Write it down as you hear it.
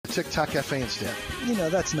TikTok Cafe instead. You know,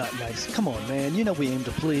 that's not nice. Come on, man. You know we aim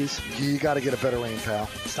to please. You got to get a better aim, pal.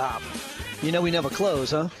 Stop. You know we never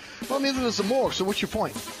close, huh? Well, neither does the morgue, so what's your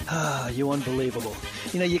point? Ah, you unbelievable.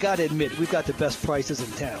 You know, you got to admit, we've got the best prices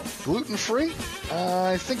in town. Gluten-free?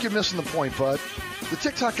 I think you're missing the point, bud. The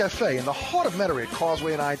TikTok Cafe in the heart of Metairie at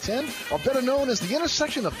Causeway and I-10 are better known as the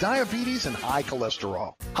intersection of diabetes and high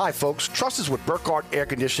cholesterol. Hi, folks. Trust is what Burkhardt Air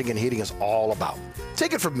Conditioning and Heating is all about.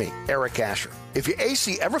 Take it from me, Eric Asher. If your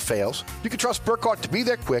AC ever fails, you can trust Burkhardt to be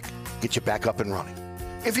there quick, get you back up and running.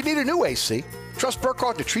 If you need a new AC, trust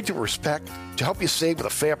Burkhardt to treat you with respect, to help you save with a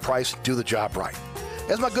fair price and do the job right.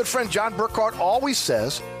 As my good friend John Burkhardt always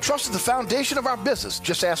says, trust is the foundation of our business.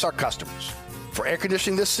 Just ask our customers. For air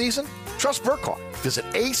conditioning this season, trust Burkhardt. Visit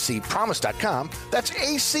acpromise.com. That's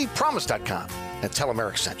acpromise.com. And tell them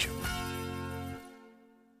Eric sent you.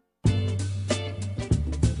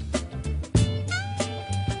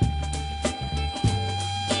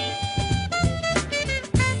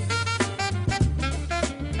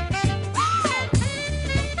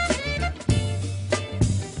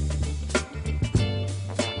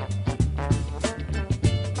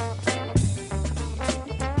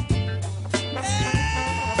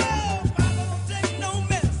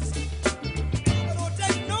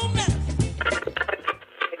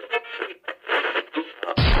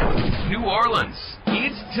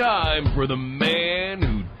 Time for the man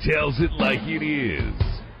who tells it like it is.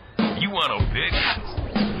 You want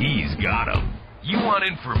opinions? He's got them. You want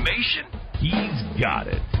information? He's got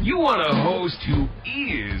it. You want a host who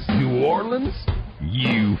is New Orleans?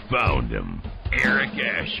 You found him. Eric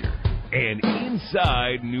Asher and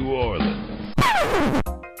Inside New Orleans.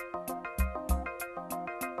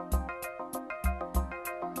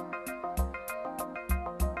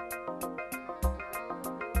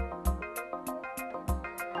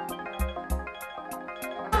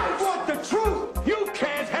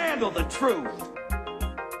 The truth.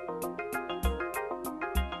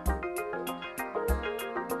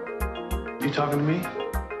 You talking to me?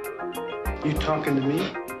 You talking to me?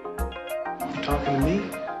 You talking to me?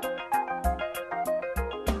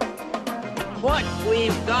 What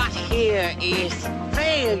we've got here is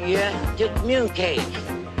failure to communicate.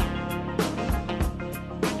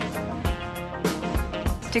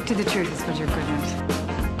 Stick to the truth is what you're good at.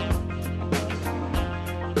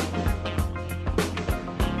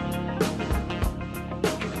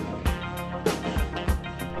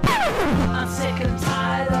 I'm sick and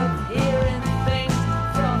tired of hearing things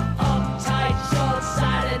from uptight,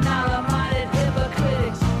 short-sighted, narrow-minded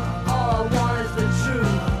hypocrites. All I want is the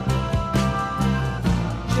truth.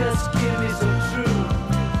 Just give me some truth.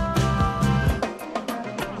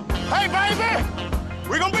 Hey, baby!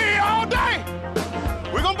 We're gonna be here all day!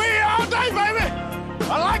 We're gonna be here all day, baby!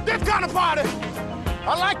 I like this kind of party!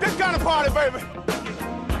 I like this kind of party, baby!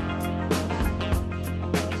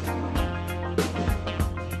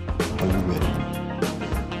 Are you ready?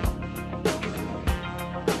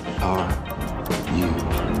 Are you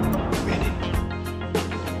ready?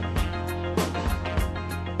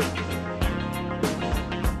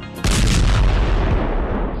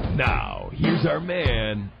 Now, here's our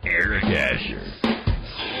man, Eric Asher.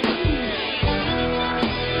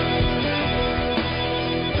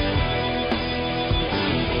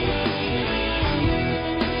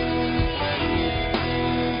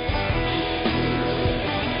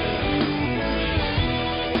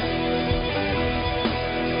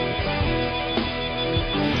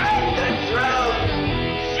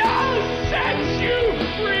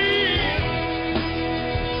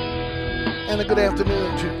 And a good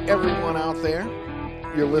afternoon to everyone out there.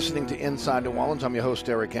 You're listening to Inside New Orleans. I'm your host,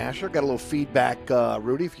 Eric Asher. Got a little feedback,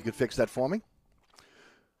 Rudy, if you could fix that for me.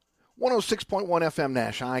 106.1 FM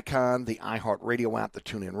Nash Icon, the iHeartRadio app, the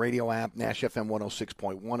TuneIn Radio app. Nash FM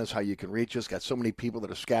 106.1 is how you can reach us. Got so many people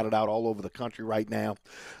that are scattered out all over the country right now.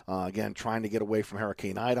 Again, trying to get away from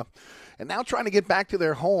Hurricane Ida. And now trying to get back to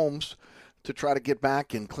their homes to try to get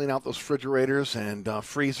back and clean out those refrigerators and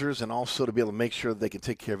freezers, and also to be able to make sure that they can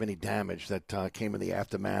take care of any damage that came in the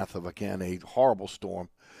aftermath of, again, a horrible storm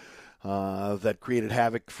that created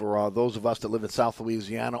havoc for those of us that live in South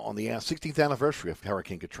Louisiana on the 16th anniversary of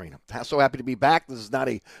Hurricane Katrina. So happy to be back. This is not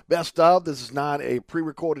a best of. This is not a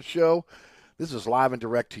pre-recorded show. This is live and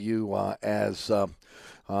direct to you as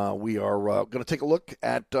we are going to take a look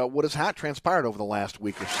at what has transpired over the last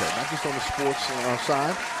week or so, not just on the sports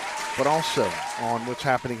side, but also on what's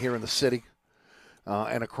happening here in the city.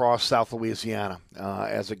 and across South Louisiana,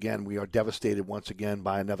 as again we are devastated once again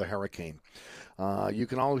by another hurricane. You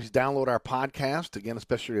can always download our podcast, again,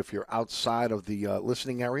 especially if you're outside of the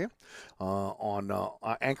listening area.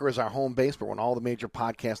 Anchor is our home base, but we're on all the major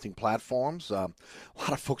podcasting platforms. A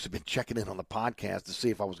lot of folks have been checking in on the podcast to see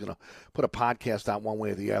if I was going to put a podcast out one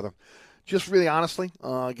way or the other. Just really honestly,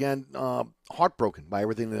 heartbroken by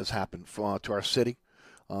everything that has happened to our city,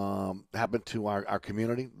 happened to our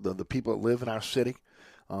community, the people that live in our city,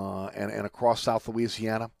 and across South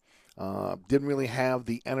Louisiana. Didn't really have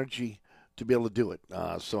the energy to be able to do it.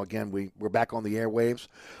 So again, we're back on the airwaves.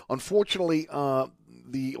 Unfortunately,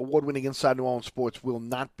 the award-winning Inside New Orleans Sports will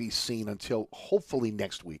not be seen until hopefully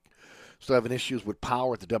next week. Still having issues with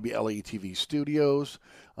power at the WLAE TV studios.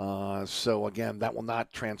 So again, that will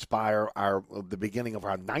not transpire the beginning of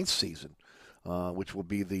our 9th season, which will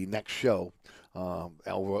be the next show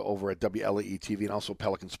over at WLAE TV and also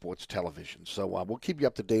Pelican Sports Television. So we'll keep you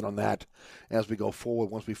up to date on that as we go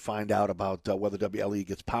forward once we find out about whether WLAE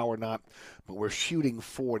gets power or not. But we're shooting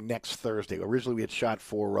for next Thursday. Originally we had shot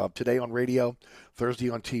for today on radio,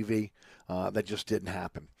 Thursday on TV. That just didn't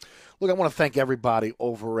happen. Look, I want to thank everybody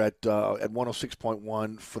over at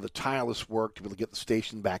 106.1 for the tireless work to be able to get the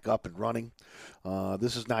station back up and running.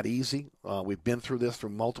 This is not easy. We've been through this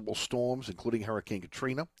through multiple storms, including Hurricane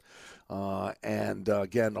Katrina.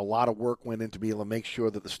 Again, a lot of work went in to be able to make sure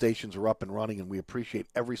that the stations are up and running, and we appreciate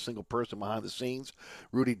every single person behind the scenes.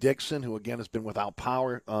 Rudy Dixon, who, again, has been without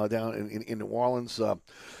power down in New Orleans,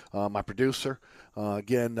 my producer.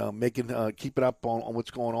 Keeping up on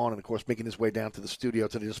what's going on, and, of course, making his way down to the studio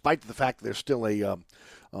today, despite the fact that there's still a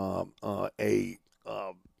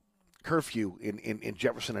curfew in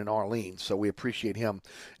Jefferson and Orleans, so we appreciate him.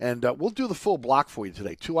 And we'll do the full block for you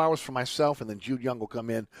today. 2 hours for myself, and then Jude Young will come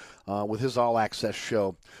in with his all-access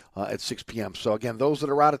show at 6 p.m. So, again, those that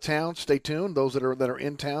are out of town, stay tuned. Those that are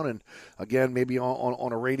in town and, again, maybe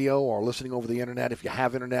on a radio or listening over the Internet, if you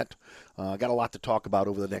have Internet, got a lot to talk about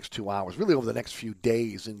over the next 2 hours, really over the next few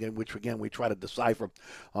days, in which, again, we try to decipher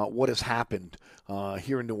what has happened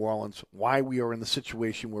here in New Orleans, why we are in the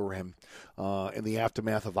situation we're in the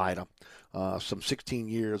aftermath of Ida. Some 16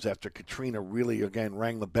 years after Katrina really, again,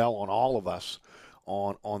 rang the bell on all of us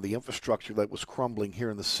on the infrastructure that was crumbling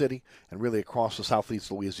here in the city and really across the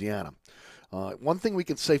southeast Louisiana. One thing we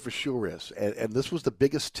can say for sure is, and this was the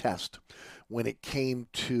biggest test when it came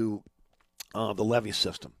to the levee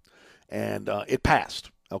system, and it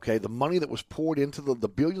passed. Okay, the money that was poured into the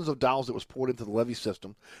billions of dollars that was poured into the levee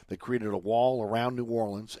system that created a wall around New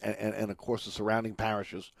Orleans and of course, the surrounding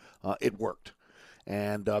parishes, it worked.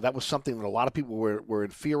 And that was something that a lot of people were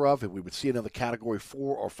in fear of, and we would see another Category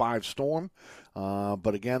 4 or 5 storm.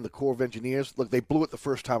 But again, the Corps of Engineers, look, they blew it the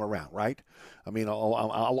first time around, right? I mean, I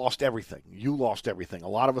lost everything. You lost everything. A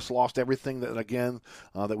lot of us lost everything that, again,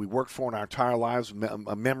 that we worked for in our entire lives,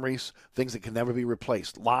 memories, things that can never be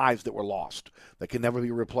replaced, lives that were lost that can never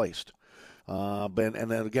be replaced. And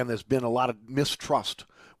then, again, there's been a lot of mistrust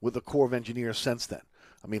with the Corps of Engineers since then.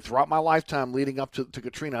 I mean, throughout my lifetime leading up to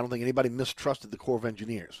Katrina, I don't think anybody mistrusted the Corps of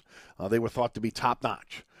Engineers. They were thought to be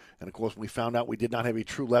top-notch. And, of course, we found out we did not have a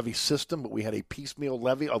true levee system, but we had a piecemeal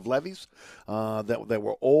levee of levees that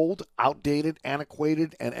were old, outdated,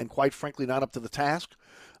 antiquated, and quite frankly not up to the task.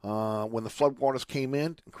 When the floodwaters came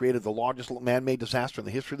in and created the largest man-made disaster in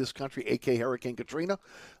the history of this country, a.k.a. Hurricane Katrina,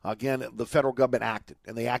 again, the federal government acted,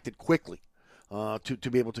 and they acted quickly. To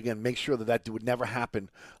be able to, again, make sure that would never happen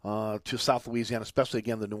to South Louisiana, especially,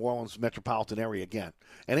 again, the New Orleans metropolitan area again.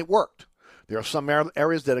 And it worked. There are some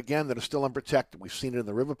areas that are still unprotected. We've seen it in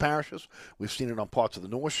the river parishes. We've seen it on parts of the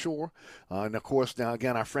North Shore. And, of course, now,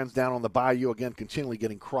 again, our friends down on the bayou, again, continually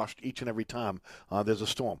getting crushed each and every time there's a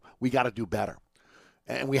storm. We got to do better.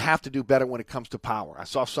 And we have to do better when it comes to power. I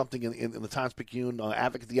saw something in the Times-Picayune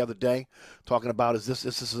Advocate the other day talking about is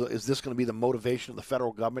this going to be the motivation of the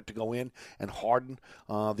federal government to go in and harden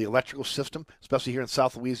the electrical system, especially here in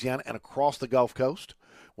South Louisiana and across the Gulf Coast?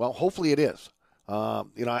 Well, hopefully it is.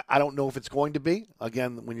 I don't know if it's going to be.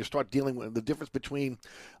 Again, when you start dealing with the difference between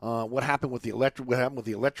what happened with the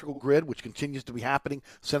electrical grid, which continues to be happening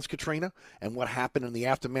since Katrina, and what happened in the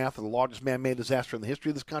aftermath of the largest man-made disaster in the history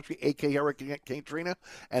of this country, a.k.a. Hurricane Katrina,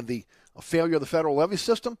 and the failure of the federal levee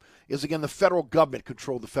system, is, again, the federal government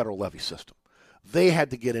controlled the federal levee system. They had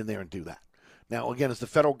to get in there and do that. Now, again, is the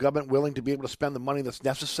federal government willing to be able to spend the money that's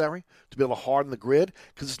necessary to be able to harden the grid?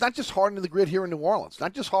 Because it's not just hardening the grid here in New Orleans. It's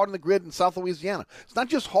not just hardening the grid in South Louisiana. It's not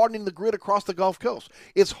just hardening the grid across the Gulf Coast.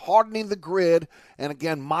 It's hardening the grid and,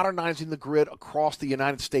 again, modernizing the grid across the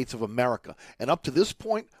United States of America. And up to this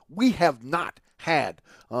point, we have not had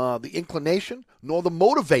the inclination nor the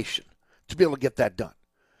motivation to be able to get that done.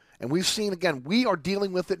 And we've seen, again, we are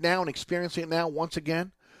dealing with it now and experiencing it now once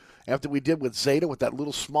again, after we did with Zeta, with that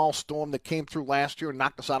little small storm that came through last year and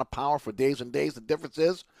knocked us out of power for days and days. The difference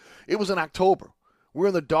is it was in October. We're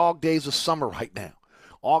in the dog days of summer right now,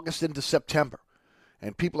 August into September.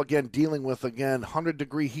 And people, again, dealing with, again,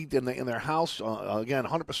 100-degree heat in their house, again,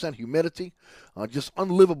 100% humidity, just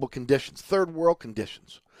unlivable conditions, third world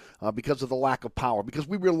conditions because of the lack of power, because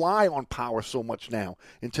we rely on power so much now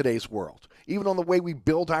in today's world. Even on the way we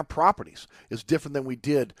build our properties is different than we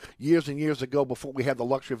did years and years ago before we had the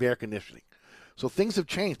luxury of air conditioning. So things have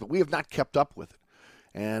changed, but we have not kept up with it.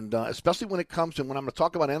 And especially when it comes to, when I'm going to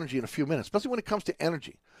talk about energy in a few minutes, especially when it comes to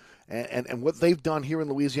energy. And what they've done here in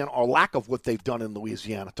Louisiana, or lack of what they've done in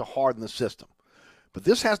Louisiana to harden the system. But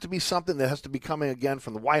this has to be something that has to be coming, again,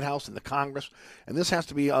 from the White House and the Congress. And this has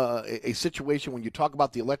to be a situation when you talk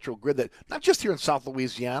about the electrical grid that, not just here in South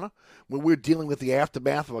Louisiana, when we're dealing with the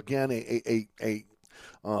aftermath of, again, a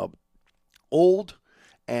old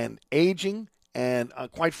and aging and,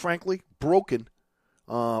 quite frankly, broken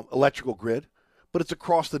electrical grid. But it's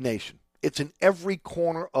across the nation. It's in every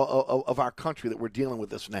corner of our country that we're dealing with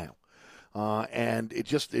this now. And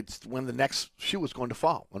it's when the next shoe is going to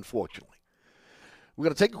fall, unfortunately. We're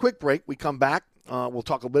going to take a quick break. We come back. We'll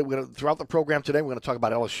talk a little bit. Throughout the program today, we're going to talk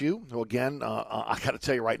about LSU, who, again, I got to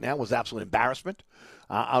tell you right now, was absolute embarrassment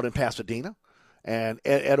out in Pasadena. And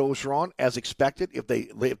Ed Orgeron, as expected, if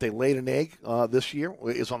they laid an egg this year,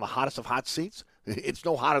 is on the hottest of hot seats. It's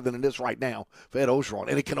no hotter than it is right now for Ed Orgeron,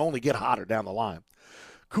 and it can only get hotter down the line.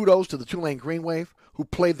 Kudos to the Tulane Green Wave, who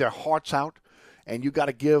played their hearts out, and you got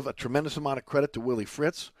to give a tremendous amount of credit to Willie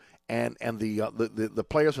Fritz and the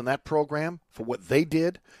players in that program for what they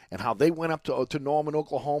did and how they went up to Norman,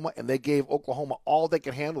 Oklahoma, and they gave Oklahoma all they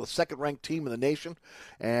could handle, the second-ranked team in the nation,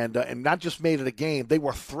 and not just made it a game, they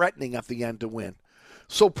were threatening at the end to win.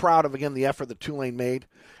 So proud of, again, the effort that Tulane made.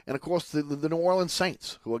 And, of course, the New Orleans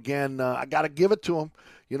Saints, who, again, I got to give it to them.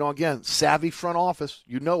 You know, again, savvy front office.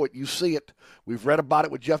 You know it. You see it. We've read about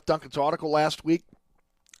it with Jeff Duncan's article last week,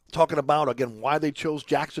 talking about, again, why they chose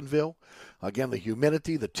Jacksonville. Again, the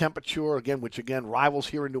humidity, the temperature, again, which, again, rivals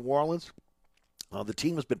here in New Orleans. The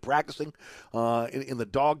team has been practicing in the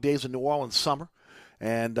dog days of New Orleans summer.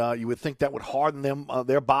 And you would think that would harden them,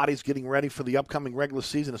 their bodies getting ready for the upcoming regular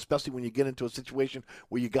season, especially when you get into a situation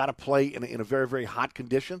where you got to play in a very, very hot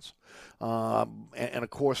conditions. And, of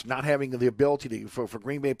course, not having the ability for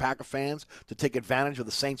Green Bay Packer fans to take advantage of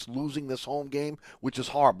the Saints losing this home game, which is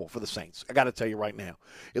horrible for the Saints. I got to tell you right now.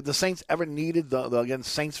 If the Saints ever needed, again,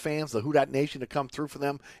 Saints fans, the Who Dat Nation to come through for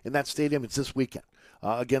them in that stadium, it's this weekend.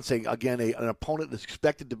 Against an opponent that's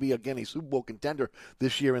expected to be, again, a Super Bowl contender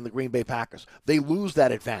this year in the Green Bay Packers. They lose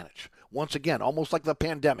that advantage. Once again, almost like the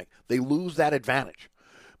pandemic, they lose that advantage.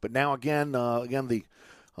 But now, again, the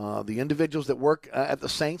individuals that work at the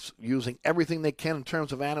Saints using everything they can in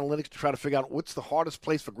terms of analytics to try to figure out what's the hardest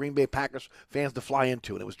place for Green Bay Packers fans to fly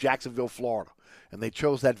into. And it was Jacksonville, Florida. And they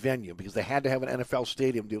chose that venue because they had to have an NFL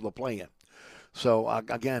stadium to be able to play in. So,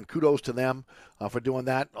 again, kudos to them for doing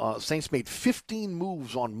that. Saints made 15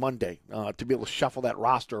 moves on Monday to be able to shuffle that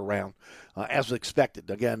roster around as expected.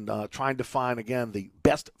 Again, trying to find, again, the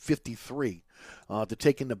best 53 to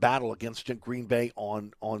take into battle against Green Bay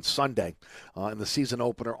on Sunday in the season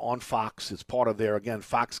opener on Fox. It's part of their, again,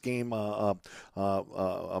 Fox game,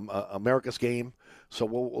 America's game. So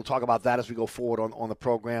we'll talk about that as we go forward on the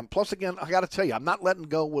program. Plus, again, I got to tell you, I'm not letting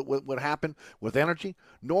go what happened with energy,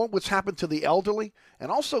 nor what's happened to the elderly, and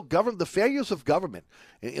also the failures of government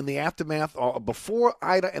in the aftermath, or before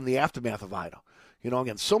Ida and the aftermath of Ida. You know,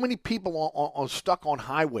 again, so many people are stuck on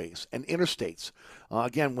highways and interstates.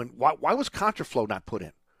 Again, why was Contraflow not put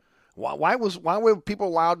in? Why were people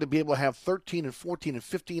allowed to be able to have 13 and 14 and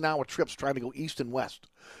 15-hour trips trying to go east and west?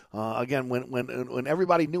 Again, when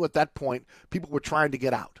everybody knew at that point, people were trying to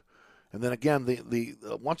get out. And then again,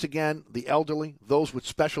 once again, the elderly, those with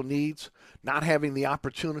special needs, not having the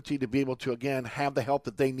opportunity to be able to, again, have the help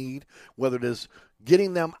that they need, whether it is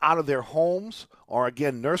getting them out of their homes or,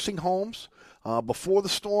 again, nursing homes before the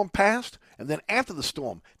storm passed, and then after the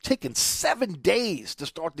storm, taking 7 days to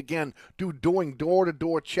start again doing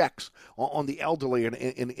door-to-door checks on the elderly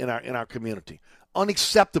in our community.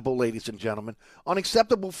 Unacceptable, ladies and gentlemen.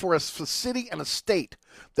 Unacceptable for a city and a state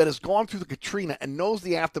that has gone through the Katrina and knows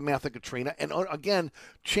the aftermath of Katrina and, again,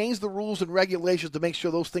 change the rules and regulations to make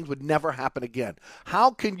sure those things would never happen again.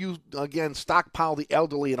 How can you, again, stockpile the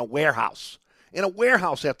elderly in a warehouse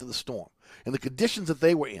after the storm and the conditions that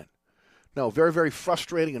they were in? No, very, very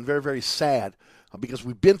frustrating and very, very sad because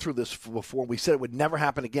we've been through this before. We said it would never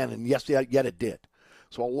happen again, and yes, yet it did.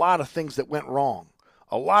 So a lot of things that went wrong.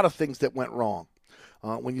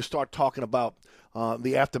 when you start talking about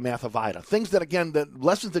the aftermath of Ida. Things that, again,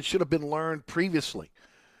 lessons that should have been learned previously,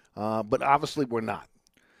 but obviously were not.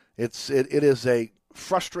 It is a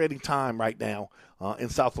frustrating time right now in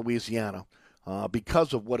South Louisiana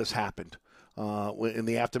because of what has happened in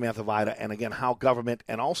the aftermath of Ida, and again, how government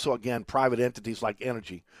and also, again, private entities like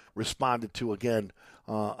Energy responded to, again,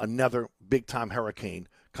 another big-time hurricane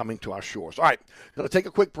coming to our shores. All right, going to take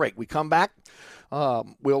a quick break. We come back.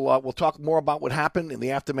 We'll talk more about what happened in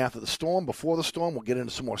the aftermath of the storm. Before the storm, we'll get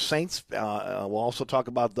into some more Saints. We'll also talk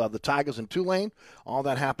about the Tigers and Tulane. All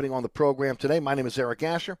that happening on the program today. My name is Eric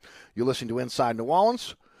Asher. You're listening to Inside New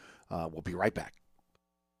Orleans. We'll be right back.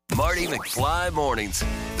 Marty McFly Mornings,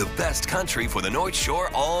 the best country for the North Shore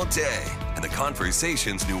all day. And the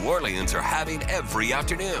conversations New Orleans are having every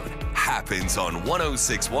afternoon happens on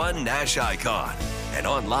 106.1 Nash Icon and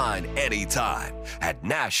online anytime at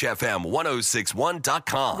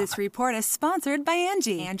NashFM1061.com. This report is sponsored by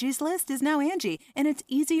Angie. Angie's List is now Angie, and it's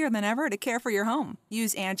easier than ever to care for your home.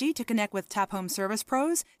 Use Angie to connect with top home service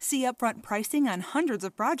pros, see upfront pricing on hundreds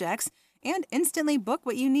of projects, and instantly book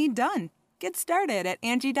what you need done. Get started at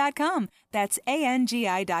Angie.com. That's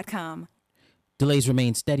ANGI.com. Delays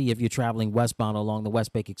remain steady if you're traveling westbound along the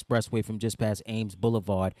West Bank Expressway from just past Ames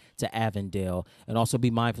Boulevard to Avondale. And also be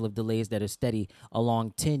mindful of delays that are steady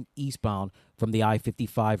along 10 eastbound from the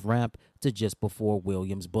I-55 ramp to just before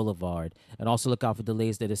Williams Boulevard. And also look out for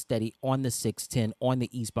delays that are steady on the 610 on the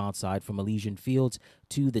eastbound side from Elysian Fields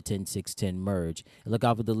to the 10-610 merge. And look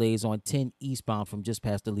out for delays on 10 eastbound from just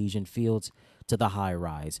past Elysian Fields to the high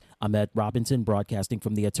rise. I'm Ed Robinson, broadcasting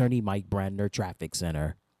from the Attorney Mike Brandner Traffic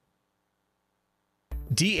Center.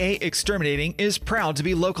 DA Exterminating is proud to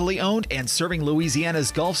be locally owned and serving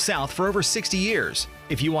Louisiana's Gulf South for over 60 years.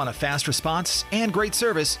 If you want a fast response and great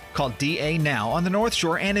service, call DA now on the North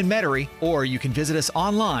Shore and in Metairie, or you can visit us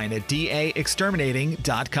online at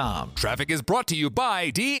daexterminating.com. Traffic is brought to you by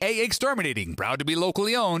DA Exterminating, proud to be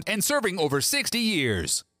locally owned and serving over 60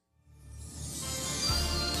 years.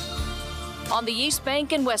 On the East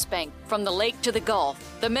Bank and West Bank, from the lake to the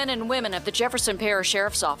Gulf, the men and women of the Jefferson Parish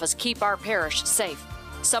Sheriff's Office keep our parish safe.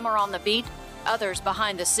 Some are on the beat, others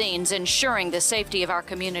behind the scenes, ensuring the safety of our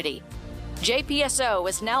community. JPSO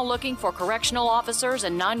is now looking for correctional officers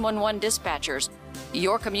and 911 dispatchers.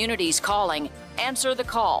 Your community's calling. Answer the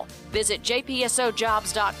call. Visit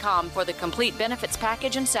jpsojobs.com for the complete benefits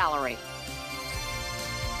package and salary.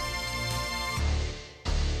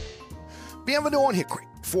 Bienvenue on Hickory,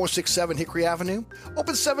 467 Hickory Avenue.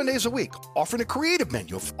 Open 7 days a week, offering a creative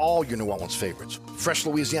menu of all your New Orleans favorites. Fresh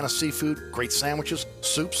Louisiana seafood, great sandwiches,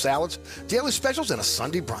 soups, salads, daily specials, and a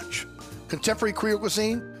Sunday brunch. Contemporary Creole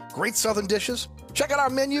cuisine, great southern dishes. Check out our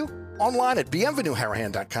menu online at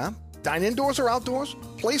bienvenueharahan.com. Dine indoors or outdoors.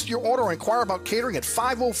 Place your order or inquire about catering at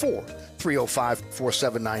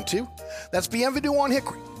 504-305-4792. That's Bienvenue on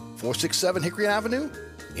Hickory, 467 Hickory Avenue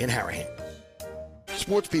in Harahan.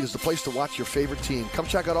 SportsBeat is the place to watch your favorite team. Come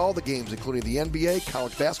check out all the games, including the NBA,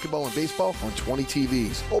 college basketball, and baseball on 20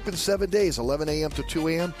 TVs. Open 7 days, 11 a.m. to 2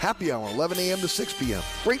 a.m. Happy hour, 11 a.m. to 6 p.m.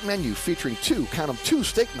 Great menu featuring two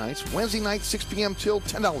steak nights. Wednesday night, 6 p.m. till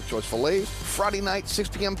 $10 choice fillets. Friday night, 6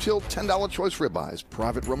 p.m. till $10 choice ribeyes.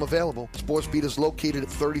 Private room available. SportsBeat is located at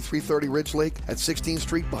 3330 Ridge Lake at 16th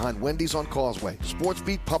Street behind Wendy's on Causeway.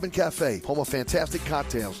 SportsBeat Pub and Cafe, home of fantastic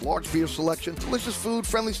cocktails, large beer selection, delicious food,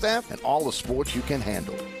 friendly staff, and all the sports you can handle.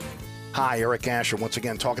 Hi, Eric Asher, once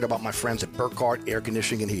again talking about my friends at Burkhardt Air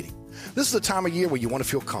Conditioning and Heating. This is the time of year where you want to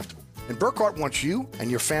feel comfortable, and Burkhardt wants you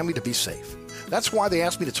and your family to be safe. That's why they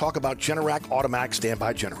asked me to talk about Generac automatic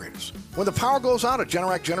standby generators. When the power goes out, a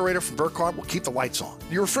Generac generator from Burkhardt will keep the lights on,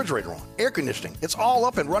 your refrigerator on, air conditioning. It's all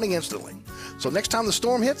up and running instantly. So next time the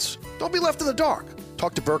storm hits, don't be left in the dark.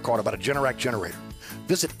 Talk to Burkhardt about a Generac generator.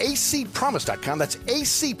 Visit acpromise.com, that's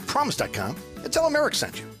acpromise.com, and tell them Eric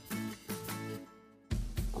sent you.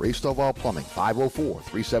 Ray Stovall Plumbing,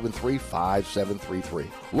 504-373-5733.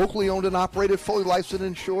 Locally owned and operated, fully licensed and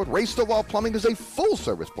insured, Ray Stovall Plumbing is a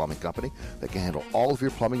full-service plumbing company that can handle all of your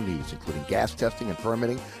plumbing needs, including gas testing and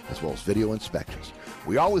permitting, as well as video inspections.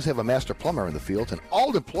 We always have a master plumber in the field, and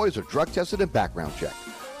all employees are drug tested and background checked.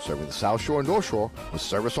 Serving the South Shore and North Shore with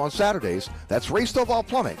service on Saturdays. That's Ray Stovall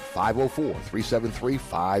Plumbing,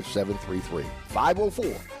 504-373-5733.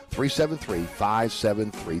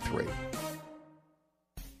 504-373-5733.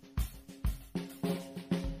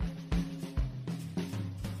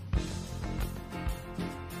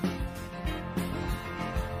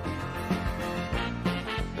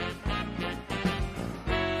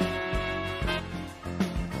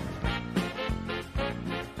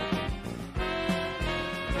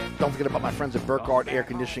 don't forget about my friends at Burkhardt Air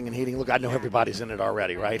Conditioning and Heating. Look, I know everybody's in it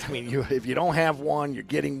already, right? I mean, if you don't have one, you're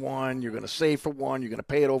getting one. You're going to save for one. You're going to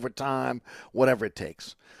pay it over time, whatever it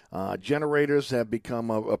takes. Generators have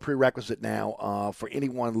become a prerequisite now for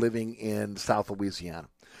anyone living in South Louisiana.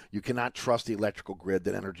 You cannot trust the electrical grid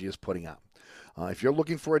that Energy is putting out. If you're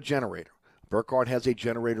looking for a generator, Burkhardt has a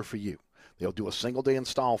generator for you. They'll do a single-day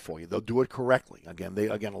install for you. They'll do it correctly. Again,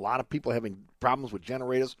 a lot of people are having problems with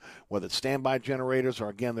generators, whether it's standby generators or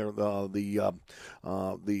again, they're the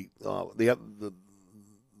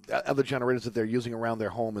other generators that they're using around their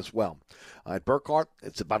home as well. At Burkhardt,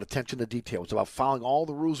 it's about attention to detail. It's about following all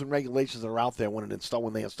the rules and regulations that are out there when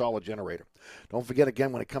they install a generator. Don't forget,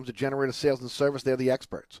 again, when it comes to generator sales and service, they're the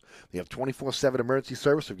experts. They have 24/7 emergency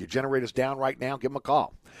service. If your generator's down right now, give them a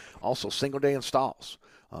call. Also, single-day installs.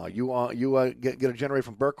 You get a generator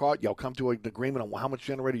from Burkhardt. You'll come to an agreement on how much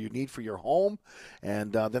generator you need for your home,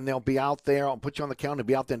 and then they'll be out there. I'll put you on the counter and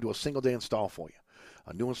be out there and do a single-day install for you.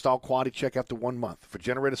 A new install quality check after 1 month. For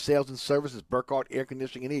generator sales and services, Burkhardt Air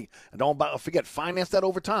Conditioning and Heating. And don't forget, finance that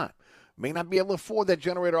over time. May not be able to afford that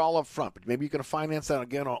generator all up front, but maybe you can finance that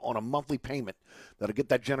again on a monthly payment. That'll get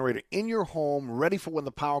that generator in your home, ready for when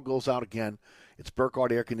the power goes out again. It's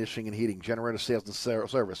Burkhardt Air Conditioning and Heating, generator sales and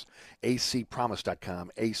service,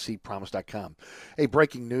 acpromise.com, acpromise.com. Hey,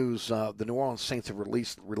 breaking news, the New Orleans Saints have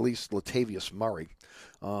released Latavius Murray.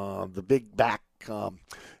 The big back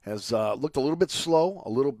has looked a little bit slow, a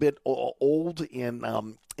little bit old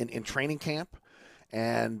in training camp.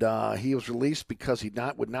 And he was released because he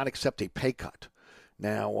would not accept a pay cut.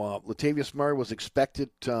 Now, Latavius Murray was expected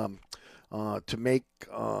to make,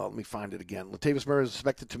 let me find it again. Latavius Murray was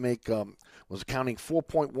expected to make, was accounting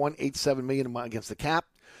 $4.187 million against the cap.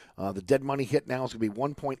 The dead money hit now is going to be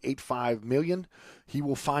 $1.85 million. He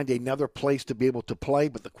will find another place to be able to play,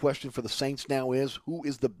 but the question for the Saints now is, who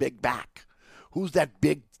is the big back? Who's that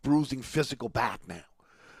big, bruising, physical back now?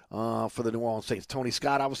 For the New Orleans Saints. Tony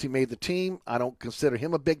Scott obviously made the team. I don't consider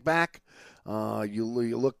him a big back. You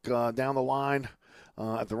look down the line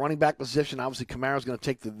at the running back position. Obviously, Kamara's going to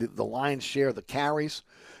take the lion's share of the carries,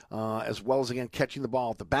 as well as, again, catching the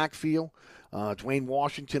ball at the backfield. Dwayne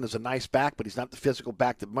Washington is a nice back, but he's not the physical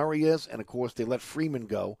back that Murray is. And, of course, they let Freeman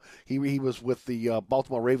go. He was with the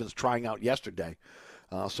Baltimore Ravens trying out yesterday.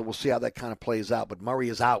 So we'll see how that kind of plays out. But Murray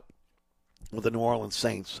is out with the New Orleans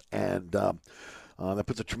Saints. And that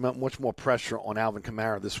puts much more pressure on Alvin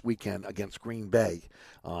Kamara this weekend against Green Bay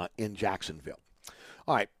in Jacksonville.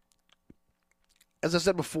 All right. As I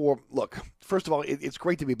said before, look, first of all, it's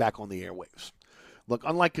great to be back on the airwaves. Look,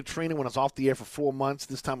 unlike Katrina, when I was off the air for 4 months,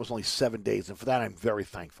 this time it was only 7 days, and for that I'm very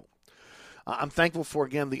thankful. I'm thankful for,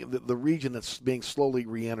 again, the region that's being slowly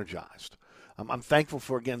re-energized. I'm thankful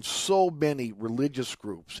for, again, so many religious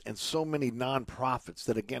groups and so many nonprofits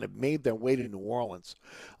that, again, have made their way to New Orleans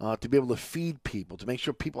to be able to feed people, to make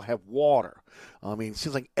sure people have water. I mean, it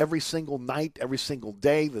seems like every single night, every single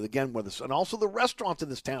day, that, again, and also the restaurants in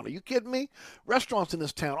this town. Are you kidding me? Restaurants in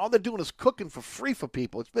this town, all they're doing is cooking for free for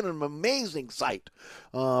people. It's been an amazing sight.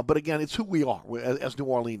 But, again, it's who we are as New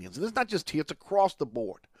Orleanians. And it's not just here. It's across the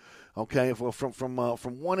board. Okay, from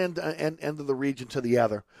one end of the region to the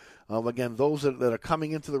other. Again, those that are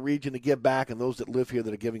coming into the region to give back and those that live here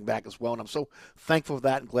that are giving back as well. And I'm so thankful for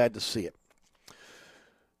that and glad to see it.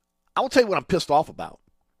 I will tell you what I'm pissed off about.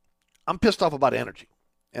 I'm pissed off about energy.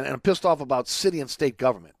 And I'm pissed off about city and state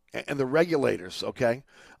government and the regulators, okay,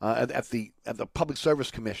 at the Public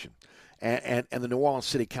Service Commission and the New Orleans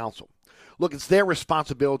City Council. Look, it's their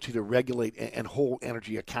responsibility to regulate and hold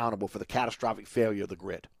energy accountable for the catastrophic failure of the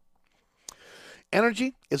grid.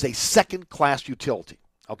 Energy is a second-class utility,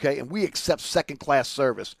 okay? And we accept second-class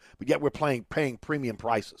service, but yet we're paying premium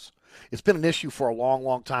prices. It's been an issue for a long,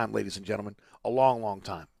 long time, ladies and gentlemen, a long, long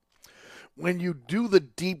time. When you do the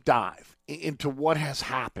deep dive into what has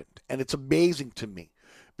happened, and it's amazing to me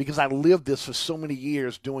because I lived this for so many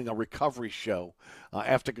years doing a recovery show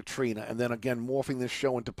after Katrina, and then, again, morphing this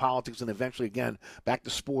show into politics and eventually, again, back to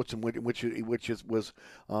sports, in which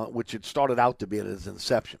it started out to be at its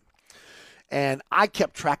inception. And I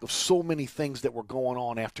kept track of so many things that were going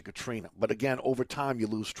on after Katrina. But, again, over time, you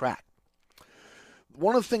lose track.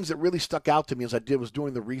 One of the things that really stuck out to me as I was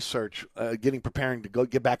doing the research, preparing to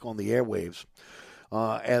get back on the airwaves,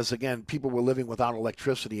 as, again, people were living without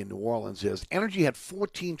electricity in New Orleans, is Energy had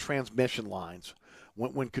 14 transmission lines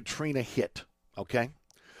when Katrina hit, okay?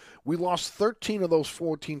 We lost 13 of those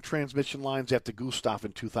 14 transmission lines after Gustav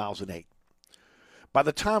in 2008. By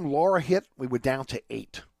the time Laura hit, we were down to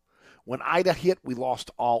 8. When Ida hit, we lost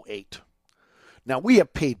all 8. Now, we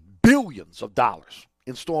have paid billions of dollars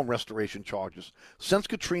in storm restoration charges since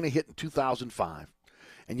Katrina hit in 2005.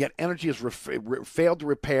 And yet Energy has failed to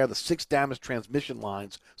repair the 6 damaged transmission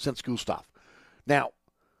lines since Gustav. Now,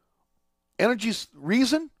 Energy's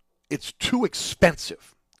reason? It's too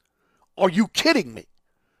expensive. Are you kidding me?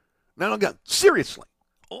 Now, again, seriously,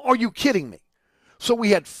 are you kidding me? So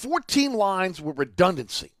we had 14 lines with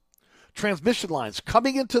redundancy, transmission lines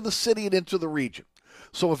coming into the city and into the region.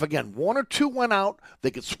 So if, again, 1 or 2 went out,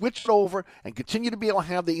 they could switch it over and continue to be able to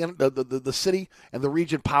have the city and the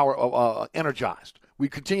region power energized. We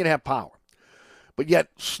continue to have power. But yet,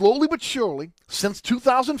 slowly but surely, since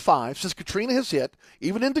 2005, since Katrina has hit,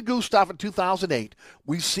 even into Gustav in 2008,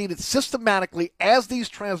 we've seen it systematically as these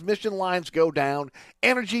transmission lines go down,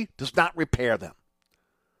 Energy does not repair them.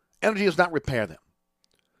 Energy does not repair them.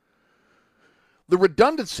 The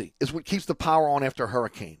redundancy is what keeps the power on after a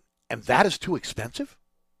hurricane, and that is too expensive?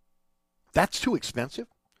 That's too expensive?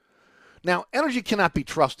 Now, Energy cannot be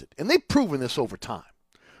trusted, and they've proven this over time.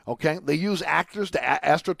 Okay, they use actors to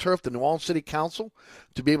AstroTurf, the New Orleans City Council,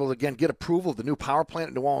 to be able to, again, get approval of the new power plant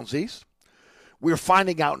at New Orleans East. We're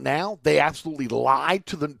finding out now they absolutely lied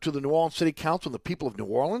to the New Orleans City Council and the people of New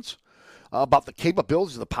Orleans about the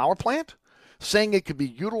capabilities of the power plant, saying it could be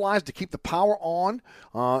utilized to keep the power on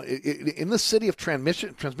in the city if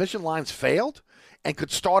transmission lines failed and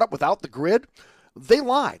could start up without the grid. They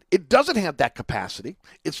lied. It doesn't have that capacity.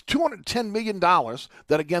 It's $210 million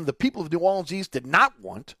that, again, the people of New Orleans East did not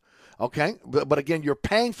want. Okay? But again, you're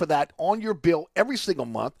paying for that on your bill every single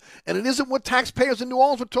month, and it isn't what taxpayers in New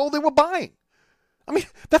Orleans were told they were buying. I mean,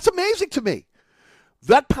 that's amazing to me.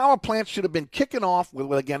 That power plant should have been kicking off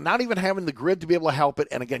with, again, not even having the grid to be able to help it,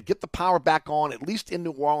 and, again, get the power back on, at least in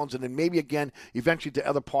New Orleans, and then maybe, again, eventually to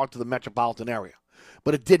other parts of the metropolitan area.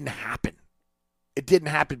 But it didn't happen. It didn't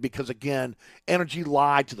happen because, again, Energy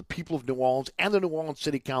lied to the people of New Orleans and the New Orleans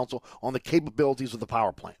City Council on the capabilities of the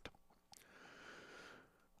power plant.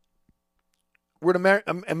 We're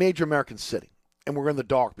in a major American city, and we're in the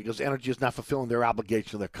dark because Energy is not fulfilling their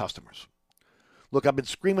obligation to their customers. Look, I've been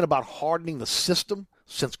screaming about hardening the system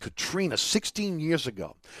since Katrina 16 years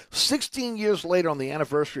ago. 16 years later, on the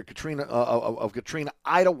anniversary of Katrina,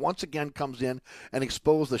 Ida once again comes in and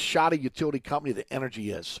exposes the shoddy utility company that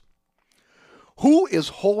Energy is. Who is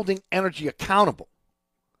holding Energy accountable?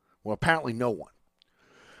 Well, apparently no one.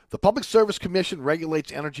 The Public Service Commission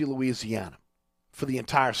regulates Energy Louisiana for the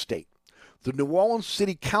entire state. The New Orleans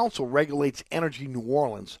City Council regulates Energy New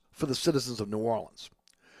Orleans for the citizens of New Orleans.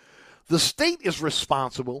 The state is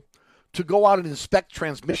responsible to go out and inspect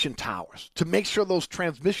transmission towers, to make sure those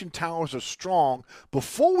transmission towers are strong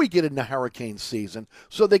before we get into hurricane season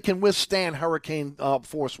so they can withstand hurricane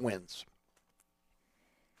force winds.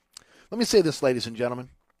 Let me say this, ladies and gentlemen.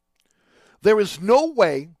 There is no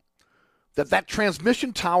way that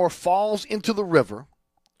transmission tower falls into the river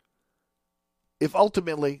if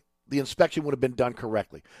ultimately the inspection would have been done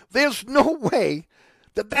correctly. There's no way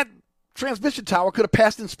that transmission tower could have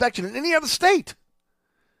passed inspection in any other state.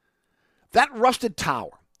 That rusted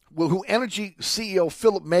tower, who Energy CEO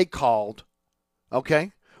Philip May called,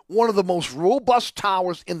 okay, one of the most robust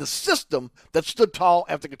towers in the system that stood tall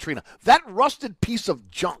after Katrina. That rusted piece of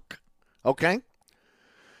junk, okay?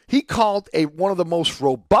 He called one of the most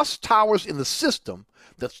robust towers in the system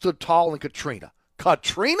that stood tall in Katrina.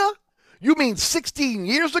 Katrina? You mean 16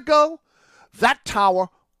 years ago? That tower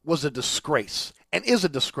was a disgrace and is a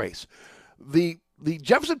disgrace. The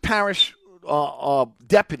Jefferson Parish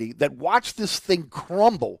deputy that watched this thing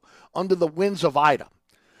crumble under the winds of Ida,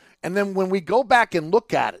 and then when we go back and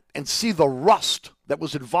look at it and see the rust that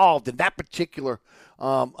was involved in that particular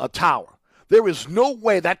tower, there is no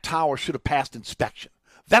way that tower should have passed inspection.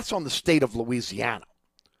 That's on the state of Louisiana.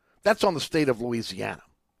 That's on the state of Louisiana.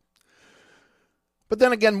 But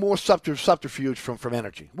then again, more subterfuge from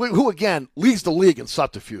Energy, who again leads the league in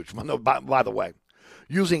subterfuge, by the way.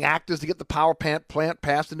 Using actors to get the power plant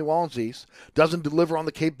passed in New Orleans East, doesn't deliver on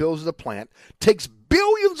the capabilities of the plant, takes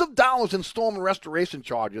billions of dollars in storm and restoration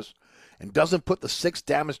charges, and doesn't put the 6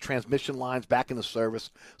 damaged transmission lines back into service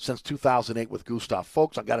since 2008 with Gustav.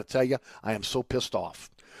 Folks, I got to tell you, I am so pissed off.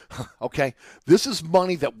 Okay? This is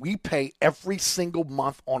money that we pay every single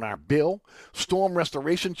month on our bill. Storm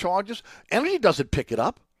restoration charges. Energy doesn't pick it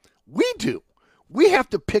up. We do. We have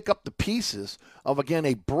to pick up the pieces of, again,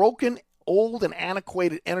 a broken, old and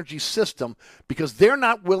antiquated energy system because they're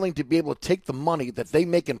not willing to be able to take the money that they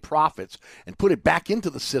make in profits and put it back into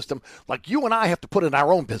the system like you and I have to put in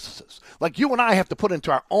our own businesses, like you and I have to put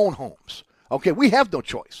into our own homes. Okay, we have no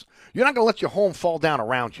choice. You're not going to let your home fall down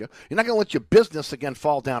around you. You're not going to let your business, again,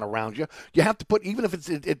 fall down around you. You have to put, even if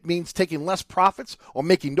it means taking less profits or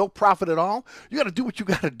making no profit at all, you got to do what you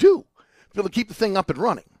got to do to be able to keep the thing up and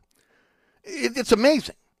running. It's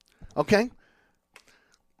amazing, okay?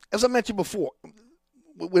 as I mentioned before,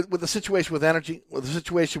 with the situation with energy, with the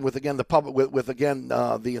situation with, again, the public, with again,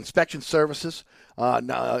 the inspection services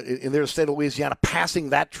in their state of Louisiana, passing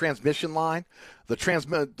that transmission line, that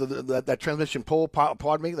transmission pole,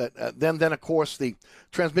 pardon me, then of course the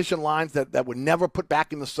transmission lines that were never put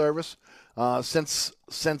back into service since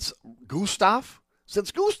Gustav.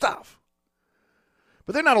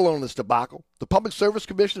 But they're not alone in this debacle. The Public Service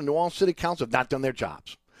Commission and New Orleans City Council have not done their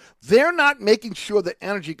jobs. They're not making sure that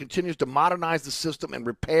energy continues to modernize the system and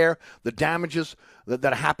repair the damages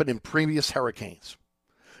that happened in previous hurricanes.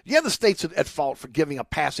 Yeah, the state's at fault for giving a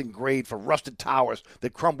passing grade for rusted towers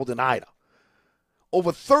that crumbled in Ida.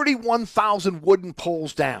 Over 31,000 wooden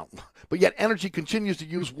poles down, but yet energy continues to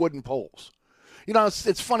use wooden poles. You know,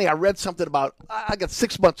 it's funny. I read something about, I got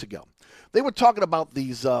 6 months ago. They were talking about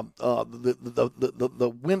these the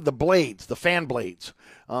blades, the fan blades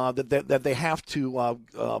that they have to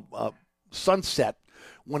sunset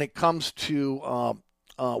when it comes to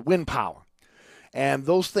wind power, and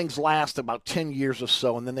those things last about 10 years or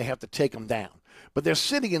so, and then they have to take them down. But they're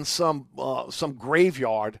sitting in some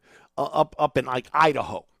graveyard up in like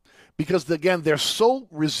Idaho. Because, again, they're so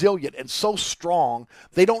resilient and so strong,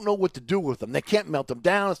 they don't know what to do with them. They can't melt them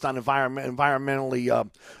down. It's not environmentally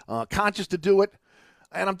conscious to do it.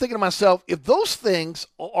 And I'm thinking to myself, if those things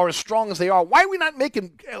are as strong as they are, why are we not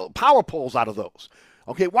making power poles out of those?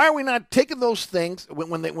 Okay, why are we not taking those things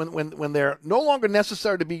when they're no longer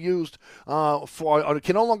necessary to be used or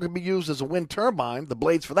can no longer be used as a wind turbine, the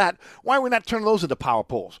blades for that? Why are we not turning those into power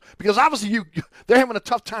poles? Because obviously they're having a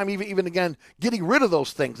tough time even again getting rid of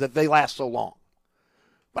those things that they last so long.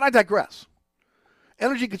 But I digress.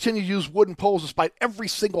 Energy continues to use wooden poles despite every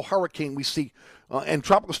single hurricane we see and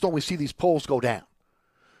tropical storm we see these poles go down.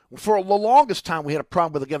 For the longest time, we had a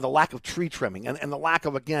problem with, again, the lack of tree trimming and the lack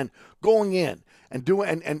of, again, going in and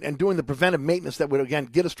doing the preventive maintenance that would, again,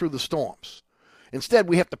 get us through the storms. Instead,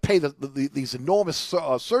 we have to pay these enormous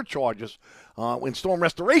surcharges in storm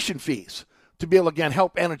restoration fees to be able to, again,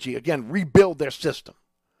 help energy, again, rebuild their system.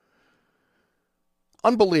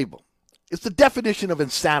 Unbelievable. It's the definition of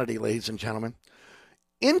insanity, ladies and gentlemen.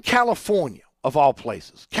 In California, of all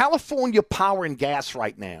places, California Power and Gas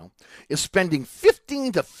right now is spending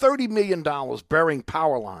 $15 to $30 million burying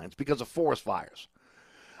power lines because of forest fires.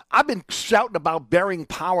 I've been shouting about burying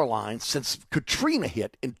power lines since Katrina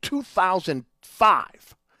hit in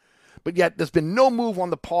 2005. But yet there's been no move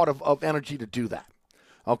on the part of energy to do that.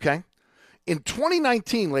 Okay? In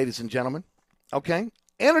 2019, ladies and gentlemen, okay,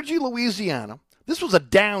 Energy Louisiana, this was a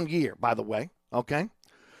down year, by the way, okay?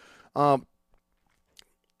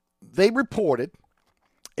 They reported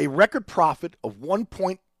a record profit of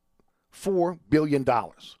 $1.4 billion.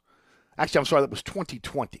 Actually, I'm sorry, that was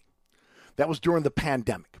 2020. That was during the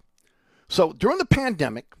pandemic. So during the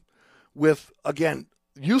pandemic, with, again,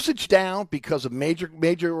 usage down because of major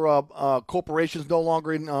corporations no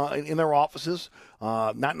longer in their offices,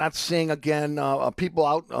 not seeing, again, people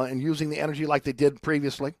out and using the energy like they did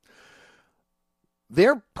previously,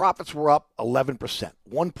 their profits were up 11%,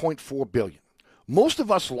 $1.4 billion. Most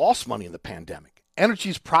of us lost money in the pandemic.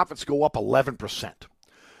 Energy's profits go up 11%.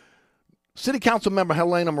 City Council member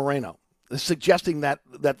Helena Moreno is suggesting that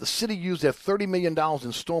the city used their $30 million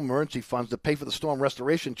in storm emergency funds to pay for the storm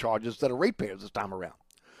restoration charges that are ratepayers this time around.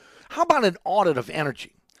 How about an audit of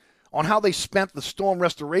energy on how they spent the storm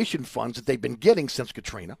restoration funds that they've been getting since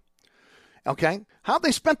Katrina? Okay? How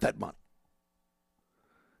they spent that money?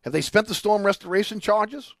 Have they spent the storm restoration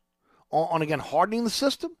charges on again, hardening the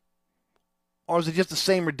system? Or is it just the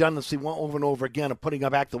same redundancy over and over again of putting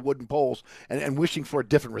back the wooden poles and wishing for a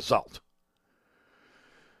different result?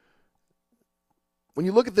 When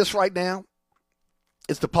you look at this right now,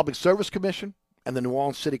 it's the Public Service Commission and the New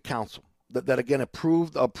Orleans City Council that again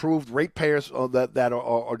approved ratepayers that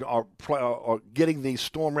are getting these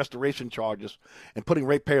storm restoration charges and putting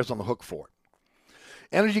ratepayers on the hook for it.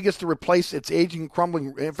 Energy gets to replace its aging,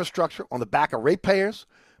 crumbling infrastructure on the back of ratepayers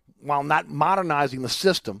while not modernizing the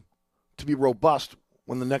system to be robust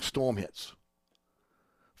when the next storm hits.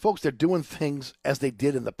 Folks, they're doing things as they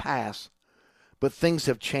did in the past, but things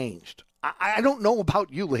have changed. I don't know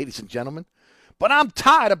about you, ladies and gentlemen, but I'm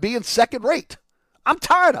tired of being second rate. I'm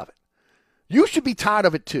tired of it. You should be tired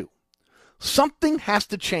of it too. Something has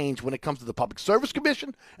to change when it comes to the Public Service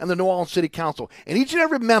Commission and the New Orleans City Council, and each and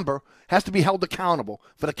every member has to be held accountable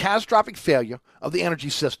for the catastrophic failure of the energy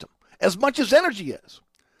system, as much as energy is.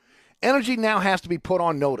 Energy now has to be put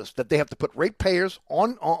on notice that they have to put ratepayers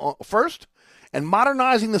on first and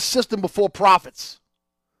modernizing the system before profits.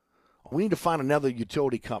 We need to find another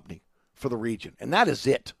utility company for the region, and that is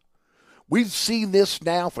it. We've seen this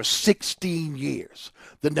now for 16 years.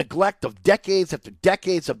 The neglect of decades after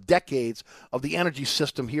decades of the energy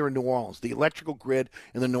system here in New Orleans, the electrical grid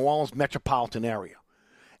in the New Orleans metropolitan area.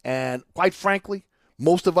 And quite frankly,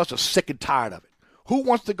 most of us are sick and tired of it. Who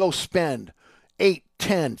wants to go spend $8,000,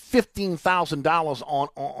 $10,000,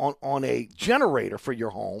 $15,000 on a generator for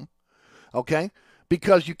your home, okay?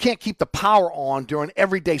 Because you can't keep the power on during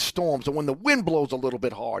everyday storms or when the wind blows a little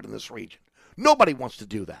bit hard in this region. Nobody wants to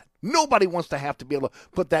do that. Nobody wants to have to be able to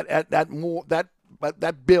put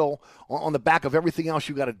that bill on the back of everything else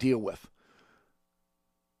you got to deal with.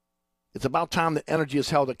 It's about time that energy is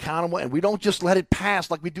held accountable, and we don't just let it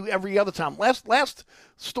pass like we do every other time. Last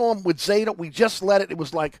storm with Zeta, we just let it. It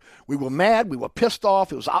was like we were mad, we were pissed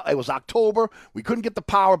off. It was October. We couldn't get the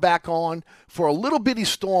power back on for a little bitty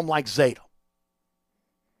storm like Zeta.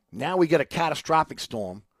 Now we get a catastrophic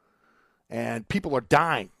storm, and people are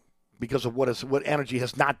dying because of what energy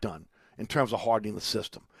has not done in terms of hardening the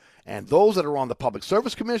system. And those that are on the Public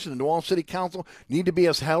Service Commission, the New Orleans City Council, need to be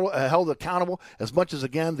held accountable as much as,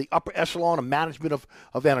 again, the upper echelon of management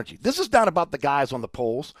of energy. This is not about the guys on the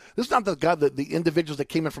polls. This is not the individuals that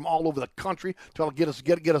came in from all over the country to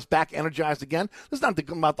get us back energized again. This is not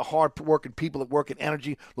about the hard-working people that work in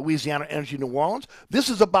Energy Louisiana, Energy New Orleans. This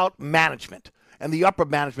is about management and the upper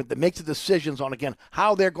management that makes the decisions on, again,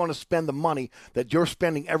 how they're going to spend the money that you're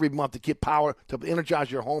spending every month to get power to energize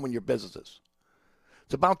your home and your businesses.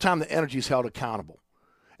 It's about time that energy is held accountable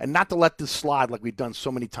and not to let this slide like we've done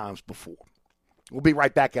so many times before. We'll be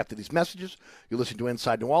right back after these messages. You're listening to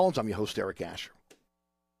Inside New Orleans. I'm your host, Eric Asher.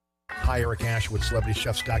 Hi, Eric Asher with celebrity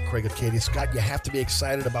chef Scott Craig of Katie's. Scott, you have to be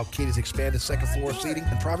excited about Katie's expanded second floor seating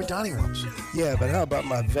and private dining rooms. Yeah, but how about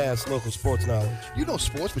my vast local sports knowledge? You know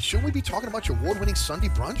sports, but shouldn't we be talking about your award-winning Sunday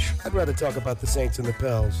brunch? I'd rather talk about the Saints and the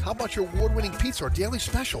Pels. How about your award-winning pizza or daily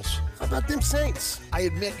specials? How about them Saints? I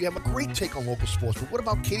admit you have a great take on local sports, but what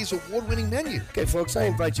about Katie's award-winning menu? Okay, folks, I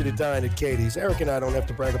invite you to dine at Katie's. Eric and I don't have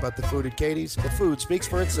to brag about the food at Katie's. The food speaks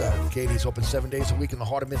for itself. Katie's open 7 days a week in the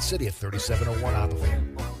heart of Mid-City at 3701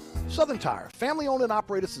 Opperville. Southern Tire, family owned and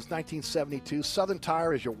operated since 1972, Southern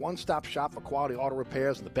Tire is your one-stop shop for quality auto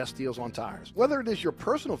repairs and the best deals on tires. Whether it is your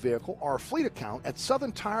personal vehicle or a fleet account, at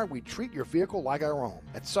Southern Tire we treat your vehicle like our own.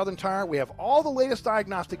 At Southern Tire we have all the latest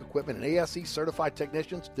diagnostic equipment and ASE certified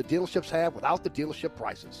technicians the dealerships have without the dealership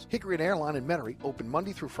prices. Hickory and Airline in Metairie open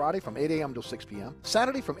Monday through Friday from 8 a.m. till 6 p.m.,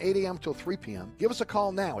 Saturday from 8 a.m. till 3 p.m. Give us a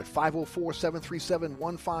call now at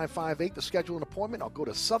 504-737-1558 to schedule an appointment, or go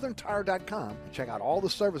to southerntire.com and check out all the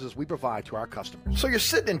services we provide to our customers. So you're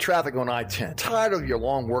sitting in traffic on I-10, tired of your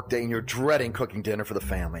long workday, and you're dreading cooking dinner for the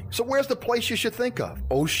family. So where's the place you should think of?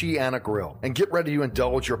 Oceana Grill. And get ready to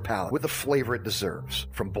indulge your palate with the flavor it deserves.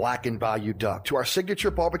 From blackened bayou duck to our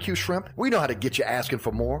signature barbecue shrimp, we know how to get you asking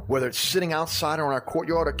for more. Whether it's sitting outside or in our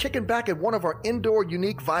courtyard or kicking back at one of our indoor,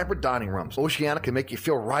 unique, vibrant dining rooms, Oceana can make you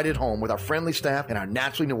feel right at home with our friendly staff and our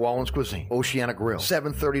naturally New Orleans cuisine. Oceana Grill,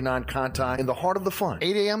 739 Conti, in the heart of the fun,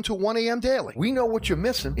 8 a.m. to 1 a.m. daily. We know what you're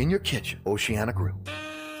missing in your kitchen. Oceana Grill.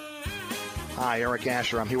 Hi, Eric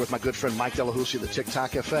Asher. I'm here with my good friend Mike Delahousie of the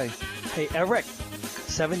TikTok Cafe. Hey, Eric,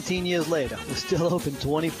 17 years later, we're still open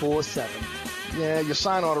 24/7. Yeah, your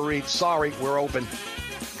sign ought to read, sorry, we're open.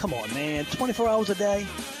 Come on, man, 24 hours a day?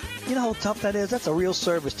 You know how tough that is? That's a real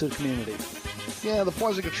service to the community. Yeah, the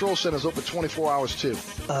Poison Control Center is open 24 hours, too.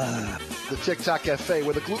 The TikTok Cafe,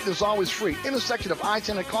 where the gluten is always free, intersection of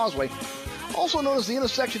I-10 and Causeway, also known as the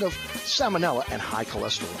intersection of salmonella and high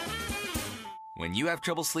cholesterol. When you have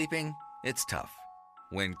trouble sleeping, it's tough.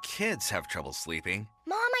 When kids have trouble sleeping...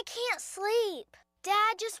 Mom, I can't sleep.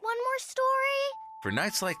 Dad, just one more story? For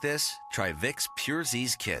nights like this, try Vicks Pure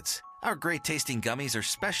Z's Kids. Our great-tasting gummies are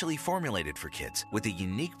specially formulated for kids with a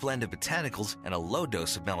unique blend of botanicals and a low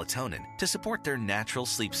dose of melatonin to support their natural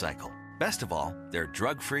sleep cycle. Best of all, they're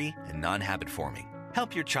drug-free and non-habit-forming.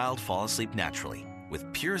 Help your child fall asleep naturally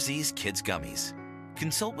with Pure Z's Kids Gummies.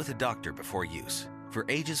 Consult with a doctor before use. For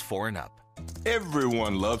ages 4 and up.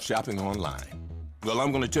 Everyone loves shopping online. Well,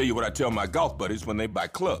 I'm going to tell you what I tell my golf buddies when they buy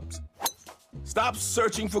clubs. Stop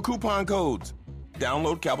searching for coupon codes.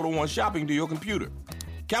 Download Capital One Shopping to your computer.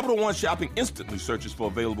 Capital One Shopping instantly searches for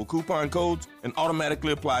available coupon codes and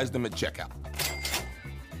automatically applies them at checkout.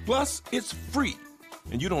 Plus, it's free,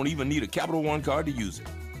 and you don't even need a Capital One card to use it.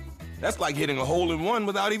 That's like hitting a hole-in-one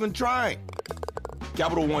without even trying.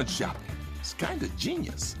 Capital One Shopping. It's kind of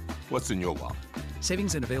genius. What's in your wallet?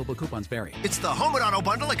 Savings and available coupons vary. It's the Home and Auto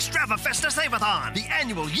Bundle Extravafesta Save-a-thon, the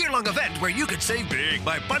annual year-long event where you could save big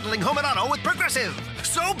by bundling Home and Auto with Progressive.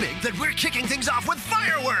 So big that we're kicking things off with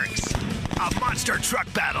fireworks. A monster truck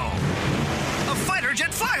battle. A fighter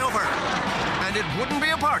Interjet Flyover. And it wouldn't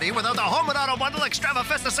be a party without the Home and Auto Bundle Extrava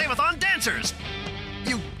Festa Save-a-thon dancers.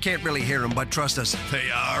 You can't really hear them, but trust us, they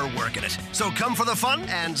are working it. So come for the fun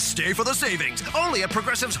and stay for the savings. Only at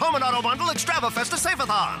Progressive's Home and Auto Bundle Extrava Festa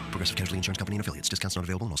Save-a-thon. Progressive Casualty Insurance Company and affiliates. Discounts not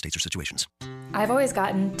available in all states or situations. I've always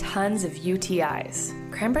gotten tons of UTIs.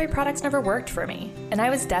 Cranberry products never worked for me, and I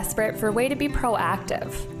was desperate for a way to be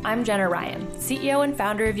proactive. I'm Jenna Ryan, CEO and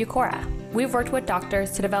founder of Eucora. We've worked with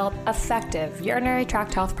doctors to develop effective urinary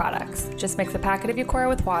tract health products. Just mix a packet of Eucora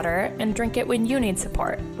with water and drink it when you need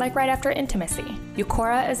support, like right after intimacy.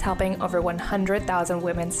 Eucora is helping over 100,000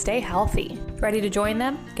 women stay healthy. Ready to join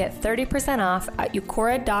them? Get 30% off at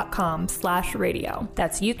eucora.com/radio.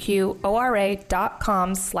 That's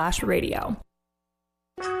UQORA.com/radio.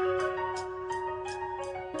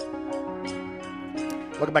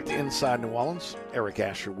 Welcome back to Inside New Orleans. Eric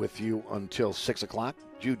Asher with you until 6 o'clock.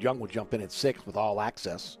 Jude Young will jump in at 6 with All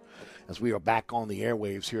Access as we are back on the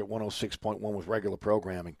airwaves here at 106.1 with regular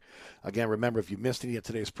programming. Again, remember, if you missed any of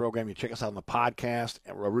today's program, you check us out on the podcast.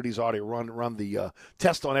 And Rudy's already run the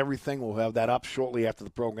test on everything. We'll have that up shortly after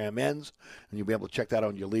the program ends, and you'll be able to check that out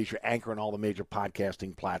on your leisure, Anchor, and all the major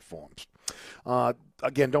podcasting platforms.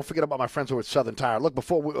 Again, don't forget about my friends over at Southern Tire. Look,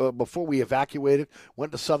 before we evacuated,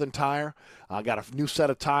 went to Southern Tire, got a new set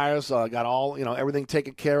of tires, got all, everything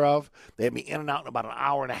taken care of. They had me in and out in about an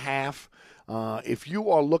hour and a half. If you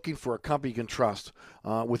are looking for a company you can trust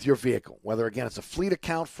with your vehicle, whether, again, it's a fleet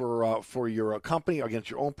account for your company or against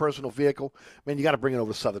your own personal vehicle, man, you got to bring it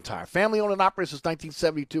over to Southern Tire. Family-owned and operated since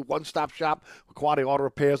 1972, one-stop shop with quality auto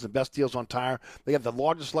repairs and best deals on tire. They have the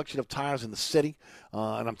largest selection of tires in the city,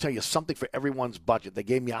 and I'm telling you, something for everyone's budget. They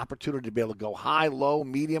gave me opportunity to be able to go high, low,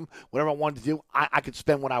 medium, whatever I wanted to do. I could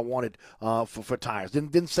spend what I wanted for tires.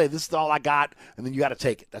 Didn't say this is all I got, and then you got to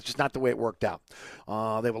take it. That's just not the way it worked out.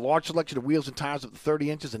 They have a large selection of wheels and tires up to 30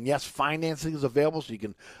 inches, and yes, financing is available, so you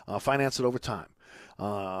can finance it over time.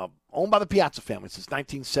 Owned by the Piazza family since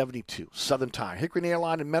 1972. Southern Tire. Hickory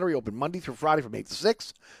Airline in Metairie open Monday through Friday from 8 to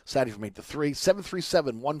 6, Saturday from 8 to 3.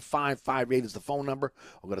 737-1558 is the phone number.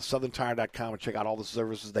 Or go to southerntire.com and check out all the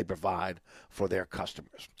services they provide for their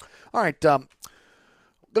customers. All right,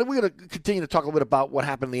 we're going to continue to talk a little bit about what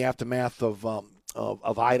happened in the aftermath of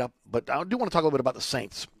Ida, but I do want to talk a little bit about the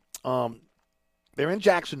Saints. They're in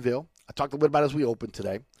Jacksonville. I talked a little bit about it as we opened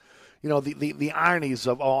today. The ironies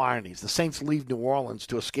of all ironies. The Saints leave New Orleans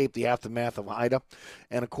to escape the aftermath of Ida.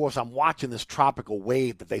 And, of course, I'm watching this tropical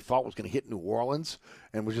wave that they thought was going to hit New Orleans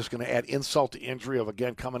and was just going to add insult to injury of,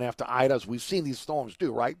 again, coming after Ida, as we've seen these storms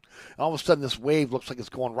do, right? And all of a sudden, this wave looks like it's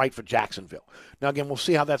going right for Jacksonville. Now, again, we'll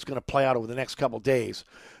see how that's going to play out over the next couple of days.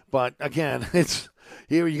 But, again,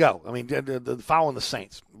 here you go. I mean, following the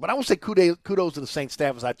Saints. But I will say kudos to the Saints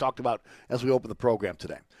staff, as I talked about as we opened the program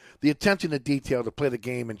today. The attention to detail to play the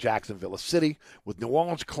game in Jacksonville, a city with New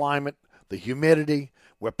Orleans climate, the humidity,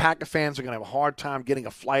 where Packer fans are going to have a hard time getting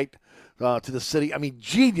a flight to the city. I mean,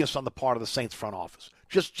 genius on the part of the Saints front office.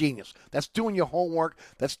 Just genius. That's doing your homework.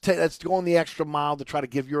 That's going the extra mile to try to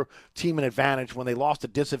give your team an advantage when they lost a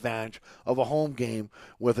disadvantage of a home game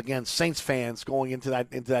with, again, Saints fans going into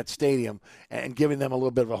that stadium and giving them a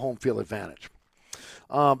little bit of a home field advantage.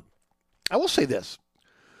 I will say this.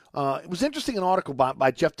 It was interesting, an article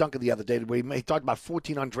by Jeff Duncan the other day where he talked about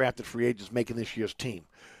 14 undrafted free agents making this year's team.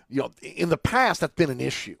 In the past, that's been an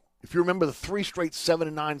issue. If you remember the 3 straight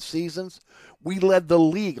 7-9 seasons, we led the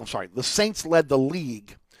league. The Saints led the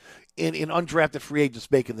league in undrafted free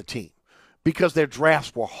agents making the team because their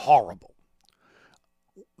drafts were horrible.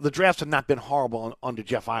 The drafts have not been horrible under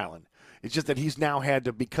Jeff Ireland. It's just that he's now had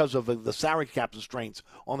to, because of the salary cap constraints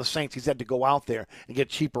on the Saints, he's had to go out there and get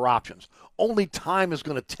cheaper options. Only time is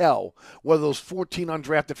going to tell whether those 14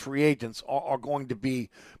 undrafted free agents are going to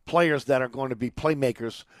be players that are going to be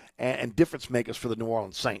playmakers and difference makers for the New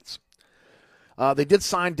Orleans Saints. They did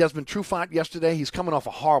sign Desmond Trufant yesterday. He's coming off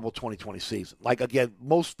a horrible 2020 season. Again,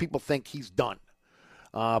 most people think he's done.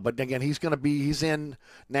 But again, he's in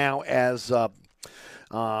now as a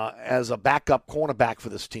backup cornerback for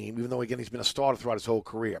this team, even though, again, he's been a starter throughout his whole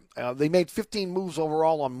career. They made 15 moves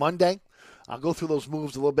overall on Monday. I'll go through those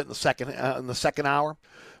moves a little bit in the second hour.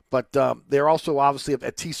 But they're also obviously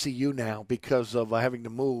at TCU now because of having to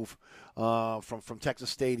move from Texas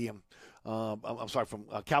Stadium. From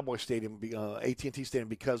Cowboy Stadium, AT&T Stadium,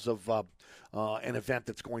 because of an event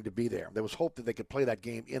that's going to be there. There was hope that they could play that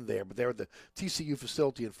game in there, but they're at the TCU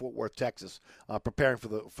facility in Fort Worth, Texas, preparing for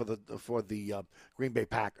the Green Bay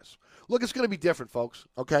Packers. Look, it's going to be different, folks.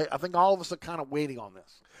 Okay, I think all of us are kind of waiting on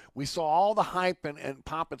this. We saw all the hype and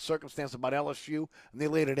pomp and circumstance about LSU, and they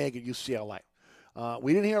laid an egg at UCLA.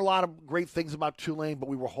 We didn't hear a lot of great things about Tulane, but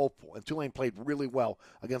we were hopeful, and Tulane played really well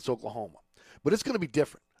against Oklahoma. But it's going to be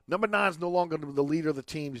different. Number 9 is no longer the leader of the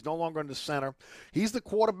team. He's no longer in the center. He's the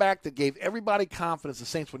quarterback that gave everybody confidence the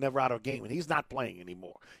Saints were never out of a game, and he's not playing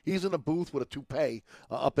anymore. He's in a booth with a toupee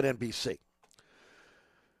up at NBC.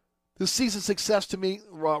 This season's success to me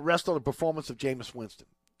rests on the performance of Jameis Winston.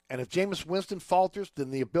 And if Jameis Winston falters,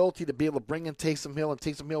 then the ability to be able to bring in Taysom Hill and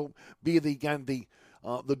Taysom Hill be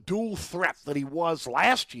the dual threat that he was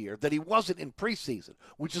last year, that he wasn't in preseason,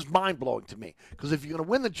 which is mind-blowing to me. Because if you're going to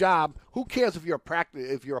win the job, who cares if you're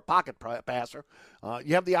a pocket passer?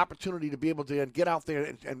 You have the opportunity to be able to get out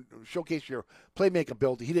there and showcase your playmaking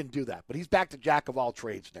ability. He didn't do that, but he's back to jack of all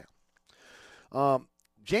trades now.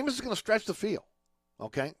 Jameis is going to stretch the field,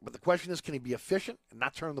 okay? But the question is, can he be efficient and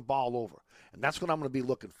not turn the ball over? And that's what I'm going to be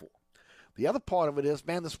looking for. The other part of it is,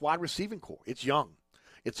 man, this wide receiving core, it's young.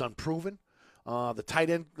 It's unproven. The tight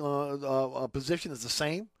end position is the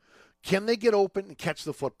same. Can they get open and catch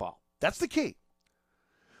the football? That's the key.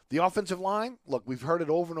 The offensive line, look, we've heard it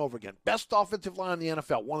over and over again. Best offensive line in the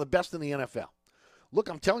NFL, one of the best in the NFL. Look,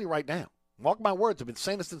 I'm telling you right now, mark my words, I've been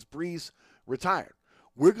saying this since Breeze retired.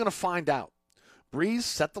 We're going to find out. Breeze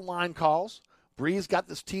set the line calls. Breeze got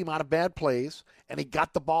this team out of bad plays, and he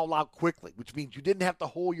got the ball out quickly, which means you didn't have to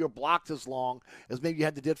hold your blocks as long as maybe you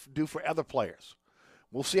had to do for other players.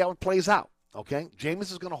 We'll see how it plays out. Okay,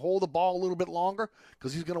 Jameis is going to hold the ball a little bit longer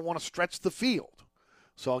because he's going to want to stretch the field.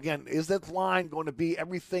 So, again, is that line going to be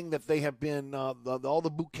everything that they have been, all the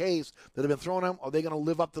bouquets that have been thrown at them? Are they going to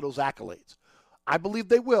live up to those accolades? I believe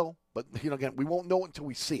they will, but, again, we won't know it until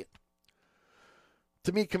we see it.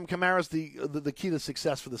 To me, Kamara's the key to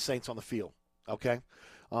success for the Saints on the field, okay,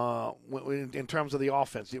 in terms of the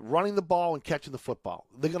offense. Running the ball and catching the football.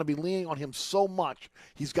 They're going to be leaning on him so much,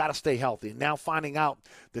 he's got to stay healthy. And now finding out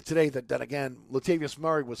that today that again, Latavius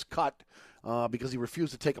Murray was cut because he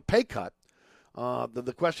refused to take a pay cut.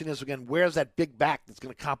 The question is, again, where's that big back that's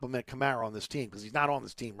going to complement Kamara on this team? Because he's not on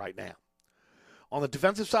this team right now. On the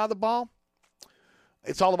defensive side of the ball,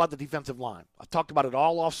 it's all about the defensive line. I talked about it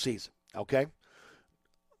all offseason, okay?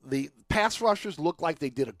 The pass rushers look like they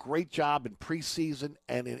did a great job in preseason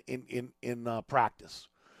and in practice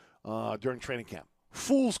during training camp.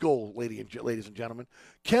 Fool's gold, ladies and gentlemen.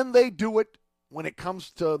 Can they do it when it comes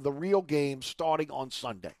to the real game starting on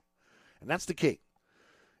Sunday? And that's the key.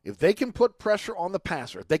 If they can put pressure on the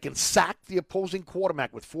passer, if they can sack the opposing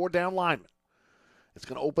quarterback with 4 down linemen, it's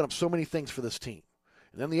going to open up so many things for this team.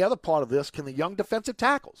 And then the other part of this, can the young defensive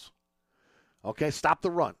tackles, okay, stop the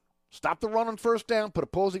run? Stop the run on first down, put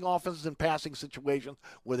opposing offenses in passing situations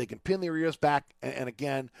where they can pin their ears back, and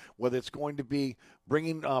again, whether it's going to be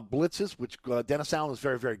bringing blitzes, which Dennis Allen is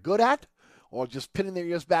very, very good at, or just pinning their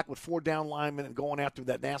ears back with 4 down linemen and going after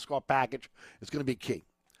that NASCAR package is going to be key.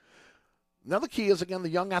 Another key is, again, the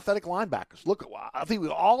young athletic linebackers. Look, I think we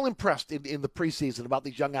were all impressed in the preseason about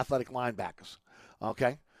these young athletic linebackers,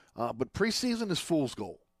 okay? But preseason is fool's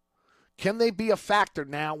gold. Can they be a factor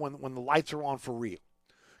now when the lights are on for real?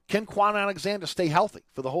 Can Quan Alexander stay healthy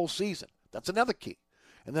for the whole season? That's another key.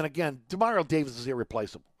 And then, again, Demario Davis is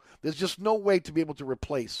irreplaceable. There's just no way to be able to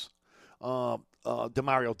replace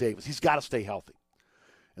Demario Davis. He's got to stay healthy.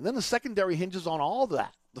 And then the secondary hinges on all of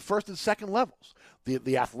that, the first and second levels.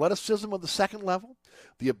 The athleticism of the second level,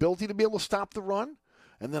 the ability to be able to stop the run,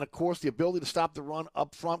 and then, of course, the ability to stop the run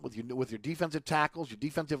up front with your defensive tackles, your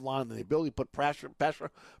defensive line, and the ability to put pressure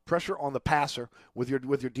on the passer with your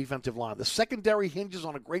defensive line. The secondary hinges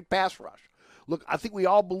on a great pass rush. Look, I think we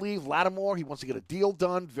all believe Lattimore, he wants to get a deal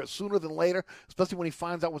done sooner than later, especially when he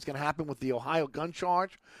finds out what's going to happen with the Ohio gun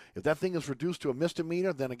charge. If that thing is reduced to a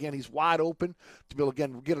misdemeanor, then, again, he's wide open to be able to,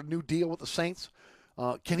 again, get a new deal with the Saints.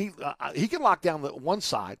 He can lock down the one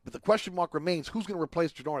side, but the question mark remains, who's going to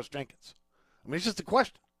replace Janoris Jenkins? I mean, it's just a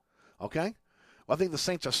question, okay? Well, I think the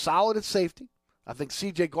Saints are solid at safety. I think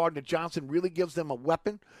C.J. Gardner-Johnson really gives them a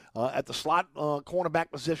weapon at the slot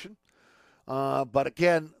cornerback position. But,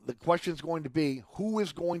 again, the question is going to be, who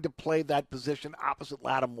is going to play that position opposite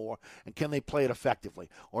Lattimore, and can they play it effectively?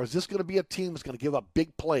 Or is this going to be a team that's going to give up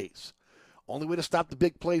big plays? Only way to stop the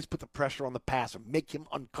big plays, put the pressure on the passer, make him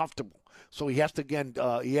uncomfortable. So he has to, again,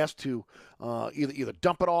 either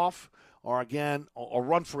dump it off or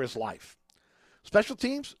run for his life. Special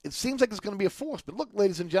teams, it seems like it's going to be a force. But look,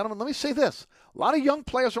 ladies and gentlemen, let me say this. A lot of young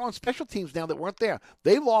players are on special teams now that weren't there.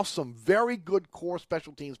 They lost some very good core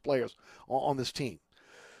special teams players on this team.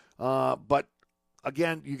 But,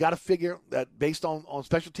 again, you got to figure that based on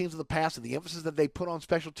special teams in the past and the emphasis that they put on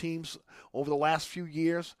special teams over the last few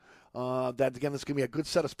years, that, again, it's going to be a good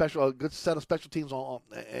set of special teams on.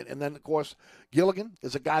 And then, of course, Gilligan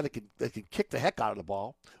is a guy that can kick the heck out of the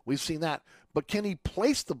ball. We've seen that. But can he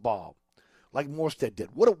place the ball like Morstead did?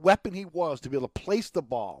 What a weapon he was to be able to place the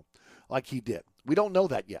ball like he did. We don't know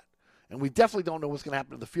that yet. And we definitely don't know what's going to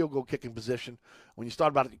happen to the field goal kicking position when you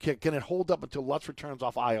start about it. Can it hold up until Lutz returns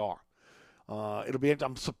off IR?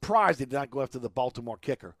 I'm surprised they did not go after the Baltimore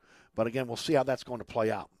kicker. But, again, we'll see how that's going to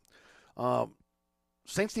play out.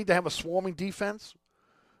 Saints need to have a swarming defense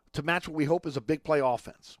to match what we hope is a big play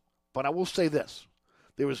offense. But I will say this.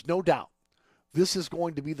 There is no doubt this is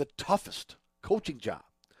going to be the toughest coaching job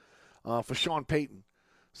for Sean Payton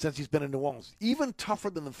since he's been in New Orleans. Even tougher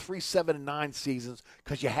than the 3-7-9 seasons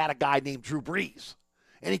because you had a guy named Drew Brees,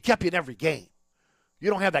 and he kept you in every game. You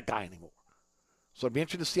don't have that guy anymore. So it'd be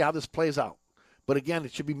interesting to see how this plays out. But, again,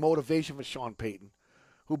 it should be motivation for Sean Payton,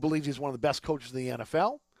 who believes he's one of the best coaches in the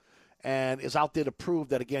NFL and is out there to prove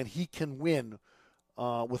that, again, he can win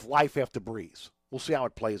with life after Brees. We'll see how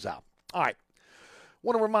it plays out. All right.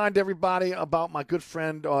 Want to remind everybody about my good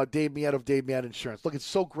friend Dave Miette of Dave Miette Insurance. Look, it's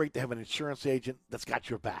so great to have an insurance agent that's got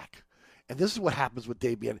your back. And this is what happens with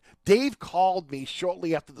Dave Miette. Dave called me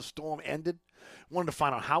shortly after the storm ended, wanted to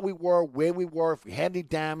find out how we were, where we were, if we had any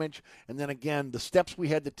damage, and then, again, the steps we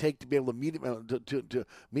had to take to be able to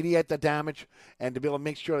mediate the damage and to be able to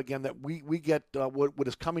make sure, again, that we get what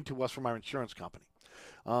is coming to us from our insurance company.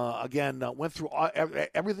 Went through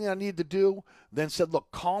everything I needed to do, then said, look,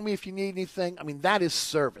 call me if you need anything. I mean, that is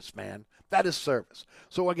service, man. That is service.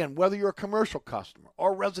 So, again, whether you're a commercial customer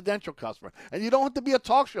or a residential customer, and you don't have to be a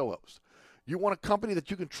talk show host, you want a company that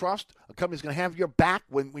you can trust, a company that's going to have your back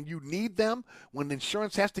when you need them, when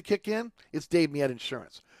insurance has to kick in, it's Dave Miette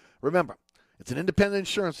Insurance. Remember, it's an independent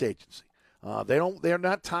insurance agency. They're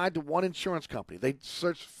not tied to one insurance company. They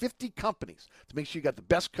search 50 companies to make sure you got the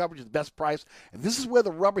best coverage, the best price. And this is where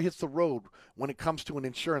the rubber hits the road when it comes to an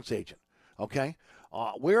insurance agent. Okay?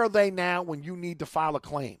 Where are they now when you need to file a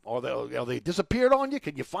claim? Are they disappeared on you?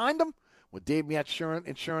 Can you find them? With Dave Miette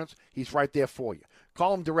Insurance, he's right there for you.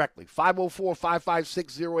 Call him directly,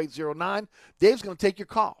 504-556-0809. Dave's going to take your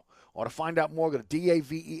call. Or to find out more, go to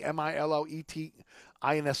DAVEMILOETINS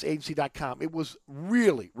agency.com. It was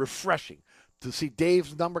really refreshing to see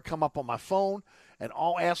Dave's number come up on my phone and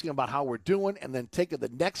all asking about how we're doing and then taking the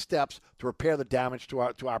next steps to repair the damage to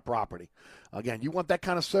our property. Again, you want that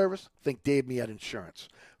kind of service? Think Dave Miette Insurance.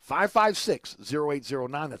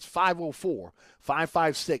 556-0809. That's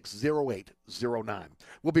 504-556-0809.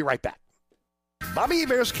 We'll be right back. Bobby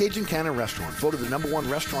Hebert's Cajun Cannon Restaurant, voted the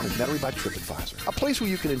 #1 restaurant in Metairie by TripAdvisor. A place where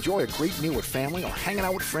you can enjoy a great meal with family or hanging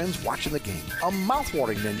out with friends watching the game. A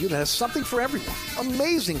mouth-watering menu that has something for everyone.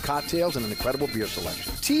 Amazing cocktails and an incredible beer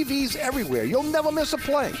selection. TVs everywhere. You'll never miss a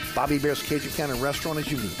play. Bobby Hebert's Cajun Cannon Restaurant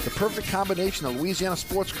is unique. The perfect combination of Louisiana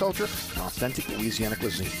sports culture and authentic Louisiana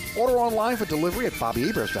cuisine. Order online for delivery at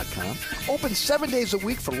BobbyHeberts.com. Open 7 days a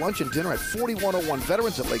week for lunch and dinner at 4101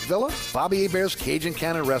 Veterans at Lake Villa. Bobby Hebert's Cajun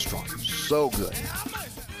Cannon Restaurant. So good.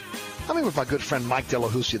 I'm here with my good friend Mike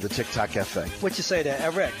Delahousie of the TikTok Cafe. What you say there,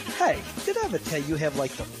 Eric? Hey, did I ever tell you have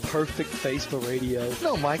like the perfect face for radio?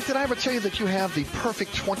 No, Mike. Did I ever tell you that you have the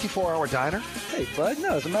perfect 24-hour diner? Hey, bud,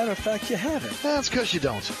 no. As a matter of fact, you haven't. That's because you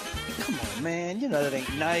don't. Come on, man. You know that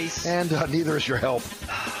ain't nice. And neither is your help.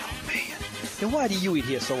 Oh, man. Then why do you eat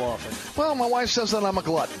here so often? Well, my wife says that I'm a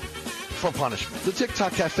glutton. For punishment. The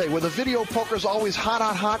TikTok Cafe, where the video poker is always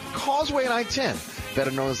hot, Causeway and I-10.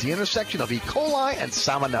 Better known as the intersection of E. coli and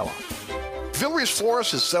salmonella. Villeries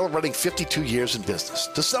Florist is celebrating 52 years in business.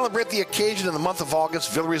 To celebrate the occasion in the month of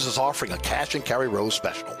August, Villeries is offering a cash and carry rose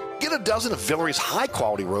special. Get a dozen of Villeries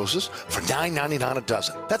high-quality roses for $9.99 a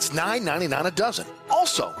dozen. That's $9.99 a dozen.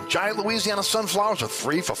 Also, giant Louisiana sunflowers are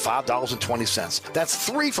 3 for $5.20. That's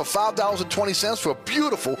 3 for $5.20 for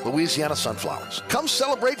beautiful Louisiana sunflowers. Come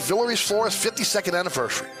celebrate Villeries Florist's 52nd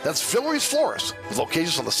anniversary. That's Villeries Florist, with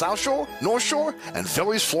locations on the South Shore, North Shore, and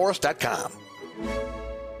Villery'sFlorist.com.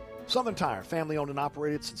 Southern Tire, family-owned and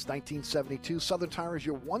operated since 1972. Southern Tire is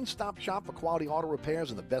your one-stop shop for quality auto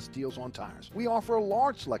repairs and the best deals on tires. We offer a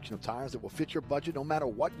large selection of tires that will fit your budget no matter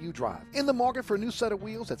what you drive. In the market for a new set of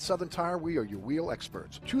wheels, at Southern Tire, we are your wheel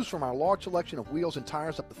experts. Choose from our large selection of wheels and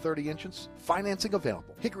tires up to 30 inches. Financing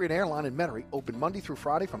available. Hickory and Airline in Metairie, open Monday through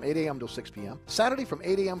Friday from 8 a.m. till 6 p.m. Saturday from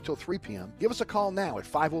 8 a.m. till 3 p.m. Give us a call now at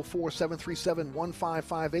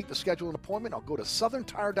 504-737-1558 to schedule an appointment, or go to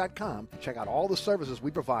southerntire.com and check out all the services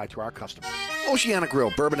we provide to our customers. Oceana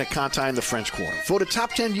Grill, Bourbon at Conti in the French Quarter. Voted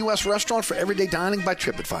top 10 U.S. restaurant for everyday dining by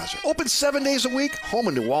TripAdvisor. Open 7 days a week, home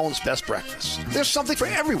of New Orleans' best breakfast. There's something for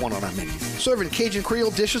everyone on our menu. Serving Cajun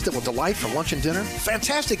Creole dishes that will delight for lunch and dinner.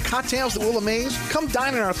 Fantastic cocktails that will amaze. Come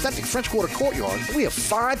dine in our authentic French Quarter courtyard. We have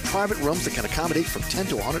 5 private rooms that can accommodate from 10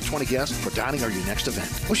 to 120 guests for dining or your next event.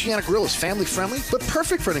 Oceana Grill is family friendly, but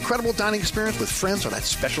perfect for an incredible dining experience with friends or that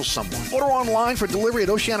special someone. Order online for delivery at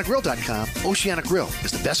oceanagrill.com. Oceana Grill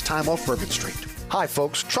is the best time off Bourbon Street. Hi,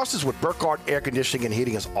 folks. Trust is what Burkhardt Air Conditioning and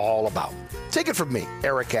Heating is all about. Take it from me,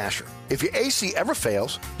 Eric Asher. If your AC ever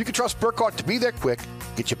fails, you can trust Burkhardt to be there quick,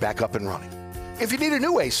 get you back up and running. If you need a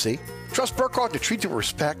new AC, trust Burkhardt to treat you with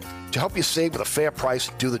respect, to help you save with a fair price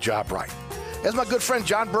and do the job right. As my good friend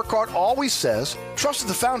John Burkhardt always says, trust is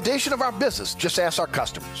the foundation of our business. Just ask our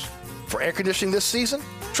customers. For air conditioning this season,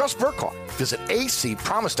 trust Burkhardt. Visit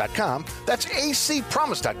acpromise.com. That's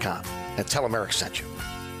acpromise.com. And tell them Eric sent you.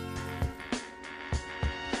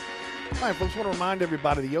 All right, folks, I want to remind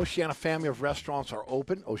everybody the Oceana family of restaurants are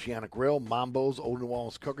open. Oceana Grill, Mambo's, Old New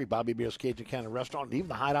Orleans Cookery, Bobby Beer's Cajun Cannon Restaurant, and even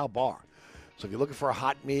the Hideout Bar. So if you're looking for a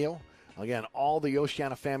hot meal, again, all the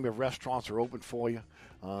Oceana family of restaurants are open for you.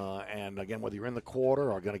 And, again, whether you're in the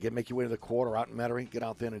quarter or going to make your way to the quarter out in Metairie, get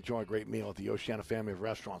out there and enjoy a great meal at the Oceana family of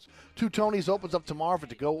restaurants. Two Tony's opens up tomorrow for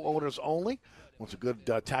to-go orders only. Want some good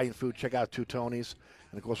Italian food, check out Two Tony's.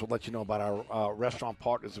 And, of course, we'll let you know about our restaurant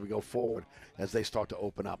partners as we go forward as they start to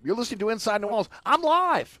open up. You're listening to Inside New Orleans. I'm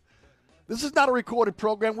live. This is not a recorded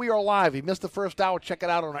program. We are live. If you missed the first hour, check it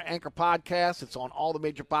out on our Anchor podcast. It's on all the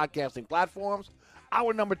major podcasting platforms.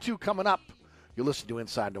 Hour number 2 coming up. You're listening to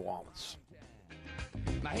Inside New Orleans.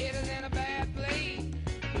 My head is in a bad place.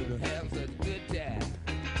 Have such a good time.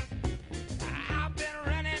 I've been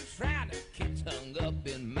running, trying to get hung up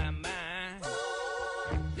in my mind.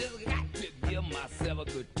 Just got to give myself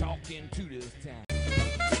a good talking to this time.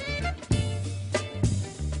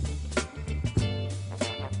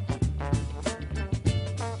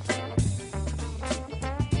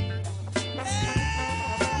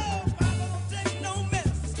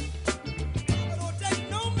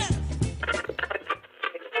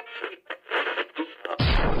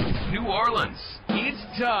 New Orleans,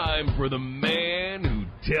 it's time for the man who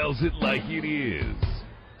tells it like it is.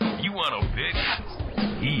 You want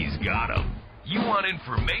opinions? He's got them. You want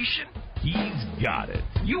information? He's got it.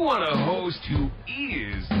 You want a host who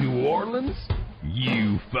is New Orleans?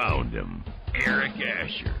 You found him. Eric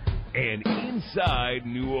Asher and Inside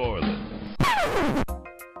New Orleans.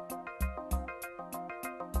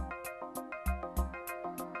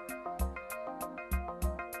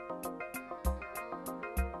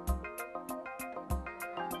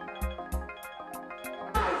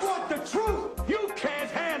 The truth! You can't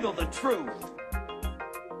handle the truth!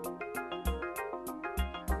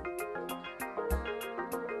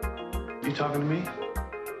 You talking to me?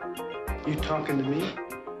 You talking to me?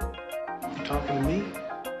 You talking to me?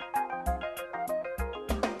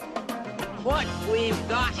 What we've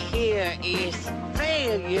got here is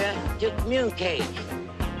failure to communicate.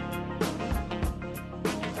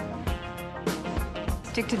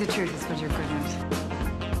 Stick to the truth is what you're good at.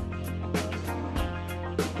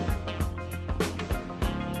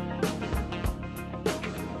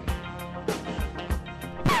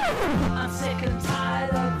 I'm sick and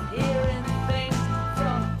tired of hearing things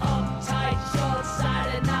from uptight,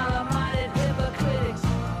 short-sighted, narrow-minded hypocritics.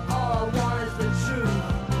 All I want is the truth.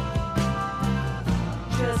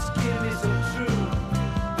 Just give me some truth.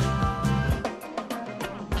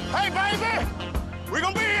 Hey, baby! We're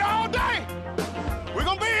gonna be here all day! We're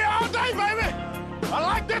gonna be here all day, baby! I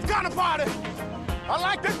like this kind of party! I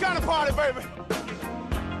like this kind of party, baby!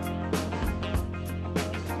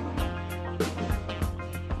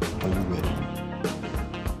 Are you ready?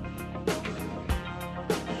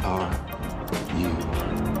 Are you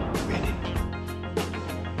ready?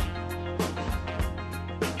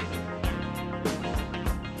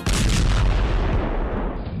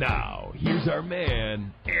 Now, here's our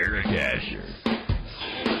man, Eric Asher.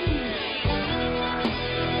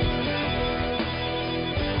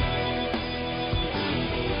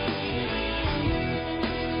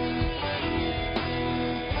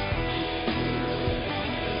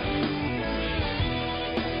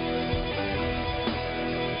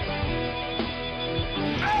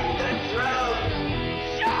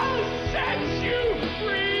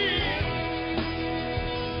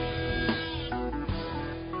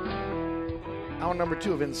 Hour number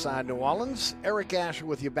 2 of Inside New Orleans. Eric Asher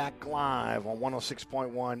with you back live on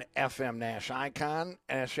 106.1 FM Nash Icon,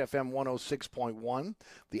 Nash FM 106.1,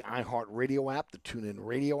 the iHeart Radio app, the TuneIn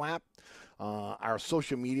Radio app, our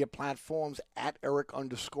social media platforms, at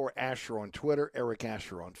Eric_Asher on Twitter, Eric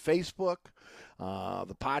Asher on Facebook.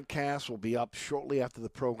 The podcast will be up shortly after the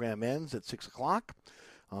program ends at 6 o'clock.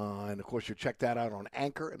 And, of course, you'll check that out on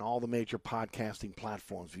Anchor and all the major podcasting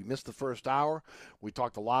platforms. If you missed the first hour, we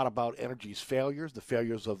talked a lot about energy's failures, the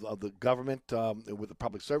failures of the government with the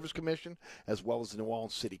Public Service Commission, as well as the New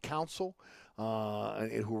Orleans City Council.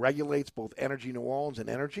 who regulates both Energy New Orleans and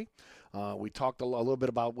Energy. We talked a little bit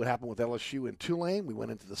about what happened with LSU and Tulane. We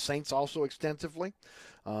went into the Saints also extensively.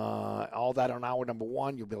 All that on hour number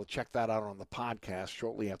 1. You'll be able to check that out on the podcast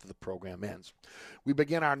shortly after the program ends. We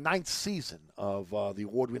begin our 9th season of the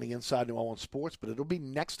award-winning Inside New Orleans Sports, but it'll be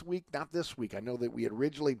next week, not this week. I know that we had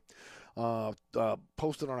originally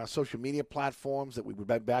posted on our social media platforms that we would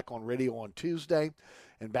be back on radio on Tuesday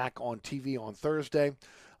and back on TV on Thursday.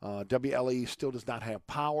 WLE still does not have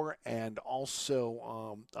power, and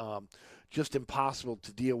also just impossible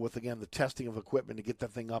to deal with, again, the testing of equipment to get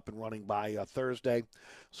that thing up and running by Thursday.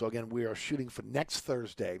 So, again, we are shooting for next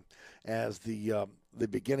Thursday as the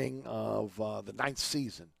beginning of the 9th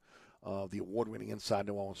season of the award-winning Inside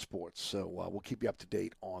New Orleans Sports. So we'll keep you up to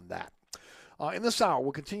date on that. In this hour,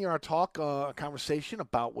 we'll continue our conversation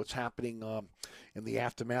about what's happening in the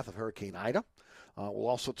aftermath of Hurricane Ida. We'll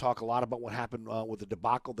also talk a lot about what happened with the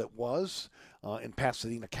debacle that was in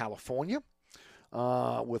Pasadena, California,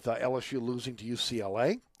 with LSU losing to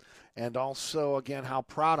UCLA, and also, again, how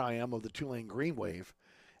proud I am of the Tulane Green Wave,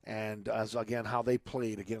 and again, how they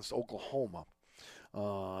played against Oklahoma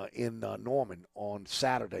in Norman on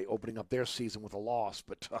Saturday, opening up their season with a loss.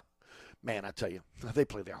 But, man, I tell you, they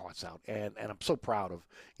played their hearts out, and I'm so proud of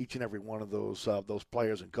each and every one of those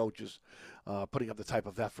players and coaches putting up the type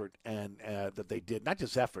of effort and that they did. Not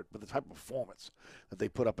just effort, but the type of performance that they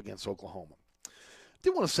put up against Oklahoma. I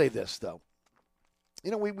do want to say this, though. You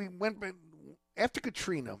know, we went after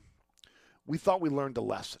Katrina, we thought we learned a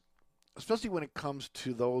lesson, especially when it comes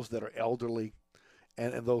to those that are elderly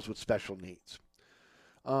and those with special needs.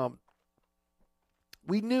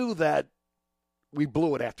 We knew that we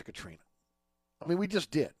blew it after Katrina. I mean, we just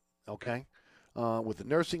did, okay? With the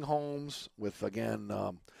nursing homes, with, again,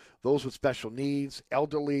 those with special needs,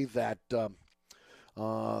 elderly that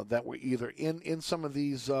were either in some of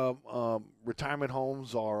these retirement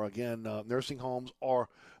homes or, again, nursing homes, or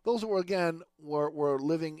those who, again, were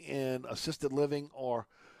living in assisted living or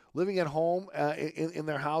living at home in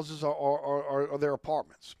their houses or their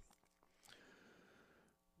apartments.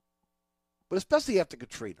 But especially after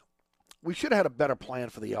Katrina, we should have had a better plan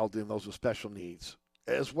for the elderly and those with special needs,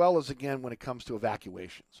 as well as, again, when it comes to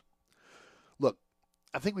evacuations. Look,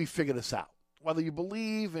 I think we figured this out. Whether you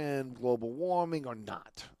believe in global warming or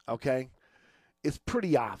not, okay, it's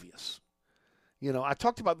pretty obvious. You know, I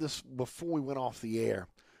talked about this before we went off the air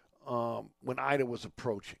when Ida was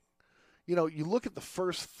approaching. You know, you look at the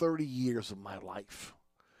first 30 years of my life.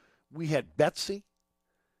 We had Betsy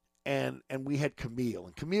and we had Camille.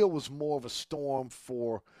 And Camille was more of a storm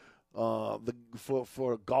for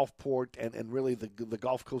Gulfport and really the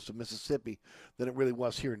Gulf Coast of Mississippi than it really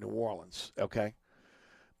was here in New Orleans, okay?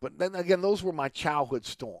 But then again, those were my childhood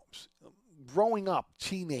storms. Growing up,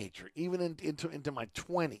 teenager, even into my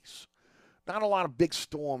 20s, not a lot of big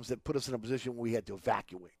storms that put us in a position where we had to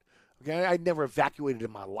evacuate. Okay, I'd never evacuated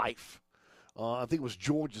in my life. I think it was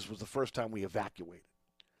George's was the first time we evacuated.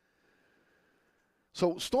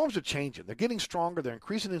 So storms are changing. They're getting stronger. They're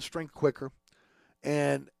increasing in strength quicker.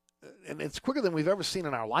 And it's quicker than we've ever seen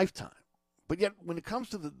in our lifetime. But yet, when it comes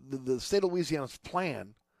to the state of Louisiana's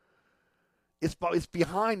plan, it's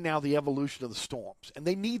behind now the evolution of the storms. And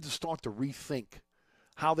they need to start to rethink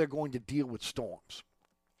how they're going to deal with storms.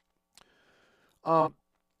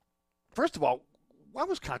 First of all, why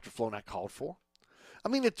was contraflow not called for? I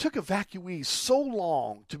mean, it took evacuees so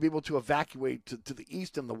long to be able to evacuate to the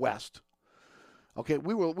east and the west. Okay,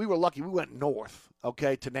 we were lucky. We went north,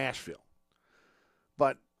 okay, to Nashville.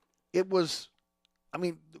 But it was, I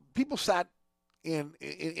mean, people sat in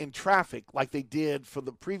traffic like they did for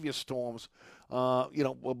the previous storms,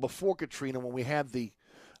 before Katrina when we had the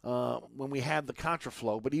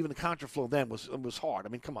contraflow. But even the contraflow then was hard. I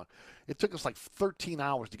mean, come on, it took us like 13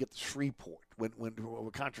 hours to get to Shreveport when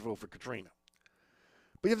contraflow for Katrina.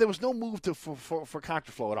 But yet there was no move for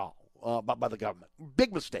contraflow at all by the government.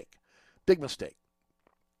 Big mistake.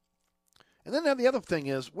 And then the other thing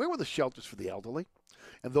is, where were the shelters for the elderly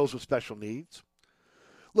and those with special needs?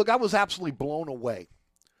 Look, I was absolutely blown away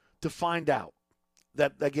to find out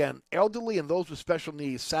that, again, elderly and those with special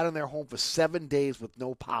needs sat in their home for 7 days with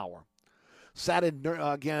no power. Sat in,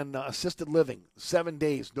 assisted living, 7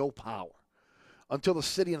 days, no power, until the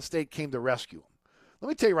city and state came to rescue them. Let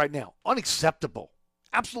me tell you right now, unacceptable.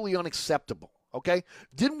 Absolutely unacceptable, okay?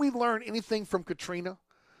 Didn't we learn anything from Katrina?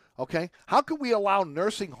 Okay? How could we allow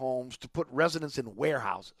nursing homes to put residents in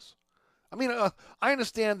warehouses? I mean, I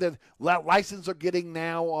understand that licenses are getting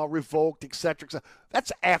now revoked, et cetera, et cetera.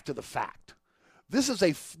 That's after the fact. This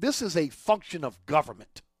is a function of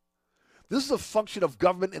government. This is a function of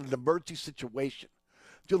government in an emergency situation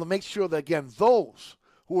to make sure that, again, those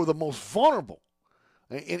who are the most vulnerable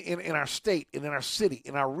in our state and in our city,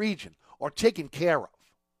 in our region, are taken care of.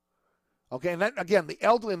 Okay, and that, again, the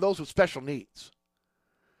elderly and those with special needs.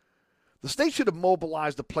 The state should have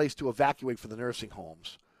mobilized a place to evacuate for the nursing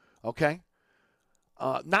homes, okay?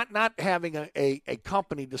 Not having a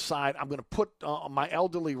company decide, I'm going to put my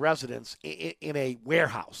elderly residents in a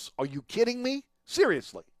warehouse. Are you kidding me?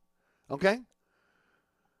 Seriously, okay?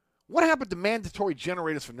 What happened to mandatory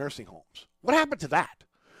generators for nursing homes? What happened to that?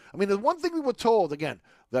 I mean, the one thing we were told, again,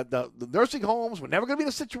 that the nursing homes were never going to be in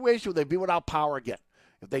a situation where they'd be without power again.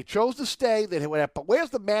 If they chose to stay, they'd have, but where's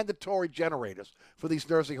the mandatory generators for these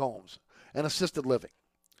nursing homes and assisted living?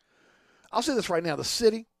 I'll say this right now. The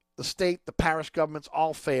city, the state, the parish governments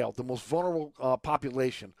all failed. The most vulnerable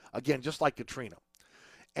population, again, just like Katrina.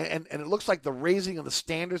 And it looks like the raising of the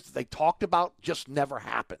standards that they talked about just never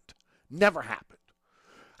happened. Never happened.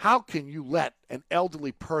 How can you let an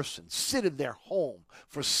elderly person sit in their home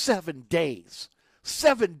for 7 days?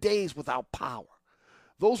 7 days without power.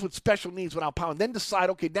 Those with special needs without power. And then decide,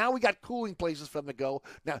 okay, now we got cooling places for them to go.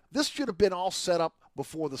 Now, this should have been all set up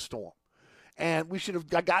before the storm. And we should have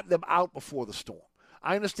gotten them out before the storm.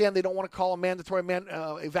 I understand they don't want to call a mandatory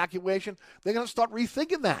evacuation. They're going to start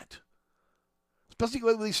rethinking that. Especially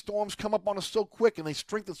when these storms come up on us so quick and they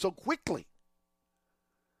strengthen so quickly.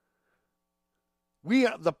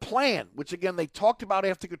 The plan, which again they talked about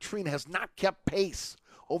after Katrina, has not kept pace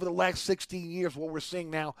over the last 16 years, what we're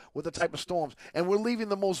seeing now with the type of storms. And we're leaving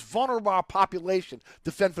the most vulnerable of our population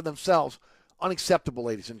to fend for themselves. Unacceptable,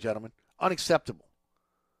 ladies and gentlemen. Unacceptable.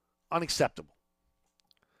 Unacceptable.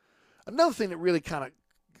 Another thing that really kind of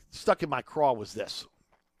stuck in my craw was this.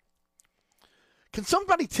 Can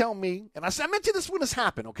somebody tell me, and I mentioned this when this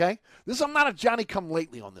happened, okay? I'm not a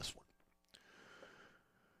Johnny-come-lately on this one.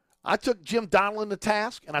 I took Jim Donelon to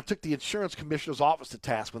task, and I took the insurance commissioner's office to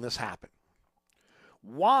task when this happened.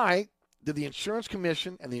 Why did the insurance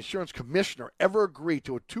commission and the insurance commissioner ever agree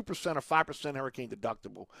to a 2% or 5% hurricane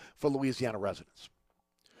deductible for Louisiana residents?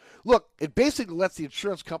 Look, it basically lets the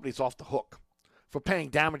insurance companies off the hook for paying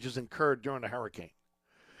damages incurred during the hurricane.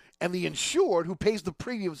 And the insured, who pays the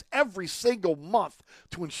premiums every single month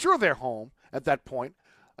to insure their home at that point,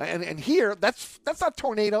 and here, that's not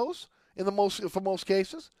tornadoes for most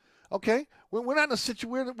cases. Okay, we're not in a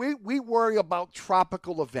situation we worry about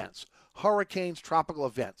tropical events, hurricanes, tropical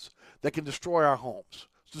events that can destroy our homes,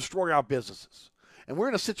 destroy our businesses, and we're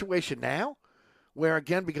in a situation now where,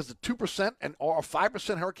 again, because the 2% or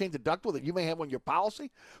 5% hurricane deductible that you may have on your policy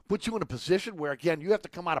puts you in a position where, again, you have to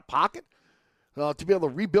come out of pocket to be able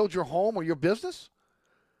to rebuild your home or your business.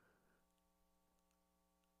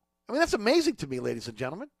 I mean, that's amazing to me, ladies and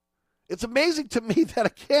gentlemen. It's amazing to me that,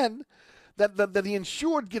 again, that the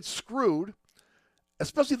insured gets screwed,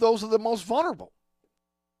 especially those who are the most vulnerable.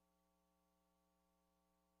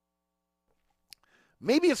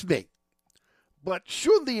 Maybe it's me, but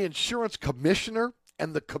shouldn't the insurance commissioner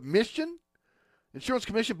and the insurance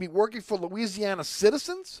commission be working for Louisiana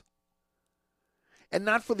citizens and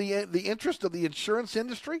not for the interest of the insurance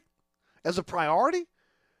industry as a priority?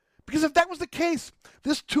 Because if that was the case,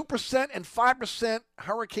 this 2% and 5%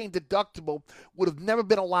 hurricane deductible would have never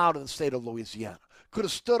been allowed in the state of Louisiana. Could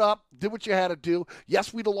have stood up, did what you had to do.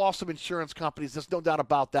 Yes, we'd have lost some insurance companies. There's no doubt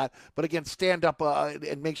about that. But again, stand up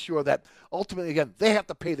and make sure that ultimately, again, they have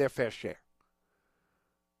to pay their fair share.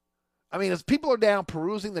 I mean, as people are down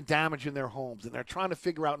perusing the damage in their homes and they're trying to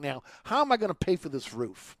figure out now, how am I going to pay for this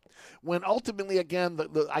roof? When ultimately, again,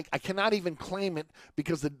 I cannot even claim it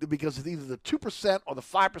because either the 2% or the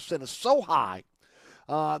 5% is so high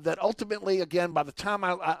that ultimately, again, by the time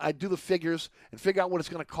I do the figures and figure out what it's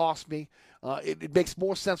going to cost me, it makes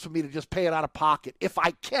more sense for me to just pay it out of pocket if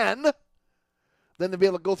I can, than to be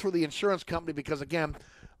able to go through the insurance company because, again,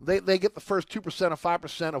 they get the first 2% or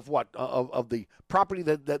 5% of what of the property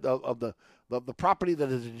of the property that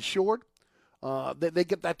is insured. They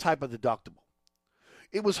get that type of deductible.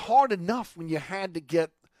 It was hard enough when you had to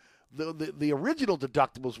get the original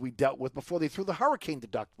deductibles we dealt with before they threw the hurricane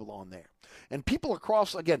deductible on there. And people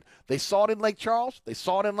across, again, they saw it in Lake Charles. They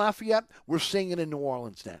saw it in Lafayette. We're seeing it in New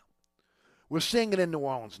Orleans now.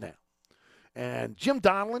 And Jim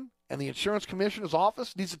Donelon and the insurance commissioner's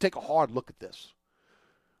office needs to take a hard look at this.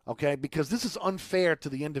 Okay, because this is unfair to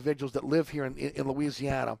the individuals that live here in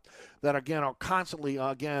Louisiana that, again, are constantly,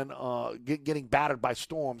 getting battered by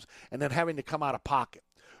storms and then having to come out of pocket.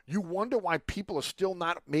 You wonder why people are still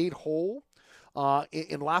not made whole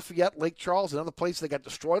in Lafayette, Lake Charles, and other places that got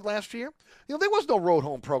destroyed last year. You know, there was no road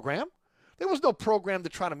home program. There was no program to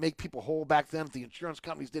try to make people whole back then if the insurance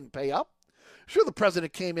companies didn't pay up. Sure, the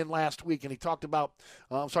president came in last week and he talked about,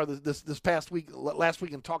 last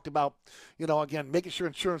week and talked about, again, making sure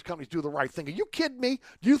insurance companies do the right thing. Are you kidding me?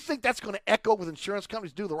 Do you think that's going to echo with insurance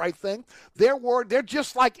companies do the right thing? They're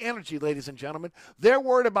just like energy, ladies and gentlemen. They're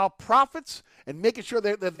worried about profits and making sure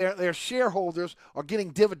that their shareholders are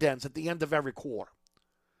getting dividends at the end of every quarter.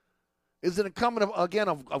 Is it incumbent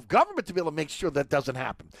of government to be able to make sure that doesn't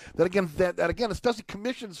happen? That again, especially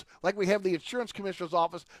commissions like we have the insurance commissioner's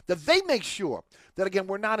office, that they make sure that again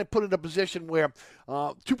we're not put in a position where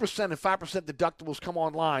 2% and 5% deductibles come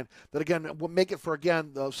online. That again will make it for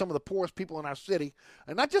some of the poorest people in our city,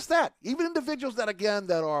 and not just that, even individuals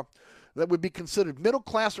that would be considered middle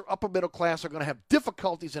class or upper middle class are going to have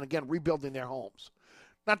difficulties in again rebuilding their homes.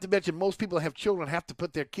 Not to mention, most people that have children have to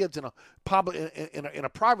put their kids in a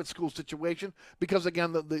private school situation because,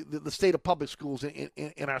 again, the state of public schools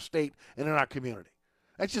in our state and in our community.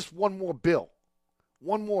 That's just one more bill.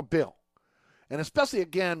 And especially,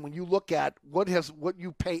 again, when you look at what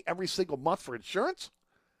you pay every single month for insurance,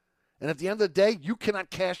 and at the end of the day, you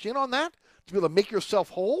cannot cash in on that to be able to make yourself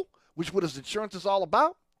whole, which is what insurance is all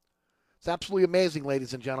about. It's absolutely amazing,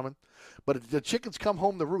 ladies and gentlemen. But the chickens come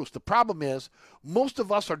home to roost. The problem is most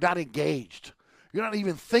of us are not engaged. You're not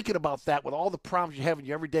even thinking about that with all the problems you have in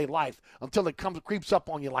your everyday life until it creeps up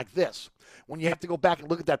on you like this. When you have to go back and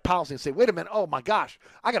look at that policy and say, wait a minute, oh my gosh,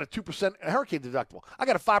 I got a 2% hurricane deductible. I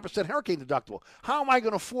got a 5% hurricane deductible. How am I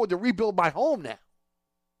going to afford to rebuild my home now?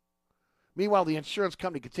 Meanwhile, the insurance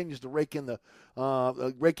company continues to rake in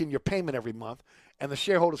your payment every month, and the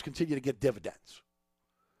shareholders continue to get dividends.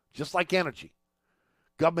 Just like energy,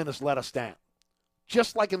 government has let us down.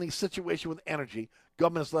 Just like in the situation with energy,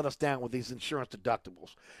 government has let us down with these insurance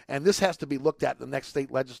deductibles. And this has to be looked at in the next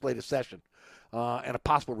state legislative session and a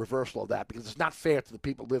possible reversal of that, because it's not fair to the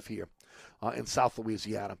people who live here in South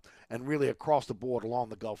Louisiana and really across the board along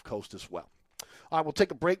the Gulf Coast as well. All right, we'll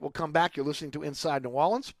take a break. We'll come back. You're listening to Inside New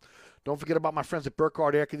Orleans. Don't forget about my friends at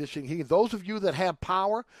Burkhardt Air Conditioning Heating. Those of you that have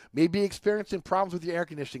power may be experiencing problems with your air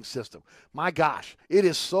conditioning system. My gosh, it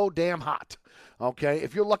is so damn hot. Okay,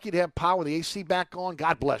 if you're lucky to have power, the AC back on,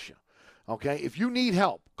 God bless you. Okay, if you need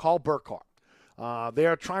help, call Burkhardt. They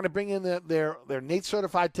are trying to bring in their NATE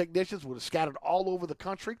certified technicians, who are scattered all over the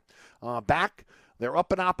country. Back, they're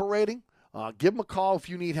up and operating. Give them a call if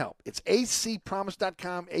you need help. It's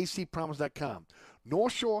acpromise.com, acpromise.com.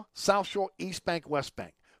 North Shore, South Shore, East Bank, West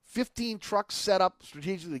Bank. 15 trucks set up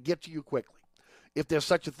strategically to get to you quickly, if there's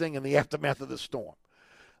such a thing in the aftermath of the storm.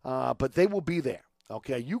 But they will be there.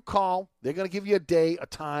 Okay, you call, they're going to give you a day, a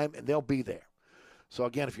time, and they'll be there. So,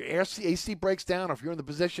 again, if your AC breaks down, or if you're in the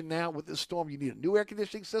position now with this storm, you need a new air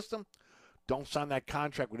conditioning system, don't sign that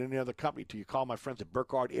contract with any other company until you call my friends at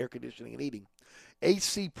Burkhardt Air Conditioning and Heating.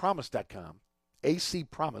 acpromise.com,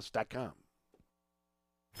 acpromise.com.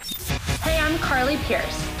 Hey, I'm Carly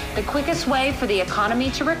Pierce. The quickest way for the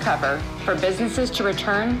economy to recover, for businesses to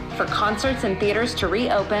return, for concerts and theaters to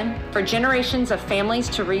reopen, for generations of families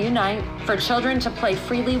to reunite, for children to play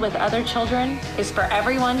freely with other children, is for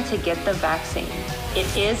everyone to get the vaccine.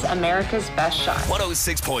 It is America's best shot.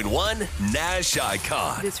 106.1 Nash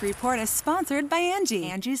Icon. This report is sponsored by Angie.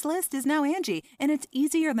 Angie's List is now Angie, and it's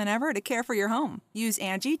easier than ever to care for your home. Use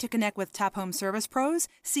Angie to connect with top home service pros,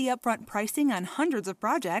 see upfront pricing on hundreds of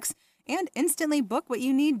projects, and instantly book what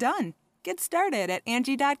you need done. Get started at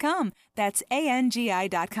Angie.com. That's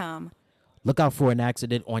ANGI.com. Look out for an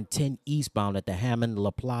accident on 10 eastbound at the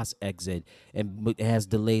Hammond-LaPlace exit, and it has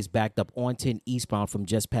delays backed up on 10 eastbound from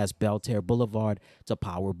just past Belterre Boulevard to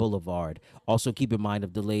Power Boulevard. Also keep in mind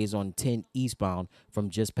of delays on 10 eastbound from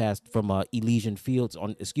just past Elysian Fields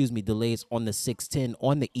delays on the 610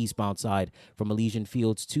 on the eastbound side from Elysian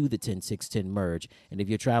Fields to the 10-610 merge. And if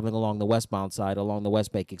you're traveling along the westbound side along the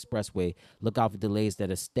West Bank Expressway, look out for delays that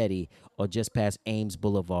are steady or just past Ames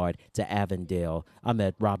Boulevard to Avondale. I'm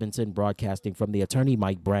at Robinson, broadcasting from the Attorney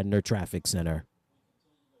Mike Brandner Traffic Center.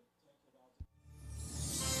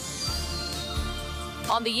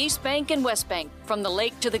 On the East Bank and West Bank, from the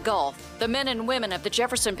lake to the Gulf, the men and women of the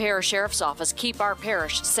Jefferson Parish Sheriff's Office keep our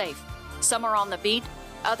parish safe. Some are on the beat,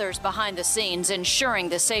 others behind the scenes, ensuring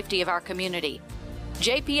the safety of our community.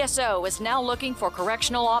 JPSO is now looking for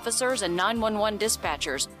correctional officers and 911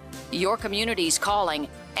 dispatchers. Your community's calling.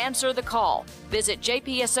 Answer the call. Visit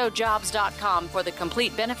jpsojobs.com for the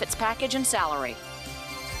complete benefits package and salary.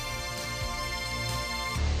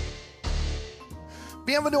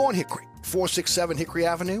 Bienvenue on Hickory, 467 Hickory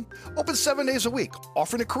Avenue. Open 7 days a week,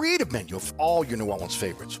 offering a creative menu of all your New Orleans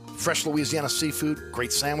favorites. Fresh Louisiana seafood,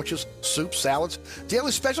 great sandwiches, soups, salads,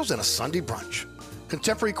 daily specials, and a Sunday brunch.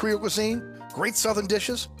 Contemporary Creole cuisine, great Southern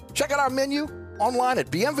dishes. Check out our menu online at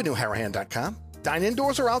bienvenueharahan.com. Dine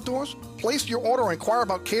indoors or outdoors? Place your order or inquire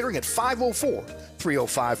about catering at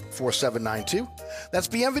 504-305-4792. That's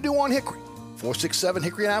Bienvenue on Hickory, 467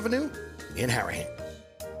 Hickory Avenue in Harahan.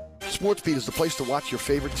 SportsBeat is the place to watch your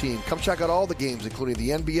favorite team. Come check out all the games, including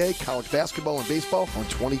the NBA, college basketball, and baseball on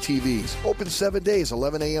 20 TVs. Open 7 days,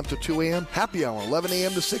 11 a.m. to 2 a.m. Happy hour, 11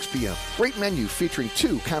 a.m. to 6 p.m. Great menu featuring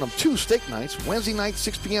two steak nights. Wednesday night,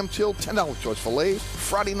 6 p.m. till $10 choice fillets.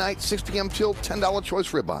 Friday night, 6 p.m. till $10 choice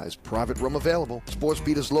ribeyes. Private room available.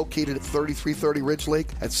 SportsBeat is located at 3330 Ridge Lake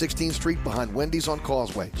at 16th Street behind Wendy's on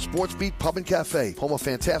Causeway. SportsBeat Pub and Cafe, home of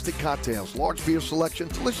fantastic cocktails, large beer selection,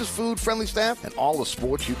 delicious food, friendly staff, and all the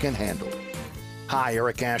sports you can handle. Hi,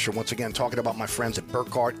 Eric Asher, once again talking about my friends at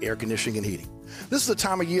Burkhardt Air Conditioning and Heating. This is the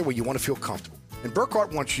time of year where you want to feel comfortable, and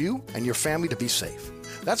Burkhardt wants you and your family to be safe.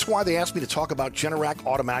 That's why they asked me to talk about Generac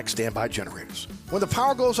automatic standby generators. When the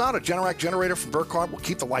power goes out, a Generac generator from Burkhardt will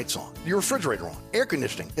keep the lights on, your refrigerator on, air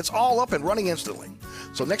conditioning. It's all up and running instantly.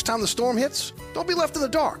 So next time the storm hits, don't be left in the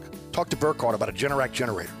dark. Talk to Burkhardt about a Generac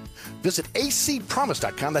generator. Visit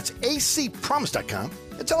acpromise.com, that's acpromise.com,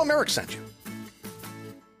 and tell them Eric sent you.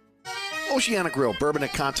 Oceana Grill, Bourbon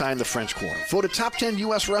at Conti in the French Quarter. Voted top 10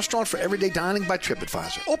 U.S. restaurant for everyday dining by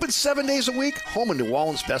TripAdvisor. Open 7 days a week, home of New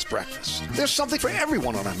Orleans' best breakfast. There's something for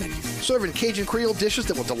everyone on our menu. Serving Cajun Creole dishes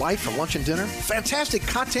that will delight for lunch and dinner. Fantastic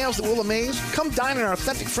cocktails that will amaze. Come dine in our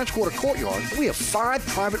authentic French Quarter courtyard. We have 5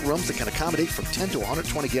 private rooms that can accommodate from 10 to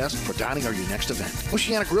 120 guests for dining or your next event.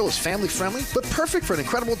 Oceana Grill is family friendly, but perfect for an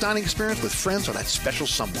incredible dining experience with friends or that special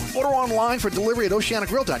someone. Order online for delivery at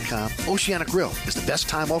oceanagrill.com. Oceana Grill is the best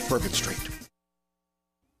time off Bourbon Street.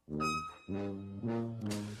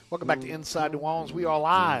 Welcome back to Inside New Orleans. We are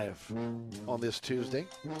live on this Tuesday,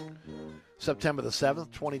 September the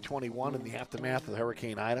 7th, 2021, in the aftermath of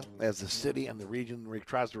Hurricane Ida, as the city and the region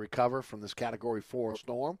tries to recover from this Category 4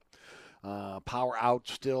 storm. Power out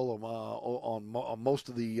still on most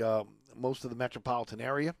of the metropolitan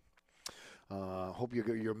area. Hope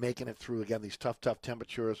you're making it through, again, these tough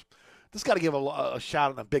temperatures. Just got to give a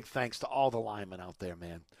shout and a big thanks to all the linemen out there,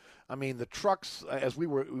 man. I mean, the trucks, as we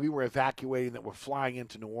were evacuating, that were flying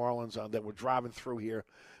into New Orleans, that were driving through here,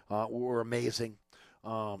 were amazing.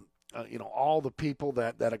 All the people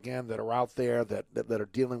that are out there that are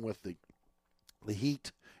dealing with the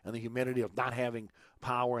heat and the humidity of not having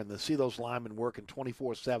power, and to see those linemen working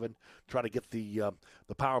 24/7, try to get the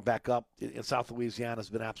power back up in South Louisiana has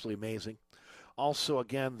been absolutely amazing. Also,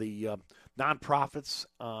 again, the nonprofits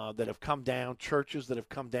that have come down, churches that have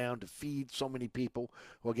come down to feed so many people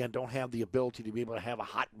who, again, don't have the ability to be able to have a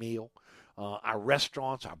hot meal. Our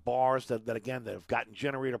restaurants, our bars that have gotten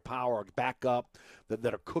generator power back up,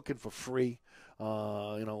 that are cooking for free.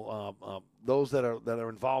 Those that are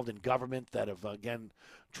involved in government that have, again,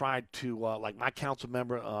 tried to, like my council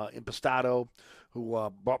member, Impostado,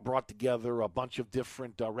 who brought together a bunch of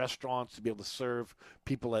different restaurants to be able to serve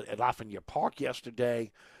people at Lafayette Park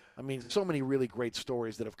yesterday. I mean, so many really great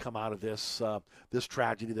stories that have come out of this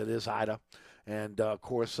tragedy that is Ida. And, of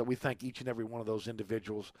course, we thank each and every one of those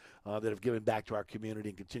individuals that have given back to our community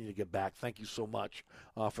and continue to give back. Thank you so much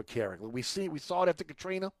for caring. We saw it after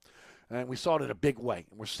Katrina, and we saw it in a big way,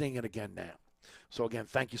 and we're seeing it again now. So, again,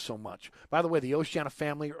 thank you so much. By the way, the Oceana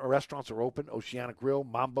family restaurants are open. Oceana Grill,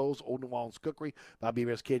 Mambo's, Old New Orleans Cookery, Bobby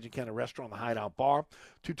Hebert's Cajun Cannon Restaurant, the Hideout Bar.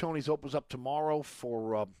 Two Tony's opens up tomorrow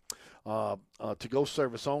for to-go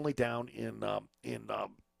service only down in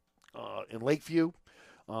Lakeview,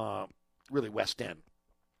 really West End.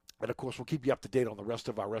 And, of course, we'll keep you up to date on the rest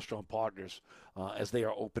of our restaurant partners as they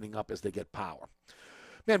are opening up, as they get power.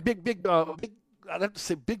 Man, big I'd have to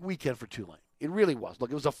say big weekend for Tulane. It really was. Look,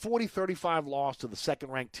 it was a 40-35 loss to the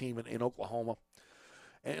second-ranked team in Oklahoma.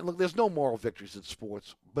 And, look, there's no moral victories in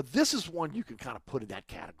sports, but this is one you can kind of put in that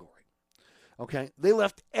category. Okay? They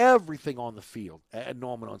left everything on the field at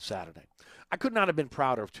Norman on Saturday. I could not have been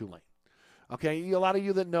prouder of Tulane. Okay? A lot of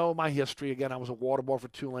you that know my history, again, I was a water boy for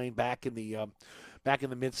Tulane back in the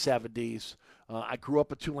mid-'70s. I grew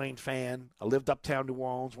up a Tulane fan. I lived uptown New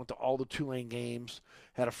Orleans, went to all the Tulane games.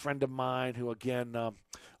 Had a friend of mine who, again,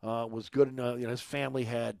 was good enough. His family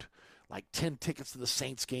had like 10 tickets to the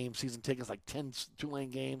Saints game, season tickets, like 10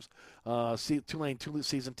 Tulane games, Tulane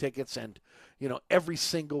season tickets. And, every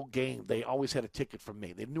single game, they always had a ticket for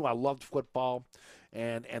me. They knew I loved football,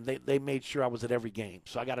 and they made sure I was at every game.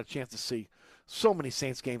 So I got a chance to see so many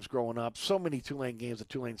Saints games growing up, so many Tulane games at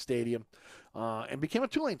Tulane Stadium, and became a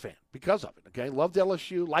Tulane fan because of it. Okay, loved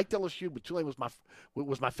LSU, liked LSU, but Tulane was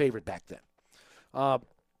my favorite back then. I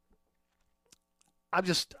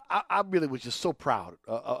really was just so proud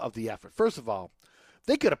of the effort. First of all,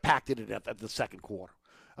 they could have packed it in at the second quarter.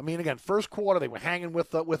 I mean, again, first quarter they were hanging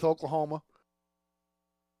with Oklahoma.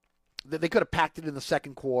 They could have packed it in the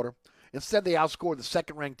second quarter. Instead, they outscored the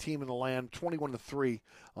second-ranked team in the land 21-3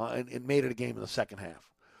 and made it a game in the second half.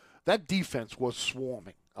 That defense was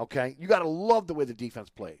swarming, okay? You got to love the way the defense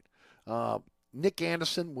played. Nick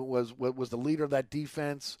Anderson was the leader of that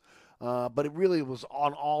defense, but it really was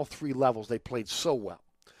on all three levels. They played so well.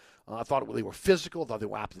 I thought they were physical. I thought they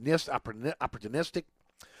were opportunistic.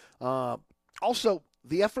 Also,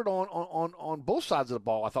 the effort on both sides of the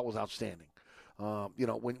ball I thought was outstanding.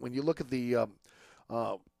 When you look at the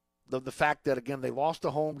fact that, again, they lost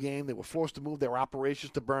the home game, they were forced to move their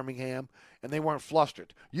operations to Birmingham, and they weren't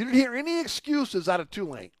flustered. You didn't hear any excuses out of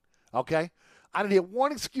Tulane, okay? I didn't hear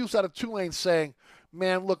one excuse out of Tulane saying,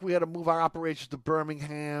 man, look, we had to move our operations to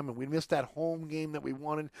Birmingham, and we missed that home game that we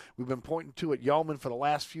wanted. We've been pointing to at Yeoman for the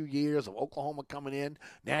last few years of Oklahoma coming in,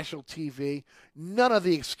 national TV. None of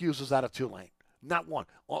the excuses out of Tulane. Not one.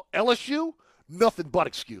 Well, LSU, nothing but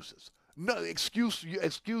excuses. No excuses,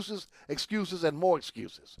 and more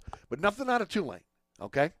excuses. But nothing out of Tulane,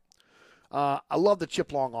 okay? I love the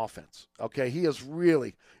Chip Long offense, okay? He is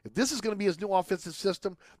really, if this is going to be his new offensive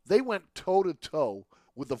system, they went toe-to-toe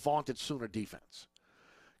with the vaunted Sooner defense.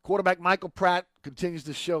 Quarterback Michael Pratt continues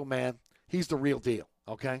to show, man, he's the real deal,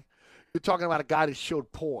 okay? You're talking about a guy that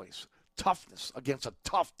showed poise, toughness against a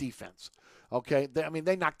tough defense, okay?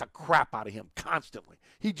 They knocked the crap out of him constantly.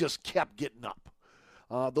 He just kept getting up.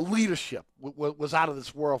 The leadership was out of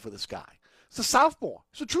this world for this guy. It's a sophomore.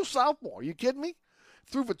 It's a true sophomore. Are you kidding me?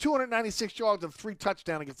 Threw for 296 yards and 3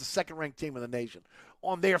 touchdowns against the second-ranked team in the nation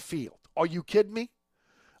on their field. Are you kidding me?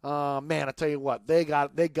 Man, I tell you what, they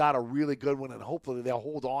got a really good one, and hopefully they'll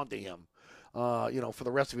hold on to him, for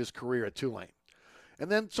the rest of his career at Tulane.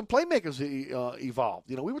 And then some playmakers evolved.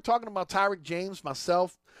 We were talking about Tyreek James,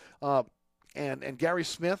 myself, and Gary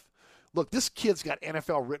Smith. Look, this kid's got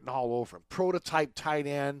NFL written all over him. Prototype tight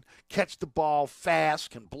end, catch the ball fast,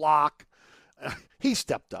 can block. He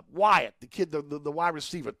stepped up. Wyatt, the kid, the wide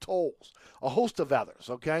receiver, Tolles, a host of others,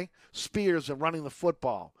 okay? Spears and running the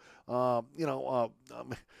football. I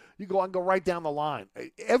can go right down the line.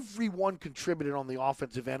 Everyone contributed on the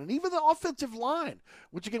offensive end, and even the offensive line,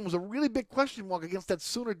 which, again, was a really big question mark against that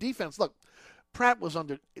Sooner defense. Look, Pratt was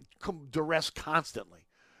under duress constantly,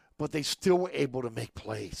 but they still were able to make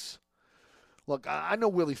plays. Look, I know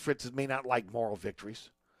Willie Fritz may not like moral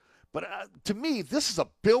victories, but to me, this is a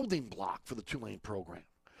building block for the Tulane program.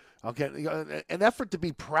 Okay, an effort to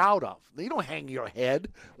be proud of. You don't hang your head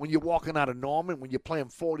when you're walking out of Norman, when you're playing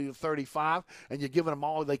 40-35, and you're giving them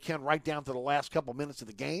all they can right down to the last couple minutes of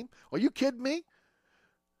the game. Are you kidding me?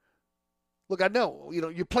 Look, I know,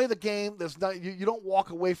 you play the game. You don't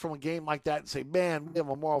walk away from a game like that and say, man, we have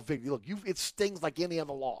a moral victory. Look, it stings like any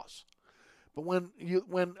other loss. But when you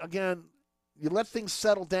let things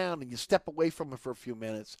settle down and you step away from it for a few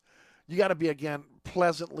minutes, you got to be, again,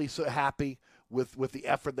 pleasantly so happy with the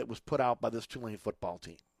effort that was put out by this Tulane football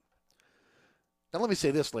team. Now, let me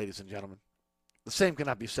say this, ladies and gentlemen. The same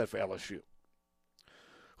cannot be said for LSU,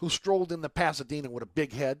 who strolled into Pasadena with a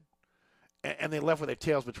big head, and they left with their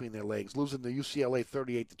tails between their legs, losing to UCLA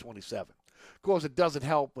 38-27. Of course, it doesn't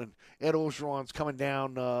help when Ed Orgeron's coming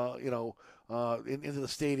down, into the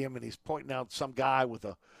stadium, and he's pointing out some guy with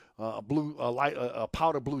a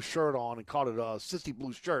powder blue shirt on and called it a sissy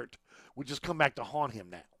blue shirt, which has come back to haunt him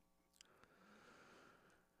now.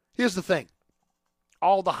 Here's the thing.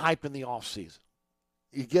 All the hype in the offseason.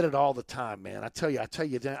 You get it all the time, man. I tell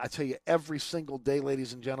you every single day,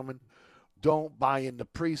 ladies and gentlemen, don't buy into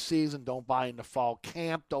preseason. Don't buy into fall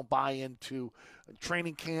camp. Don't buy into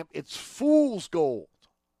training camp. It's fool's gold.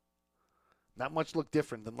 Not much look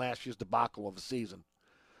different than last year's debacle of the season.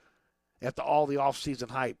 After all the offseason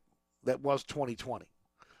hype that was 2020.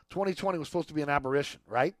 2020 was supposed to be an aberration,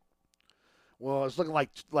 right? Well, it's looking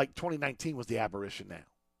like 2019 was the aberration now.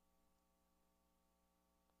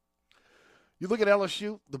 You look at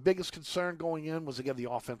LSU, the biggest concern going in was, again,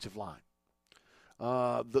 the offensive line.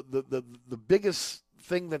 The biggest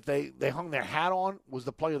thing that they hung their hat on was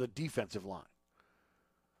the play of the defensive line.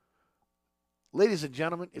 Ladies and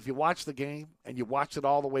gentlemen, if you watch the game and you watch it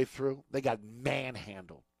all the way through, they got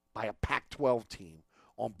manhandled by a Pac-12 team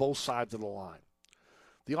on both sides of the line.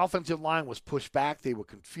 The offensive line was pushed back. They were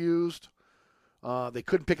confused. They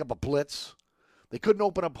couldn't pick up a blitz. They couldn't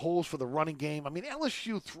open up holes for the running game. I mean,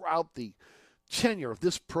 LSU throughout the tenure of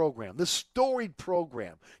this program, this storied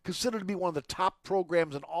program, considered to be one of the top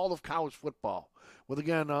programs in all of college football, with,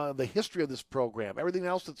 again, the history of this program, everything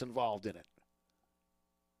else that's involved in it.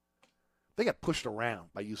 They got pushed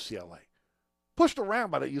around by UCLA. Pushed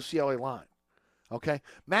around by the UCLA line. Okay?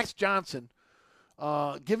 Max Johnson,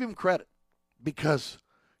 give him credit, because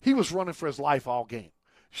he was running for his life all game.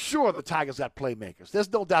 Sure, the Tigers got playmakers.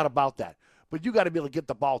 There's no doubt about that. But you got to be able to get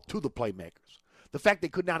the ball to the playmakers. The fact they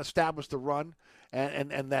could not establish the run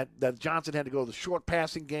and that Johnson had to go to the short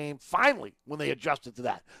passing game, finally, when they adjusted to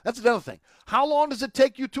that. That's another thing. How long does it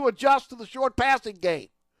take you to adjust to the short passing game?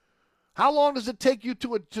 How long does it take you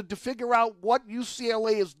to figure out what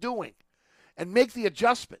UCLA is doing and make the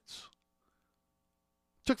adjustments?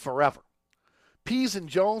 It took forever. Pease and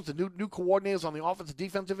Jones, the new coordinators on the offensive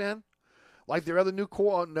defensive end, like their other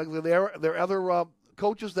their other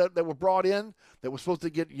coaches that were brought in that were supposed to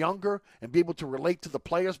get younger and be able to relate to the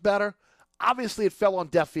players better, obviously it fell on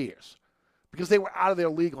deaf ears because they were out of their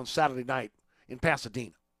league on Saturday night in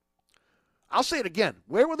Pasadena. I'll say it again.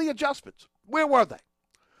 Where were the adjustments? Where were they?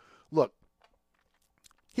 Look,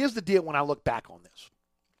 here's the deal when I look back on this.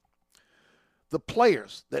 The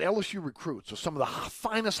players that LSU recruits are some of the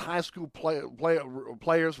finest high school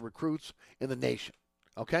players, recruits in the nation,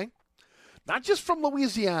 okay? Not just from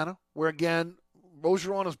Louisiana, where, again,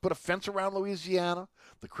 Rogeron has put a fence around Louisiana.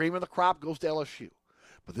 The cream of the crop goes to LSU.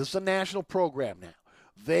 But this is a national program now.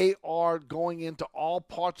 They are going into all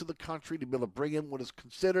parts of the country to be able to bring in what is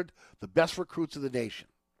considered the best recruits of the nation.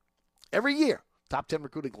 Every year, top 10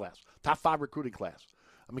 recruiting class, top 5 recruiting class.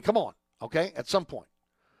 I mean, come on, okay, at some point.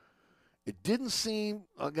 It didn't seem,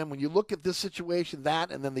 again, when you look at this situation,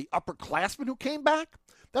 that, and then the upperclassmen who came back,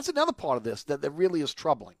 that's another part of this that really is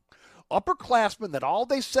troubling. Upperclassmen that all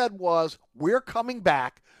they said was, we're coming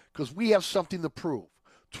back because we have something to prove.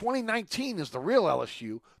 2019 is the real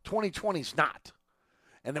LSU. 2020 is not.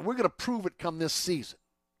 And then we're going to prove it come this season.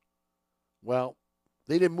 Well,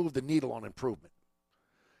 they didn't move the needle on improvement.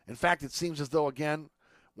 In fact, it seems as though, again,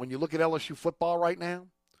 when you look at LSU football right now,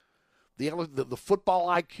 the football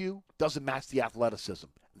IQ doesn't match the athleticism.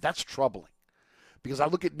 That's troubling. Because I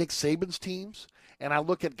look at Nick Saban's teams, and I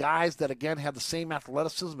look at guys that, again, have the same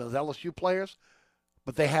athleticism as LSU players,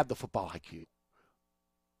 but they have the football IQ.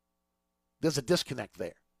 There's a disconnect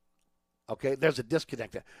there. Okay? There's a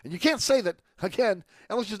disconnect there. And you can't say that, again,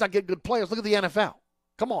 LSU's not getting good players. Look at the NFL.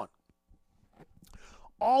 Come on.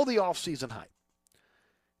 All the offseason hype.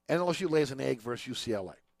 And LSU lays an egg versus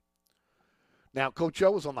UCLA. Now, Coach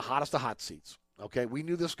O was on the hottest of hot seats. Okay? We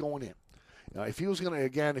knew this going in. If he was going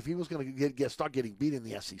to start getting beat in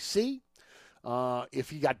the SEC, if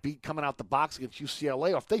he got beat coming out the box against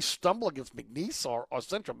UCLA, or if they stumble against McNeese or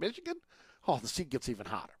Central Michigan, the seat gets even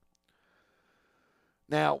hotter.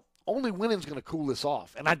 Now, only winning's going to cool this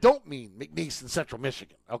off. And I don't mean McNeese and Central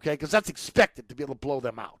Michigan, okay, because that's expected to be able to blow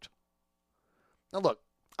them out. Now, look,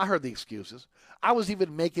 I heard the excuses. I was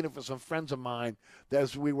even making it for some friends of mine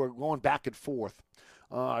as we were going back and forth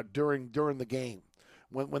during the game.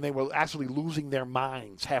 When they were actually losing their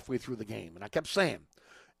minds halfway through the game. And I kept saying,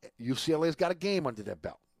 UCLA's got a game under their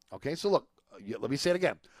belt. Okay, so look, let me say it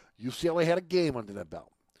again. UCLA had a game under their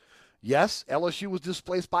belt. Yes, LSU was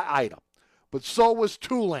displaced by Ida, but so was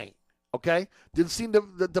Tulane. Okay? Didn't seem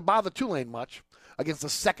to bother Tulane much against the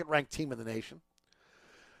second-ranked team in the nation.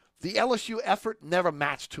 The LSU effort never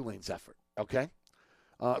matched Tulane's effort. Okay?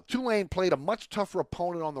 Tulane played a much tougher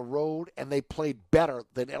opponent on the road, and they played better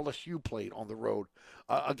than LSU played on the road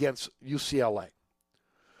against UCLA.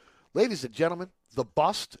 Ladies and gentlemen, the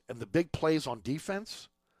bust and the big plays on defense,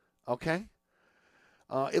 okay?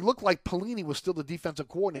 It looked like Pelini was still the defensive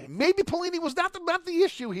coordinator. Maybe Pelini was not the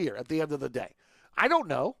issue here at the end of the day. I don't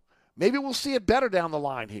know. Maybe we'll see it better down the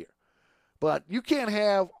line here. But you can't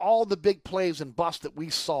have all the big plays and busts that we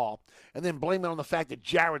saw and then blame it on the fact that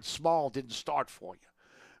Jared Small didn't start for you.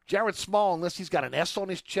 Jared Small, unless he's got an S on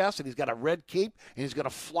his chest and he's got a red cape and he's going to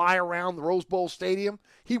fly around the Rose Bowl Stadium,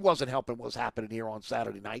 he wasn't helping what was happening here on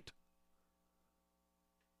Saturday night.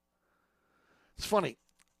 It's funny.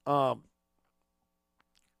 Pat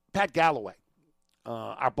Galloway,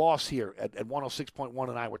 our boss here at 106.1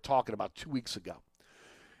 and I were talking about 2 weeks ago.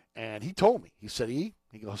 And he told me, he said, he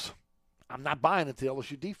goes, I'm not buying into the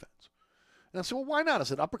LSU defense. And I said, well, why not? I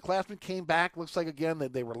said, upperclassmen came back. Looks like, again,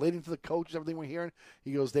 that they were relating to the coaches, everything we're hearing.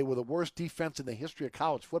 He goes, they were the worst defense in the history of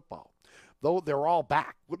college football. Though they're all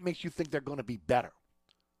back, what makes you think they're going to be better?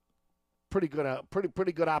 Pretty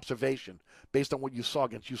good observation based on what you saw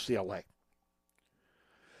against UCLA.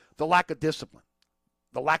 The lack of discipline,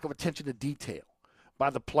 the lack of attention to detail by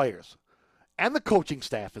the players and the coaching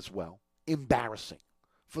staff as well, embarrassing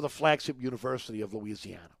for the flagship University of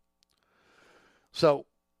Louisiana. So,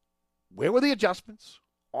 where were the adjustments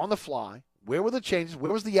on the fly? Where were the changes?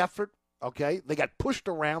 Where was the effort? Okay, they got pushed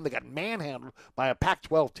around. They got manhandled by a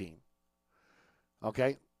Pac-12 team.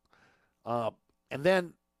 Okay, and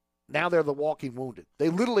then now they're the walking wounded. They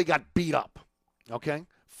literally got beat up. Okay,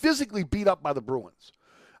 physically beat up by the Bruins.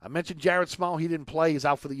 I mentioned Jared Small. He didn't play. He's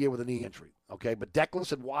out for the year with a knee injury. Okay, but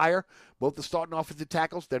Declan and Wire, both the starting offensive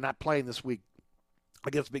tackles, they're not playing this week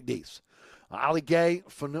against McNeese. Ali Gay,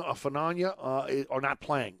 Fananya are not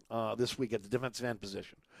playing this week at the defensive end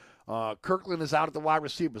position. Kirkland is out at the wide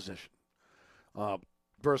receiver position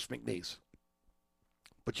versus McNeese.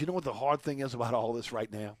 But you know what the hard thing is about all this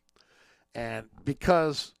right now? And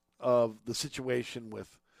because of the situation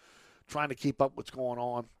with trying to keep up what's going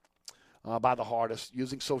on by the hardest,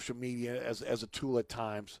 using social media as a tool at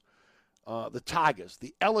times, the Tigers,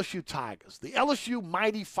 the LSU Tigers, the LSU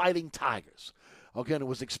Mighty Fighting Tigers. Again, it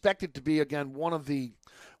was expected to be, again, one of the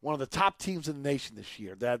top teams in the nation this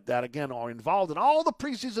year that again, are involved in all the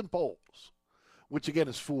preseason polls, which, again,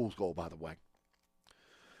 is fool's gold, by the way.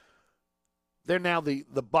 They're now the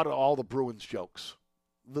butt of all the Bruins jokes,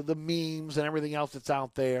 the memes and everything else that's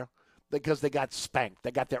out there because they got spanked.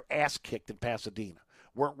 They got their ass kicked in Pasadena.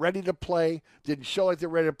 Weren't ready to play, didn't show like they're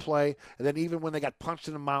ready to play, and then even when they got punched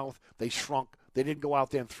in the mouth, they shrunk. They didn't go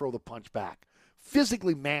out there and throw the punch back.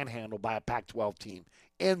 Physically manhandled by a Pac-12 team.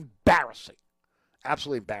 Embarrassing.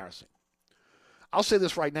 Absolutely embarrassing. I'll say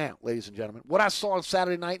this right now, ladies and gentlemen. What I saw on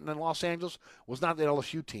Saturday night in Los Angeles was not an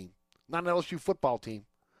LSU team, not an LSU football team.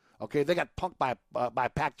 Okay, they got punked by a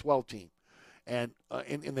Pac-12 team. And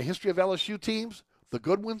in the history of LSU teams, the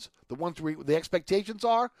good ones, the ones where the expectations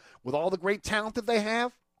are, with all the great talent that they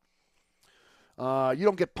have, you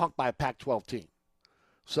don't get punked by a Pac-12 team.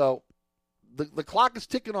 So the clock is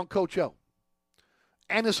ticking on Coach O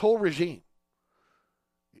and his whole regime.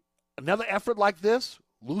 Another effort like this,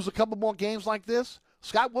 lose a couple more games like this.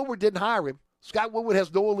 Scott Woodward didn't hire him. Scott Woodward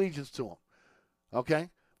has no allegiance to him. Okay?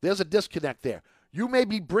 There's a disconnect there. You may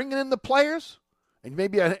be bringing in the players, and you may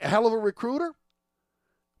be a hell of a recruiter,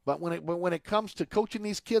 but when it comes to coaching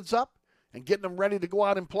these kids up and getting them ready to go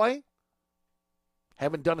out and play,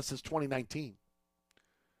 haven't done it since 2019.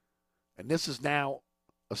 And this is now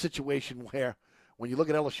a situation where, when you look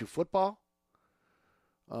at LSU football,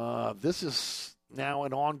 this is now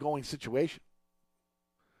an ongoing situation.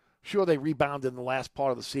 Sure, they rebounded in the last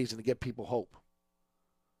part of the season to get people hope.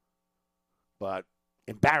 But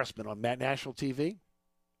embarrassment on national TV?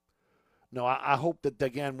 No, I hope that,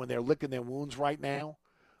 again, when they're licking their wounds right now,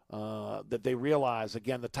 that they realize,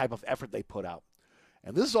 again, the type of effort they put out.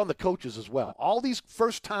 And this is on the coaches as well. All these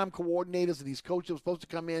first-time coordinators and these coaches were supposed to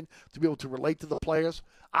come in to be able to relate to the players.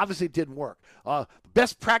 Obviously, it didn't work.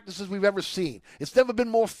 Best practices we've ever seen. It's never been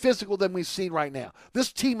more physical than we've seen right now.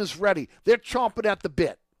 This team is ready. They're chomping at the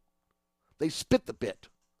bit. They spit the bit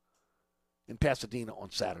in Pasadena on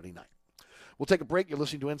Saturday night. We'll take a break. You're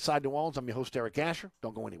listening to Inside New Orleans. I'm your host, Eric Asher.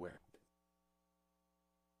 Don't go anywhere.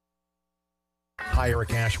 Hi,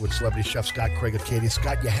 Eric Asher with celebrity chef Scott Craig of Katie's.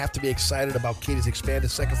 Scott, you have to be excited about Katie's expanded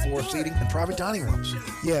second floor seating and private dining rooms.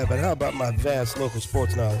 Yeah, but how about my vast local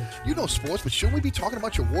sports knowledge? You know sports, but shouldn't we be talking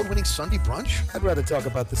about your award-winning Sunday brunch? I'd rather talk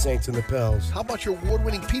about the Saints and the Pels. How about your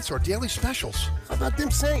award-winning pizza or daily specials? How about them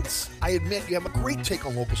Saints? I admit you have a great take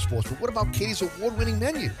on local sports, but what about Katie's award-winning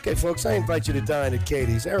menu? Okay, folks, I invite you to dine at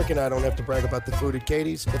Katie's. Eric and I don't have to brag about the food at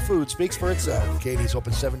Katie's. The food speaks for itself. Katie's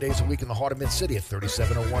open 7 days a week in the heart of Mid-City at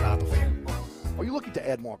 3701 Oppenheimer. Are you looking to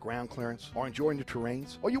add more ground clearance or enjoy new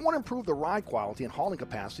terrains? Or you want to improve the ride quality and hauling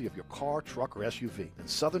capacity of your car, truck, or SUV? Then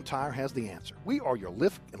Southern Tire has the answer. We are your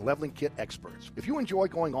lift and leveling kit experts. If you enjoy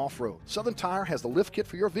going off-road, Southern Tire has the lift kit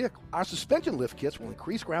for your vehicle. Our suspension lift kits will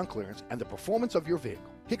increase ground clearance and the performance of your vehicle.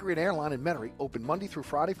 Hickory and Airline in Metairie open Monday through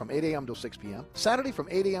Friday from 8 a.m. till 6 p.m., Saturday from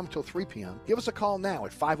 8 a.m. till 3 p.m. Give us a call now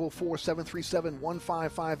at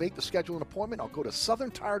 504-737-1558 to schedule an appointment, or go to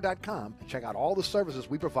southerntire.com and check out all the services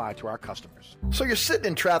we provide to our customers. So you're sitting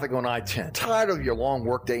in traffic on I-10, tired of your long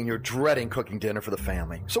workday, and you're dreading cooking dinner for the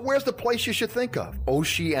family. So where's the place you should think of?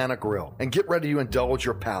 Oceana Grill. And get ready to indulge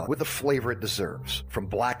your palate with the flavor it deserves. From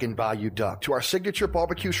blackened Bayou duck to our signature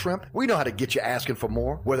barbecue shrimp, we know how to get you asking for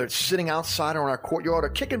more, whether it's sitting outside or in our courtyard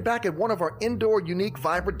or kicking back at one of our indoor, unique,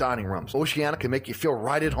 vibrant dining rooms. Oceana can make you feel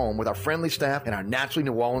right at home with our friendly staff and our naturally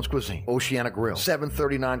New Orleans cuisine. Oceana Grill,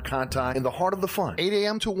 739 Conti, in the heart of the fun, 8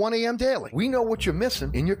 a.m. to 1 a.m. daily. We know what you're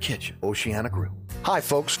missing in your kitchen. Oceana Grill. Hi,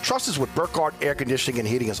 folks. Trust is what Burkhardt Air Conditioning and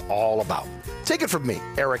Heating is all about. Take it from me,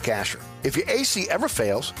 Eric Asher. If your AC ever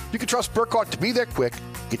fails, you can trust Burkhardt to be there quick,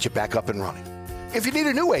 get you back up and running. If you need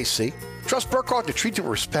a new AC, trust Burkhardt to treat you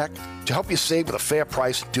with respect, to help you save with a fair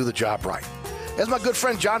price, do the job right. As my good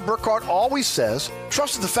friend John Burkhardt always says,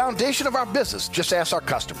 trust is the foundation of our business. Just ask our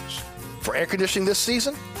customers. For air conditioning this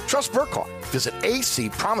season, trust Burkhardt. Visit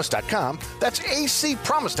acpromise.com. That's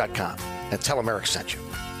acpromise.com. And tell them Eric sent you.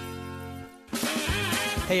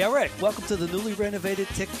 Hey, Eric, welcome to the newly renovated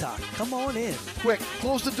TikTok. Come on in. Quick,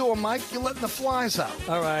 close the door, Mike. You're letting the flies out.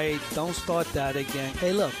 All right, don't start that again.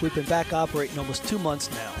 Hey, look, we've been back operating almost 2 months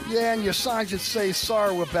now. Yeah, and your sign should say,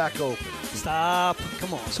 sorry, we're back open. Stop.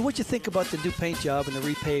 Come on. So what you think about the new paint job and the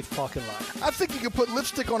repaved parking lot? I think you could put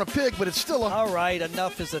lipstick on a pig, but it's still a... All right,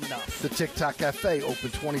 enough is enough. The TikTok Cafe, open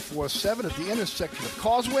 24/7 at the intersection of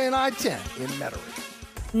Causeway and I-10 in Metairie.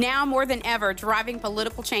 Now more than ever, driving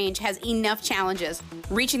political change has enough challenges.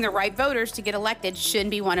 Reaching the right voters to get elected shouldn't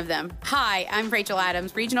be one of them. Hi, I'm Rachel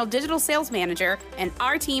Adams, Regional Digital Sales Manager, and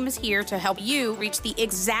our team is here to help you reach the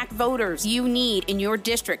exact voters you need in your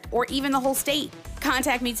district or even the whole state.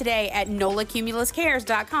 Contact me today at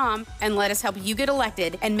NOLACumulusCares.com and let us help you get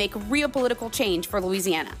elected and make real political change for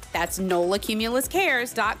Louisiana. That's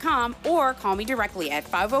NOLACumulusCares.com or call me directly at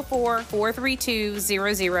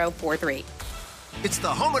 504-432-0043. It's the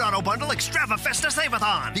Home and Auto Bundle Extravafesta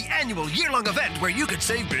Save-a-thon, the annual year-long event where you could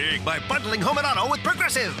save big by bundling Home and Auto with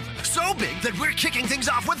Progressive. So big that we're kicking things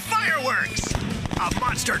off with fireworks, a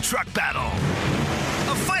monster truck battle,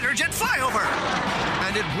 a fighter jet flyover,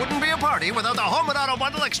 and it wouldn't be a party without the Home and Auto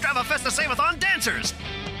Bundle Extravafesta Save-a-thon dancers.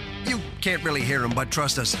 You can't really hear them, but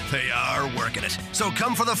trust us, they are working it. So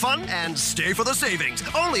come for the fun and stay for the savings.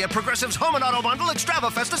 Only at Progressive's Home and Auto Bundle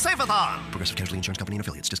Extravafesta Save-a-thon. Progressive Casualty Insurance Company and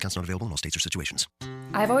Affiliates. Discounts not available in all states or situations.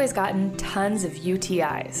 I've always gotten tons of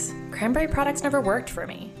UTIs. Cranberry products never worked for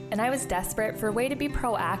me, and I was desperate for a way to be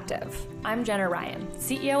proactive. I'm Jenna Ryan,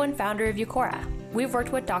 CEO and founder of Eucora. We've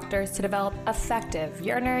worked with doctors to develop effective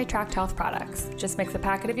urinary tract health products. Just mix a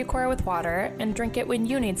packet of Eucora with water and drink it when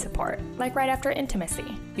you need support, like right after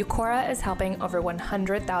intimacy. Eucora is helping over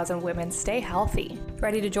 100,000 women stay healthy.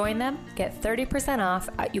 Ready to join them? Get 30% off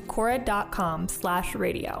at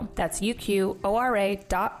eucora.com/radio. That's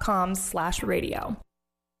UQORA.com/radio.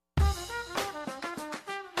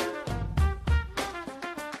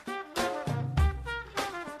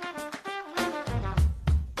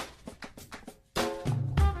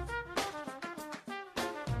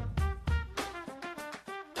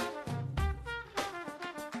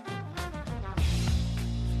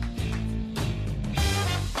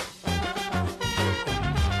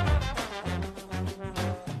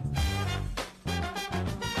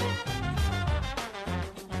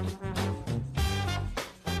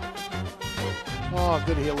 Oh,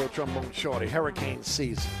 good to hear a little trombone shorty. Hurricane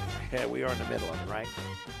season. Yeah, we are in the middle of it, right?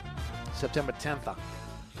 September 10th.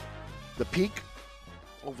 The peak.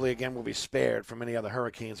 Hopefully, again, we'll be spared from any other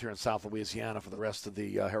hurricanes here in South Louisiana for the rest of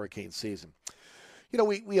the hurricane season. You know,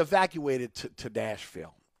 we evacuated to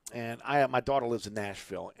Nashville. And my daughter lives in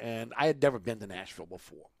Nashville. And I had never been to Nashville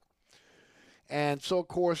before. And so, of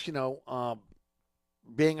course, you know,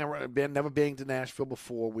 never being to Nashville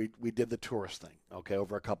before, we did the tourist thing, okay,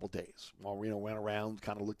 over a couple days. Well, you know, went around,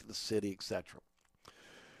 kind of looked at the city, etc.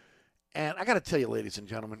 And I got to tell you, ladies and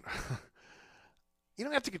gentlemen, you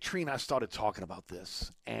know, after Katrina, I started talking about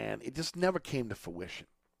this, and it just never came to fruition.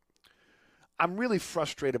 I'm really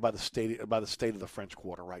frustrated by the state of the French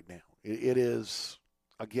Quarter right now. It is,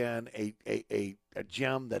 again, a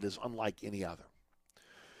gem that is unlike any other.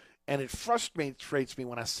 And it frustrates me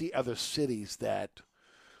when I see other cities that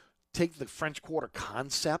take the French Quarter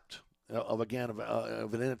concept of an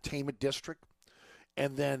entertainment district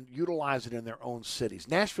and then utilize it in their own cities.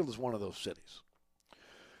 Nashville is one of those cities.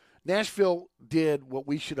 Nashville did what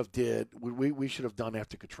we should have done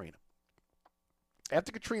after Katrina.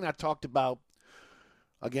 After Katrina, I talked about,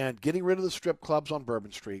 again, getting rid of the strip clubs on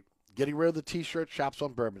Bourbon Street, getting rid of the T-shirt shops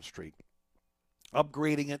on Bourbon Street,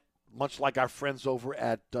 upgrading it, much like our friends over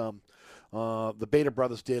at the Beta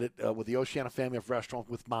Brothers did it with the Oceana family of restaurants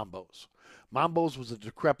with Mambo's. Mambo's was a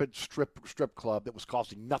decrepit strip club that was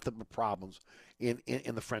causing nothing but problems in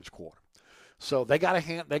the French Quarter. So they got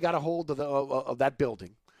a hold of that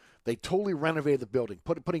building. They totally renovated the building,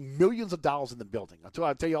 putting millions of dollars in the building. I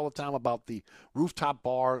tell you all the time about the rooftop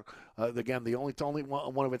bar. Again, the only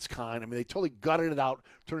one of its kind. I mean, they totally gutted it out,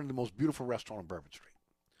 turned it into the most beautiful restaurant on Bourbon Street.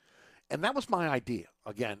 And that was my idea.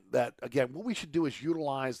 Again, what we should do is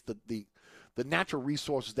utilize the natural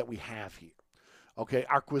resources that we have here. Okay,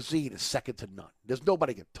 our cuisine is second to none. There's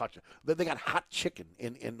nobody can touch it. They got hot chicken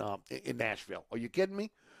in Nashville. Are you kidding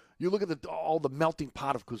me? You look at all the melting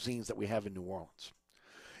pot of cuisines that we have in New Orleans.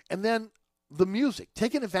 And then the music,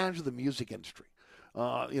 taking advantage of the music industry.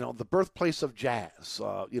 The birthplace of jazz,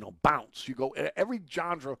 bounce. You go every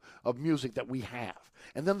genre of music that we have.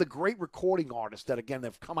 And then the great recording artists that, again,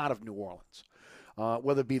 have come out of New Orleans.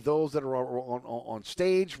 Whether it be those that are on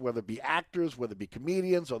stage, whether it be actors, whether it be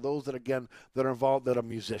comedians, or those that are involved that are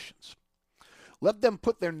musicians. Let them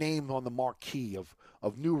put their name on the marquee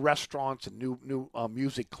new restaurants and new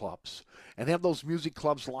music clubs, and have those music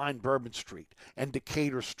clubs line Bourbon Street and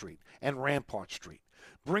Decatur Street and Rampart Street.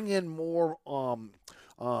 Bring in more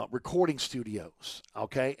recording studios,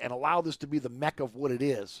 okay, and allow this to be the mecca of what it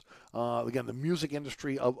is. Again, the music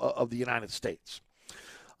industry of the United States.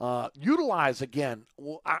 Utilize, again,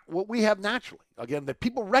 what we have naturally. Again, that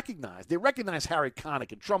people recognize. They recognize Harry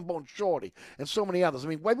Connick and Trombone Shorty and so many others. I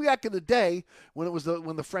mean, way back in the day when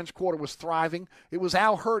the French Quarter was thriving, it was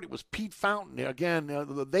Al Hurt, it was Pete Fountain.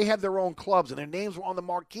 Again, they had their own clubs and their names were on the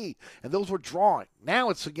marquee, and those were drawing. Now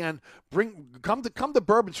it's, again, come to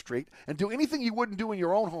Bourbon Street and do anything you wouldn't do in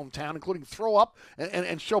your own hometown, including throw up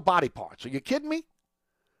and show body parts. Are you kidding me?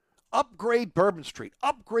 Upgrade Bourbon Street.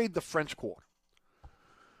 Upgrade the French Quarter.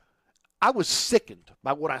 I was sickened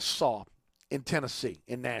by what I saw in Tennessee,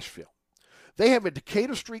 in Nashville. They have a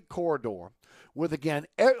Decatur Street corridor with, again,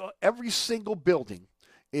 every single building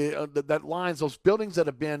that lines those buildings that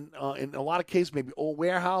have been, in a lot of cases, maybe old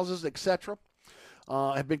warehouses, etc.,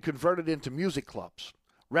 have been converted into music clubs,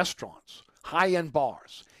 restaurants, high-end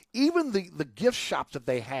bars. Even the gift shops that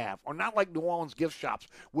they have are not like New Orleans gift shops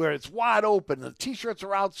where it's wide open, the T-shirts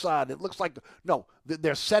are outside. It looks like, no,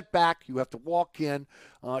 they're set back. You have to walk in.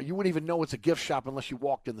 You wouldn't even know it's a gift shop unless you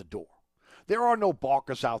walked in the door. There are no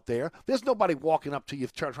barkers out there. There's nobody walking up to you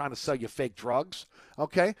trying to sell you fake drugs,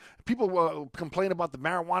 okay? People complain about the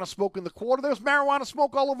marijuana smoke in the quarter. There's marijuana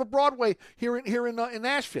smoke all over Broadway here in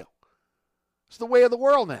Nashville. It's the way of the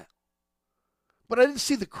world now. But I didn't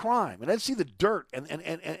see the crime, and I didn't see the dirt and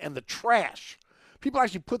the trash. People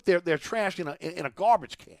actually put their trash in a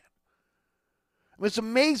garbage can. I mean, it's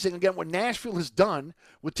amazing, again, what Nashville has done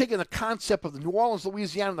with taking the concept of the New Orleans,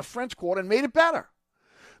 Louisiana, and the French Quarter and made it better.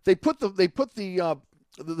 They put the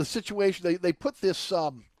situation. They put this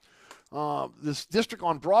this district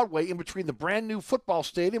on Broadway in between the brand new football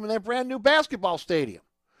stadium and their brand new basketball stadium.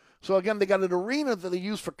 So again, they got an arena that they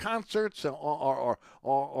use for concerts or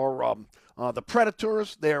the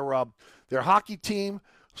Predators, their hockey team.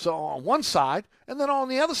 So on one side, and then on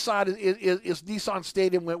the other side is Nissan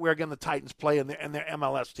Stadium, where again the Titans play and their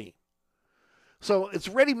MLS team. So it's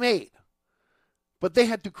ready made, but they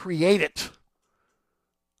had to create it.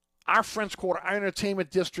 Our French Quarter, our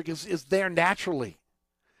entertainment district is there naturally,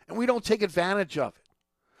 and we don't take advantage of it.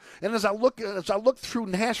 And as I look through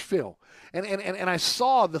Nashville, and I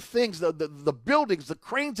saw the things, the buildings, the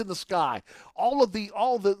cranes in the sky, all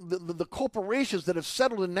the corporations that have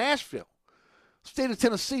settled in Nashville. The state of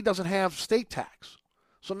Tennessee doesn't have state tax,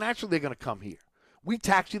 so naturally they're going to come here. We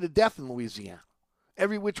tax you to death in Louisiana,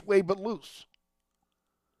 every which way but loose.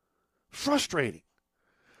 Frustrating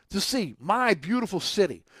to see my beautiful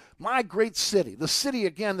city, my great city, the city,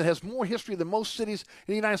 again, that has more history than most cities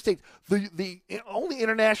in the United States, the only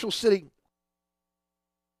international city,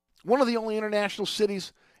 one of the only international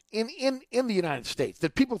cities in the United States,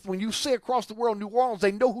 that people, when you say across the world, New Orleans,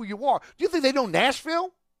 they know who you are. Do you think they know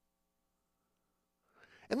Nashville?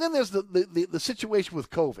 And then there's the situation with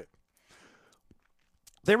COVID.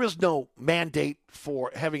 There is no mandate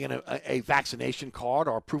for having a vaccination card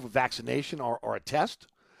or proof of vaccination or a test.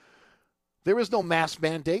 There is no mask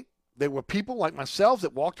mandate. There were people like myself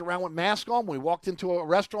that walked around with masks on. When we walked into a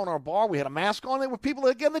restaurant or a bar, we had a mask on. There were people,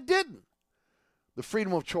 again, that didn't. The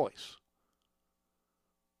freedom of choice.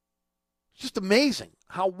 It's just amazing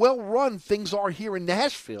how well-run things are here in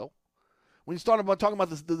Nashville when you start talking about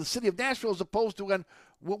the city of Nashville as opposed to, again,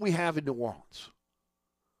 what we have in New Orleans.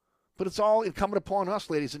 But it's all incumbent upon us,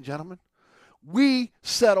 ladies and gentlemen. We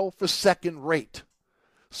settle for second-rate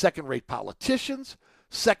politicians,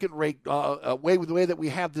 second-rate way with the way that we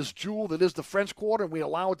have this jewel that is the French Quarter, and we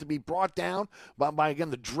allow it to be brought down by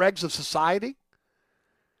again, the dregs of society.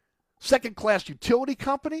 Second-class utility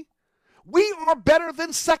company. We are better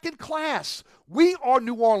than second class. We are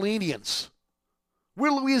New Orleanians. We're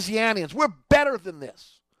Louisianians. We're better than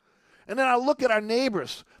this. And then I look at our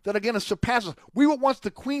neighbors that, again, surpass us. We were once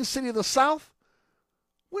the Queen City of the South.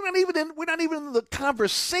 We're not even in the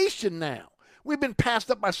conversation now. We've been passed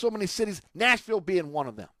up by so many cities, Nashville being one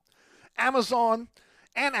of them. Amazon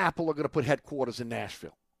and Apple are going to put headquarters in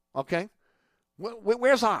Nashville. Okay?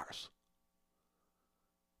 Where's ours?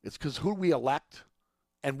 It's because who we elect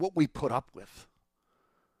and what we put up with.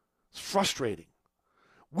 It's frustrating.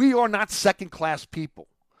 We are not second-class people.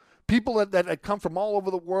 People that come from all over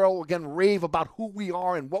the world, again, rave about who we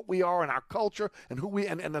are and what we are and our culture and who we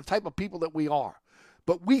and the type of people that we are.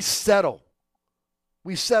 But we settle.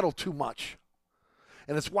 We settle too much.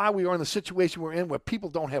 And it's why we are in the situation we're in, where people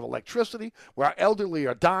don't have electricity, where our elderly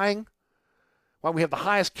are dying, why we have the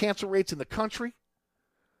highest cancer rates in the country,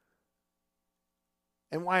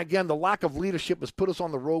 and why, again, the lack of leadership has put us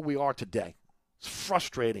on the road we are today. It's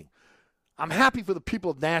frustrating. I'm happy for the people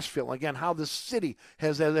of Nashville, again, how this city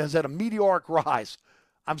has had a meteoric rise.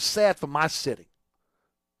 I'm sad for my city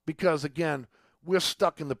because, again, we're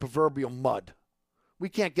stuck in the proverbial mud. We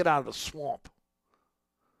can't get out of the swamp.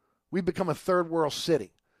 We've become a third world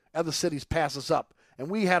city. Other cities pass us up. And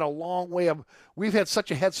we've had such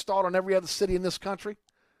a head start on every other city in this country,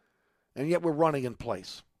 and yet we're running in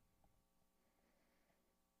place.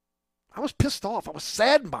 I was pissed off. I was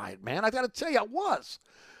saddened by it, man. I got to tell you, I was.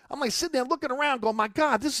 I'm like sitting there looking around going, my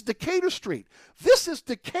God, this is Decatur Street. This is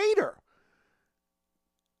Decatur.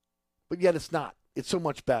 But yet it's not. It's so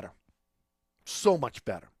much better. So much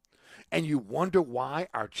better. And you wonder why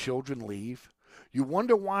our children leave? You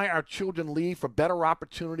wonder why our children leave for better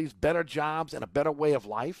opportunities, better jobs, and a better way of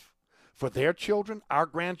life for their children, our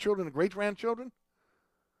grandchildren, and great-grandchildren?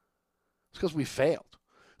 It's because we failed.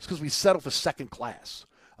 It's because we settled for second class.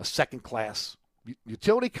 A second-class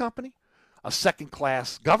utility company, a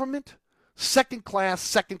second-class government, second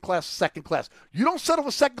class. You don't settle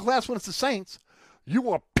for second class when it's the Saints. You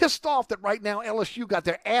are pissed off that right now LSU got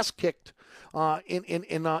their ass kicked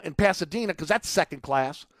in Pasadena because that's second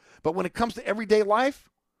class. But when it comes to everyday life,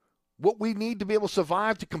 what we need to be able to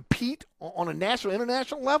survive to compete on a national,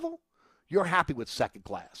 international level, you're happy with second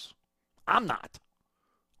class. I'm not.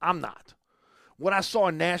 What I saw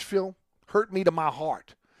in Nashville hurt me to my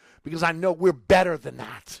heart because I know we're better than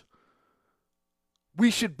that.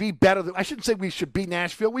 We should be better than, I shouldn't say we should be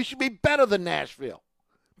Nashville. We should be better than Nashville.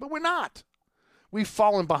 But we're not. We've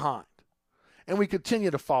fallen behind. And we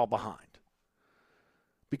continue to fall behind.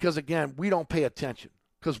 Because, again, we don't pay attention.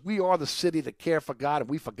 Because we are the city that care for God, and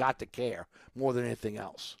we forgot to care more than anything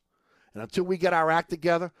else. And until we get our act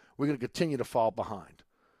together, we're going to continue to fall behind.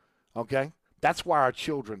 Okay? That's why our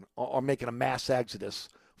children are making a mass exodus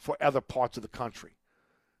for other parts of the country.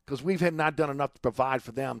 Because we've not done enough to provide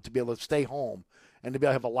for them to be able to stay home and to be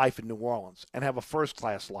able to have a life in New Orleans and have a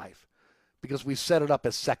first-class life. Because we set it up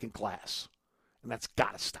as second class. And that's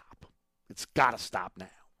got to stop. It's got to stop now.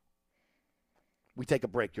 We take a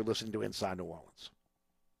break. You're listening to Inside New Orleans.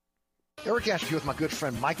 Eric Asher here with my good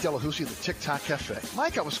friend Mike Delahousie at the TikTok Cafe.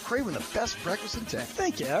 Mike, I was craving the best breakfast in town.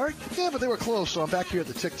 Thank you, Eric. Yeah, but they were closed, so I'm back here at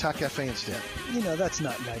the TikTok Cafe instead. You know, that's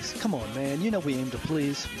not nice. Come on, man. You know we aim to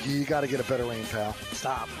please. You got to get a better aim, pal.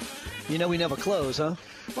 Stop. You know we never close, huh?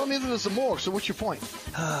 Well, neither does the morgue, so what's your point?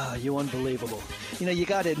 Ah, you unbelievable. You know, you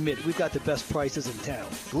got to admit, we've got the best prices in town.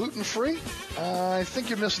 Gluten-free? I think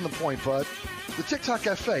you're missing the point, bud. The TikTok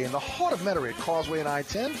Cafe in the heart of Metairie at Causeway and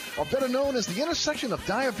I-10 are better known as the intersection of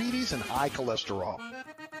diabetes and high cholesterol.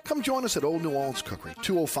 Come join us at Old New Orleans Cookery,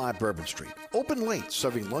 205 Bourbon Street. Open late,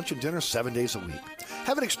 serving lunch and dinner 7 days a week.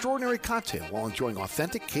 Have an extraordinary cocktail while enjoying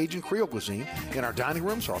authentic Cajun Creole cuisine in our dining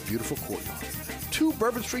rooms or our beautiful courtyard. 2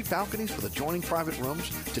 Bourbon Street balconies with adjoining private rooms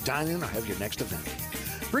to dine in or have your next event.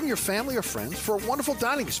 Bring your family or friends for a wonderful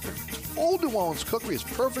dining experience. Old New Orleans Cookery is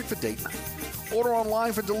perfect for date night. Order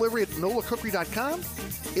online for delivery at nolacookery.com.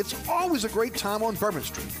 It's always a great time on Bourbon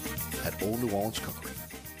Street at Old New Orleans Cookery.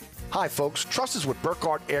 Hi, folks. Trust is what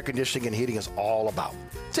Burkhardt Air Conditioning and Heating is all about.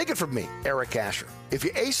 Take it from me, Eric Asher. If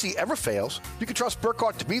your AC ever fails, you can trust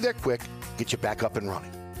Burkhardt to be there quick, get you back up and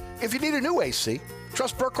running. If you need a new AC,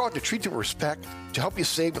 trust Burkhardt to treat you with respect, to help you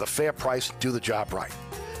save with a fair price and do the job right.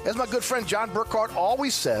 As my good friend John Burkhardt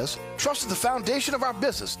always says, trust is the foundation of our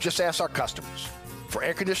business. Just ask our customers. For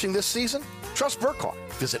air conditioning this season, trust Burkhardt.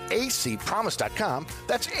 Visit acpromise.com.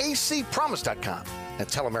 That's acpromise.com. And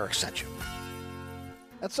tell them Eric sent you.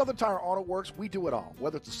 At Southern Tire Auto Works, we do it all.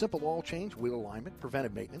 Whether it's a simple oil change, wheel alignment,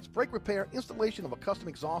 preventive maintenance, brake repair, installation of a custom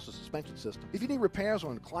exhaust or suspension system. If you need repairs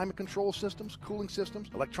on climate control systems, cooling systems,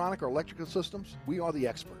 electronic or electrical systems, we are the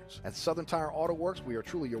experts. At Southern Tire Auto Works, we are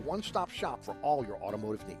truly your one-stop shop for all your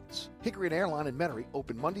automotive needs. Hickory and Airline in Metairie,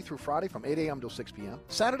 open Monday through Friday from 8 a.m. till 6 p.m.,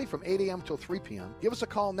 Saturday from 8 a.m. till 3 p.m. Give us a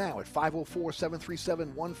call now at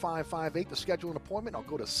 504-737-1558 to schedule an appointment, or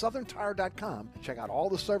go to southerntire.com and check out all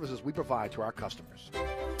the services we provide to our customers.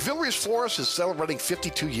 Villeries Florist is celebrating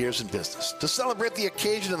 52 years in business. To celebrate the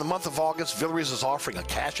occasion in the month of August, Villeries is offering a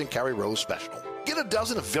cash and carry rose special. Get a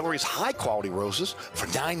dozen of Villeries high-quality roses for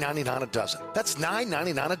 $9.99 a dozen. That's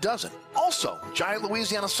 $9.99 a dozen. Also, giant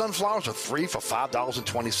Louisiana sunflowers are 3 for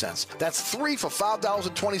 $5.20. That's 3 for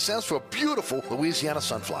 $5.20 for beautiful Louisiana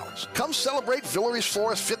sunflowers. Come celebrate Villeries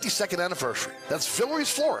Florist's 52nd anniversary. That's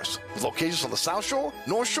Villeries Florist, with locations on the South Shore,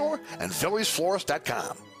 North Shore, and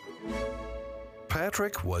Villery'sFlorist.com.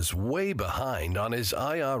 Patrick was way behind on his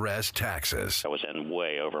IRS taxes. I was in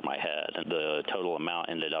way over my head, and the total amount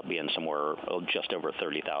ended up being somewhere just over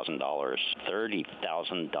 $30,000.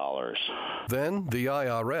 $30,000. Then the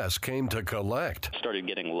IRS came to collect. Started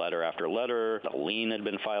getting letter after letter. A lien had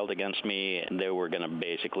been filed against me. They were going to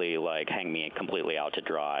basically hang me completely out to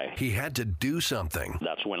dry. He had to do something.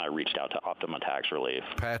 That's when I reached out to Optima Tax Relief.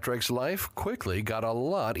 Patrick's life quickly got a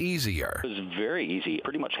lot easier. It was very easy,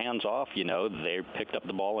 pretty much hands off. They picked up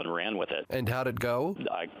the ball and ran with it. And how'd it go?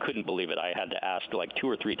 I couldn't believe it. I had to ask 2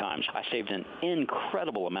 or 3 times. I saved an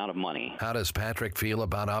incredible amount of money. How does Patrick feel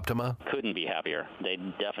about Optima? Couldn't be happier. They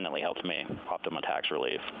definitely helped me. Optima Tax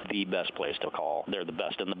Relief, the best place to call. They're the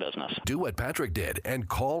best in the business. Do what Patrick did and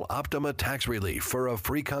call Optima Tax Relief for a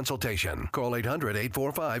free consultation. Call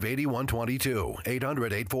 800-845-8122.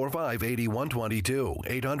 800-845-8122.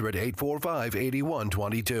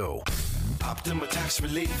 800-845-8122. Optima Tax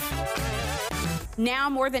Relief. Now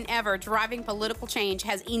more than ever, driving political change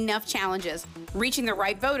has enough challenges. Reaching the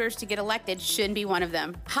right voters to get elected shouldn't be one of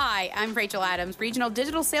them. Hi, I'm Rachel Adams, Regional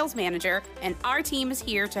Digital Sales Manager, and our team is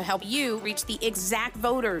here to help you reach the exact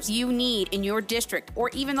voters you need in your district or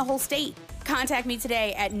even the whole state. Contact me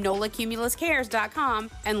today at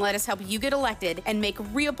NOLACumulusCares.com and let us help you get elected and make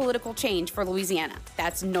real political change for Louisiana.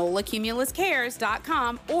 That's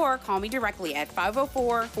NOLACumulusCares.com or call me directly at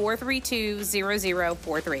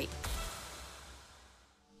 504-432-0043.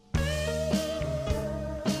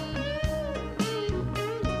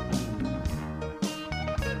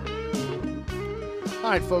 All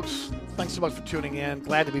right, folks, thanks so much for tuning in.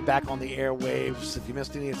 Glad to be back on the airwaves. If you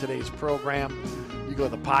missed any of today's program, you go to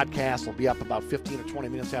the podcast. It'll be up about 15 or 20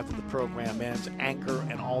 minutes after the program ends. Anchor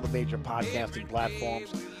and all the major podcasting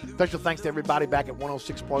platforms. Special thanks to everybody back at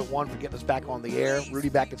 106.1 for getting us back on the air. Rudy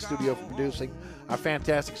back in studio for producing. Our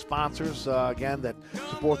fantastic sponsors, again, that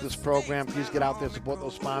support this program. Please get out there and support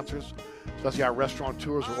those sponsors, especially our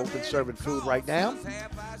restaurateurs who are open serving food right now.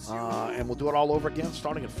 And we'll do it all over again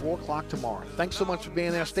starting at 4 o'clock tomorrow. Thanks so much for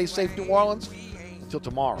being there. Stay safe, New Orleans. Until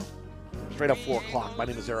tomorrow, straight up 4 o'clock. My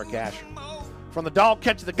name is Eric Asher. From the dog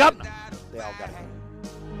catch the governor, they all got it.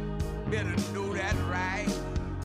 Better know that right.